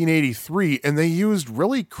 1983, and they used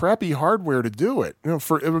really crappy hardware to do it.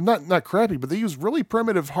 Not crappy, but they used really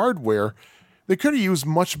primitive hardware. They could have used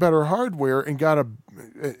much better hardware and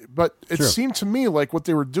but it seemed to me like what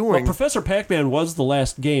they were doing. Well, Professor Pac-Man was the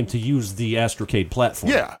last game to use the Astrocade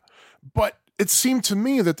platform. Yeah, but it seemed to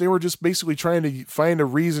me that they were just basically trying to find a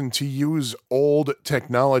reason to use old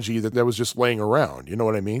technology that was just laying around. You know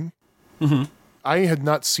what I mean? Mm-hmm. I had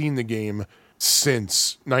not seen the game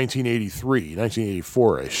since 1983,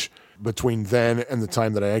 1984-ish, between then and the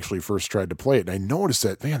time that I actually first tried to play it. And I noticed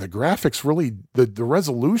that, man, the graphics really, the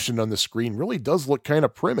resolution on the screen really does look kind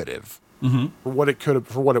of primitive for what it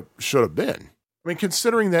should have been. I mean,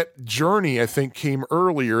 considering that Journey, I think, came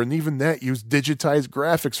earlier, and even that used digitized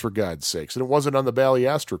graphics, for God's sakes, and it wasn't on the Bally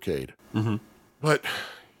Astrocade. Mm-hmm. But,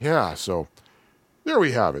 yeah, so there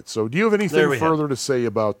we have it. So do you have anything further to say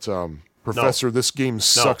about Professor, this game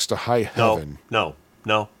sucks to high heaven? No.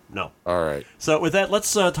 All right. So with that,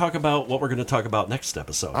 let's talk about what we're going to talk about next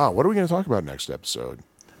episode. What are we going to talk about next episode?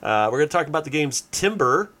 We're going to talk about the games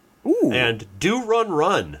Timber and Do Run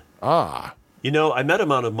Run. I met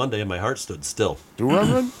him on a Monday and my heart stood still. Do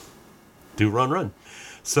Run Run? Do Run Run.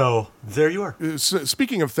 So there you are.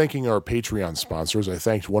 Speaking of thanking our Patreon sponsors, I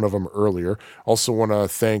thanked one of them earlier. Also want to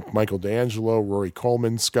thank Michael D'Angelo, Rory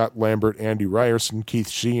Coleman, Scott Lambert, Andy Ryerson, Keith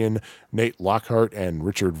Sheehan, Nate Lockhart, and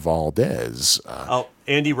Richard Valdez.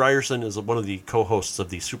 Andy Ryerson is one of the co-hosts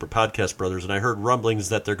of the Super Podcast Brothers, and I heard rumblings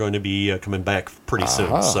that they're going to be coming back pretty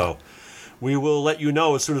soon. So we will let you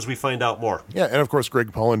know as soon as we find out more. Yeah, and of course,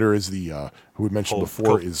 Greg Pollender is the who we mentioned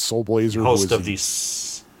before is Soul Blazer, host of the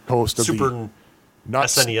Super. Not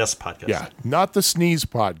SNES podcast. Yeah, not the Sneeze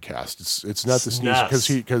podcast. It's not the Sneeze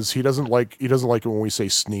because he doesn't like it when we say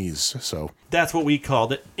sneeze. So that's what we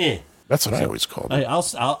called it. That's what I always called it.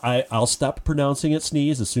 I'll stop pronouncing it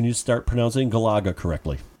sneeze as soon as you start pronouncing Galaga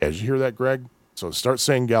correctly. Did you hear that, Greg? So start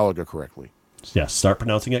saying Galaga correctly. Yeah, start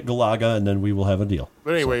pronouncing it Galaga, and then we will have a deal.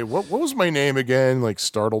 But anyway, what was my name again? Like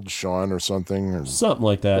Startled Sean or something? Or something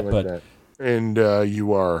like that. Something like but that. And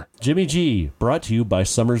you are? Jimmy G, brought to you by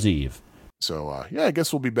Summer's Eve. So, yeah, I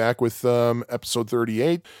guess we'll be back with episode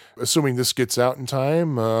 38. Assuming this gets out in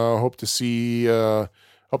time, hope to see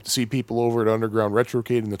people over at Underground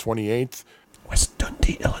Retrocade on the 28th. West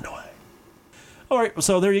Dundee, Illinois. All right,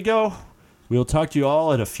 so there you go. We'll talk to you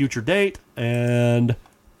all at a future date, and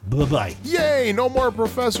bye-bye. Yay, no more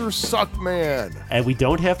Professor Suckman. And we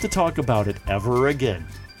don't have to talk about it ever again.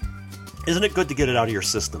 Isn't it good to get it out of your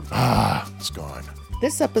system? It's gone.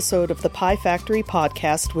 This episode of the Pie Factory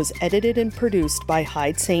podcast was edited and produced by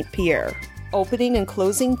Hyde St. Pierre. Opening and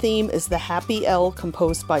closing theme is The Happy L,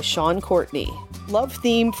 composed by Sean Courtney. Love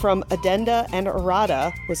theme from Addenda and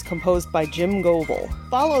Errata was composed by Jim Goebel.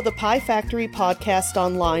 Follow the Pie Factory podcast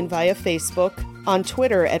online via Facebook, on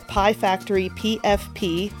Twitter at Pie Factory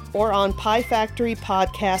PFP, or on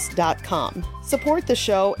piefactorypodcast.com. Support the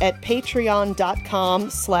show at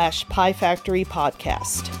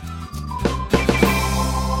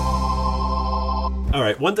patreon.com/piefactorypodcast. All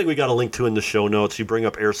right, one thing we got a link to in the show notes, you bring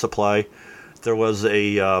up Air Supply. There was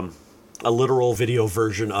a literal video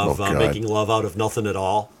version of Making Love Out of Nothing at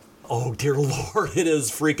All. Oh, dear Lord, it is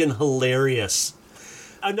freaking hilarious.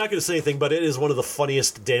 I'm not going to say anything, but it is one of the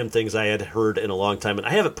funniest damn things I had heard in a long time. And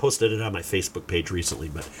I haven't posted it on my Facebook page recently,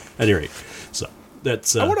 but at any rate, so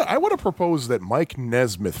that's... I want to propose that Mike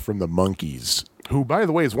Nesmith from the Monkees, who, by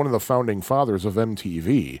the way, is one of the founding fathers of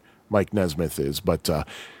MTV, Mike Nesmith is, but...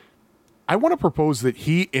 I want to propose that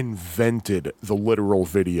he invented the literal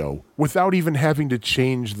video without even having to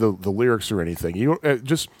change the lyrics or anything. You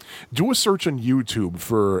just do a search on YouTube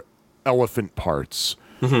for elephant parts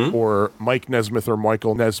or Mike Nesmith or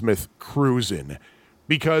Michael Nesmith cruising,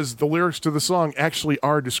 because the lyrics to the song actually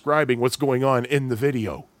are describing what's going on in the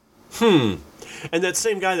video. And that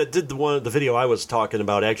same guy that did the video I was talking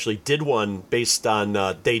about actually did one based on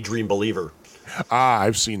Daydream Believer.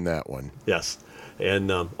 I've seen that one. Yes.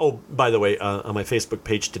 And, by the way, on my Facebook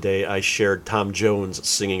page today, I shared Tom Jones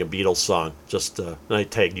singing a Beatles song. And I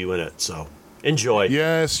tagged you in it, so enjoy.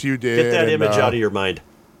 Yes, you did. Get that image out of your mind.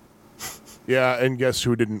 Yeah, and guess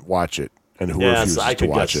who didn't watch it and who refuses to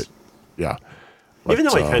watch it? Yeah. But, even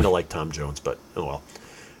though I kind of like Tom Jones, but, oh well.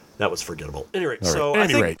 That was forgettable. Anyway, so I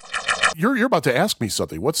think... You're about to ask me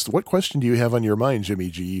something. What question do you have on your mind,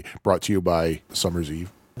 Jimmy G, brought to you by Summer's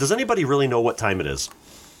Eve? Does anybody really know what time it is?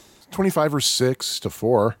 25 or 6 to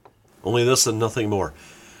 4. Only this and nothing more.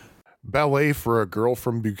 Ballet for a Girl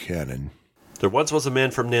from Buchanan. There once was a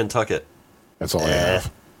man from Nantucket. That's all I have.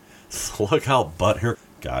 Look how butthurt.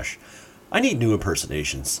 Gosh. I need new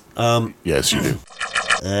impersonations. Yes, you do.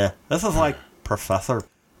 This is like Professor.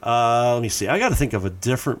 Let me see. I got to think of a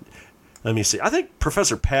different... Let me see. I think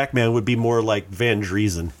Professor Pac-Man would be more like Van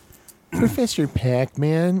Driesen. Professor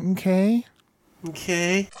Pac-Man, okay.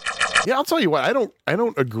 Okay. Yeah, I'll tell you what. I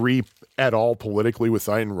don't agree at all politically with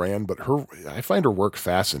Ayn Rand, but I find her work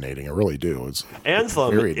fascinating. I really do.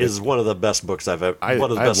 Anthem is one of the best books I've ever. One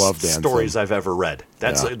of the best stories I've ever read.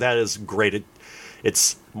 That is great.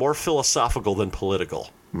 It's more philosophical than political,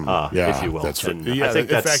 if you will. That's right. In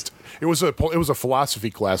fact, it was a philosophy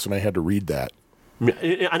class, and I had to read that.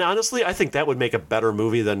 And honestly, I think that would make a better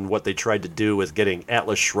movie than what they tried to do with getting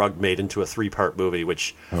Atlas Shrugged made into a 3-part movie.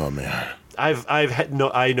 Which, oh man.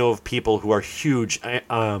 I know of people who are huge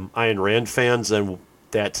Ayn Rand fans and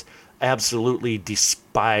that absolutely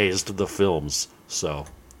despised the films. So,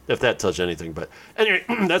 if that tells you anything. But anyway,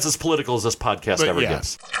 that's as political as this podcast ever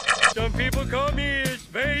gets. Some people call me a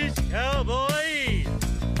space cowboy.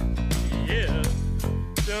 Yeah.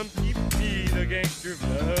 Some people be the gangster of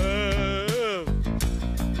love.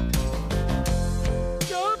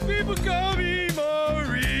 Some people call me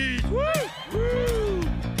Maurice. Woo! Woo!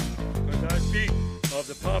 Of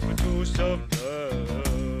the pompadour of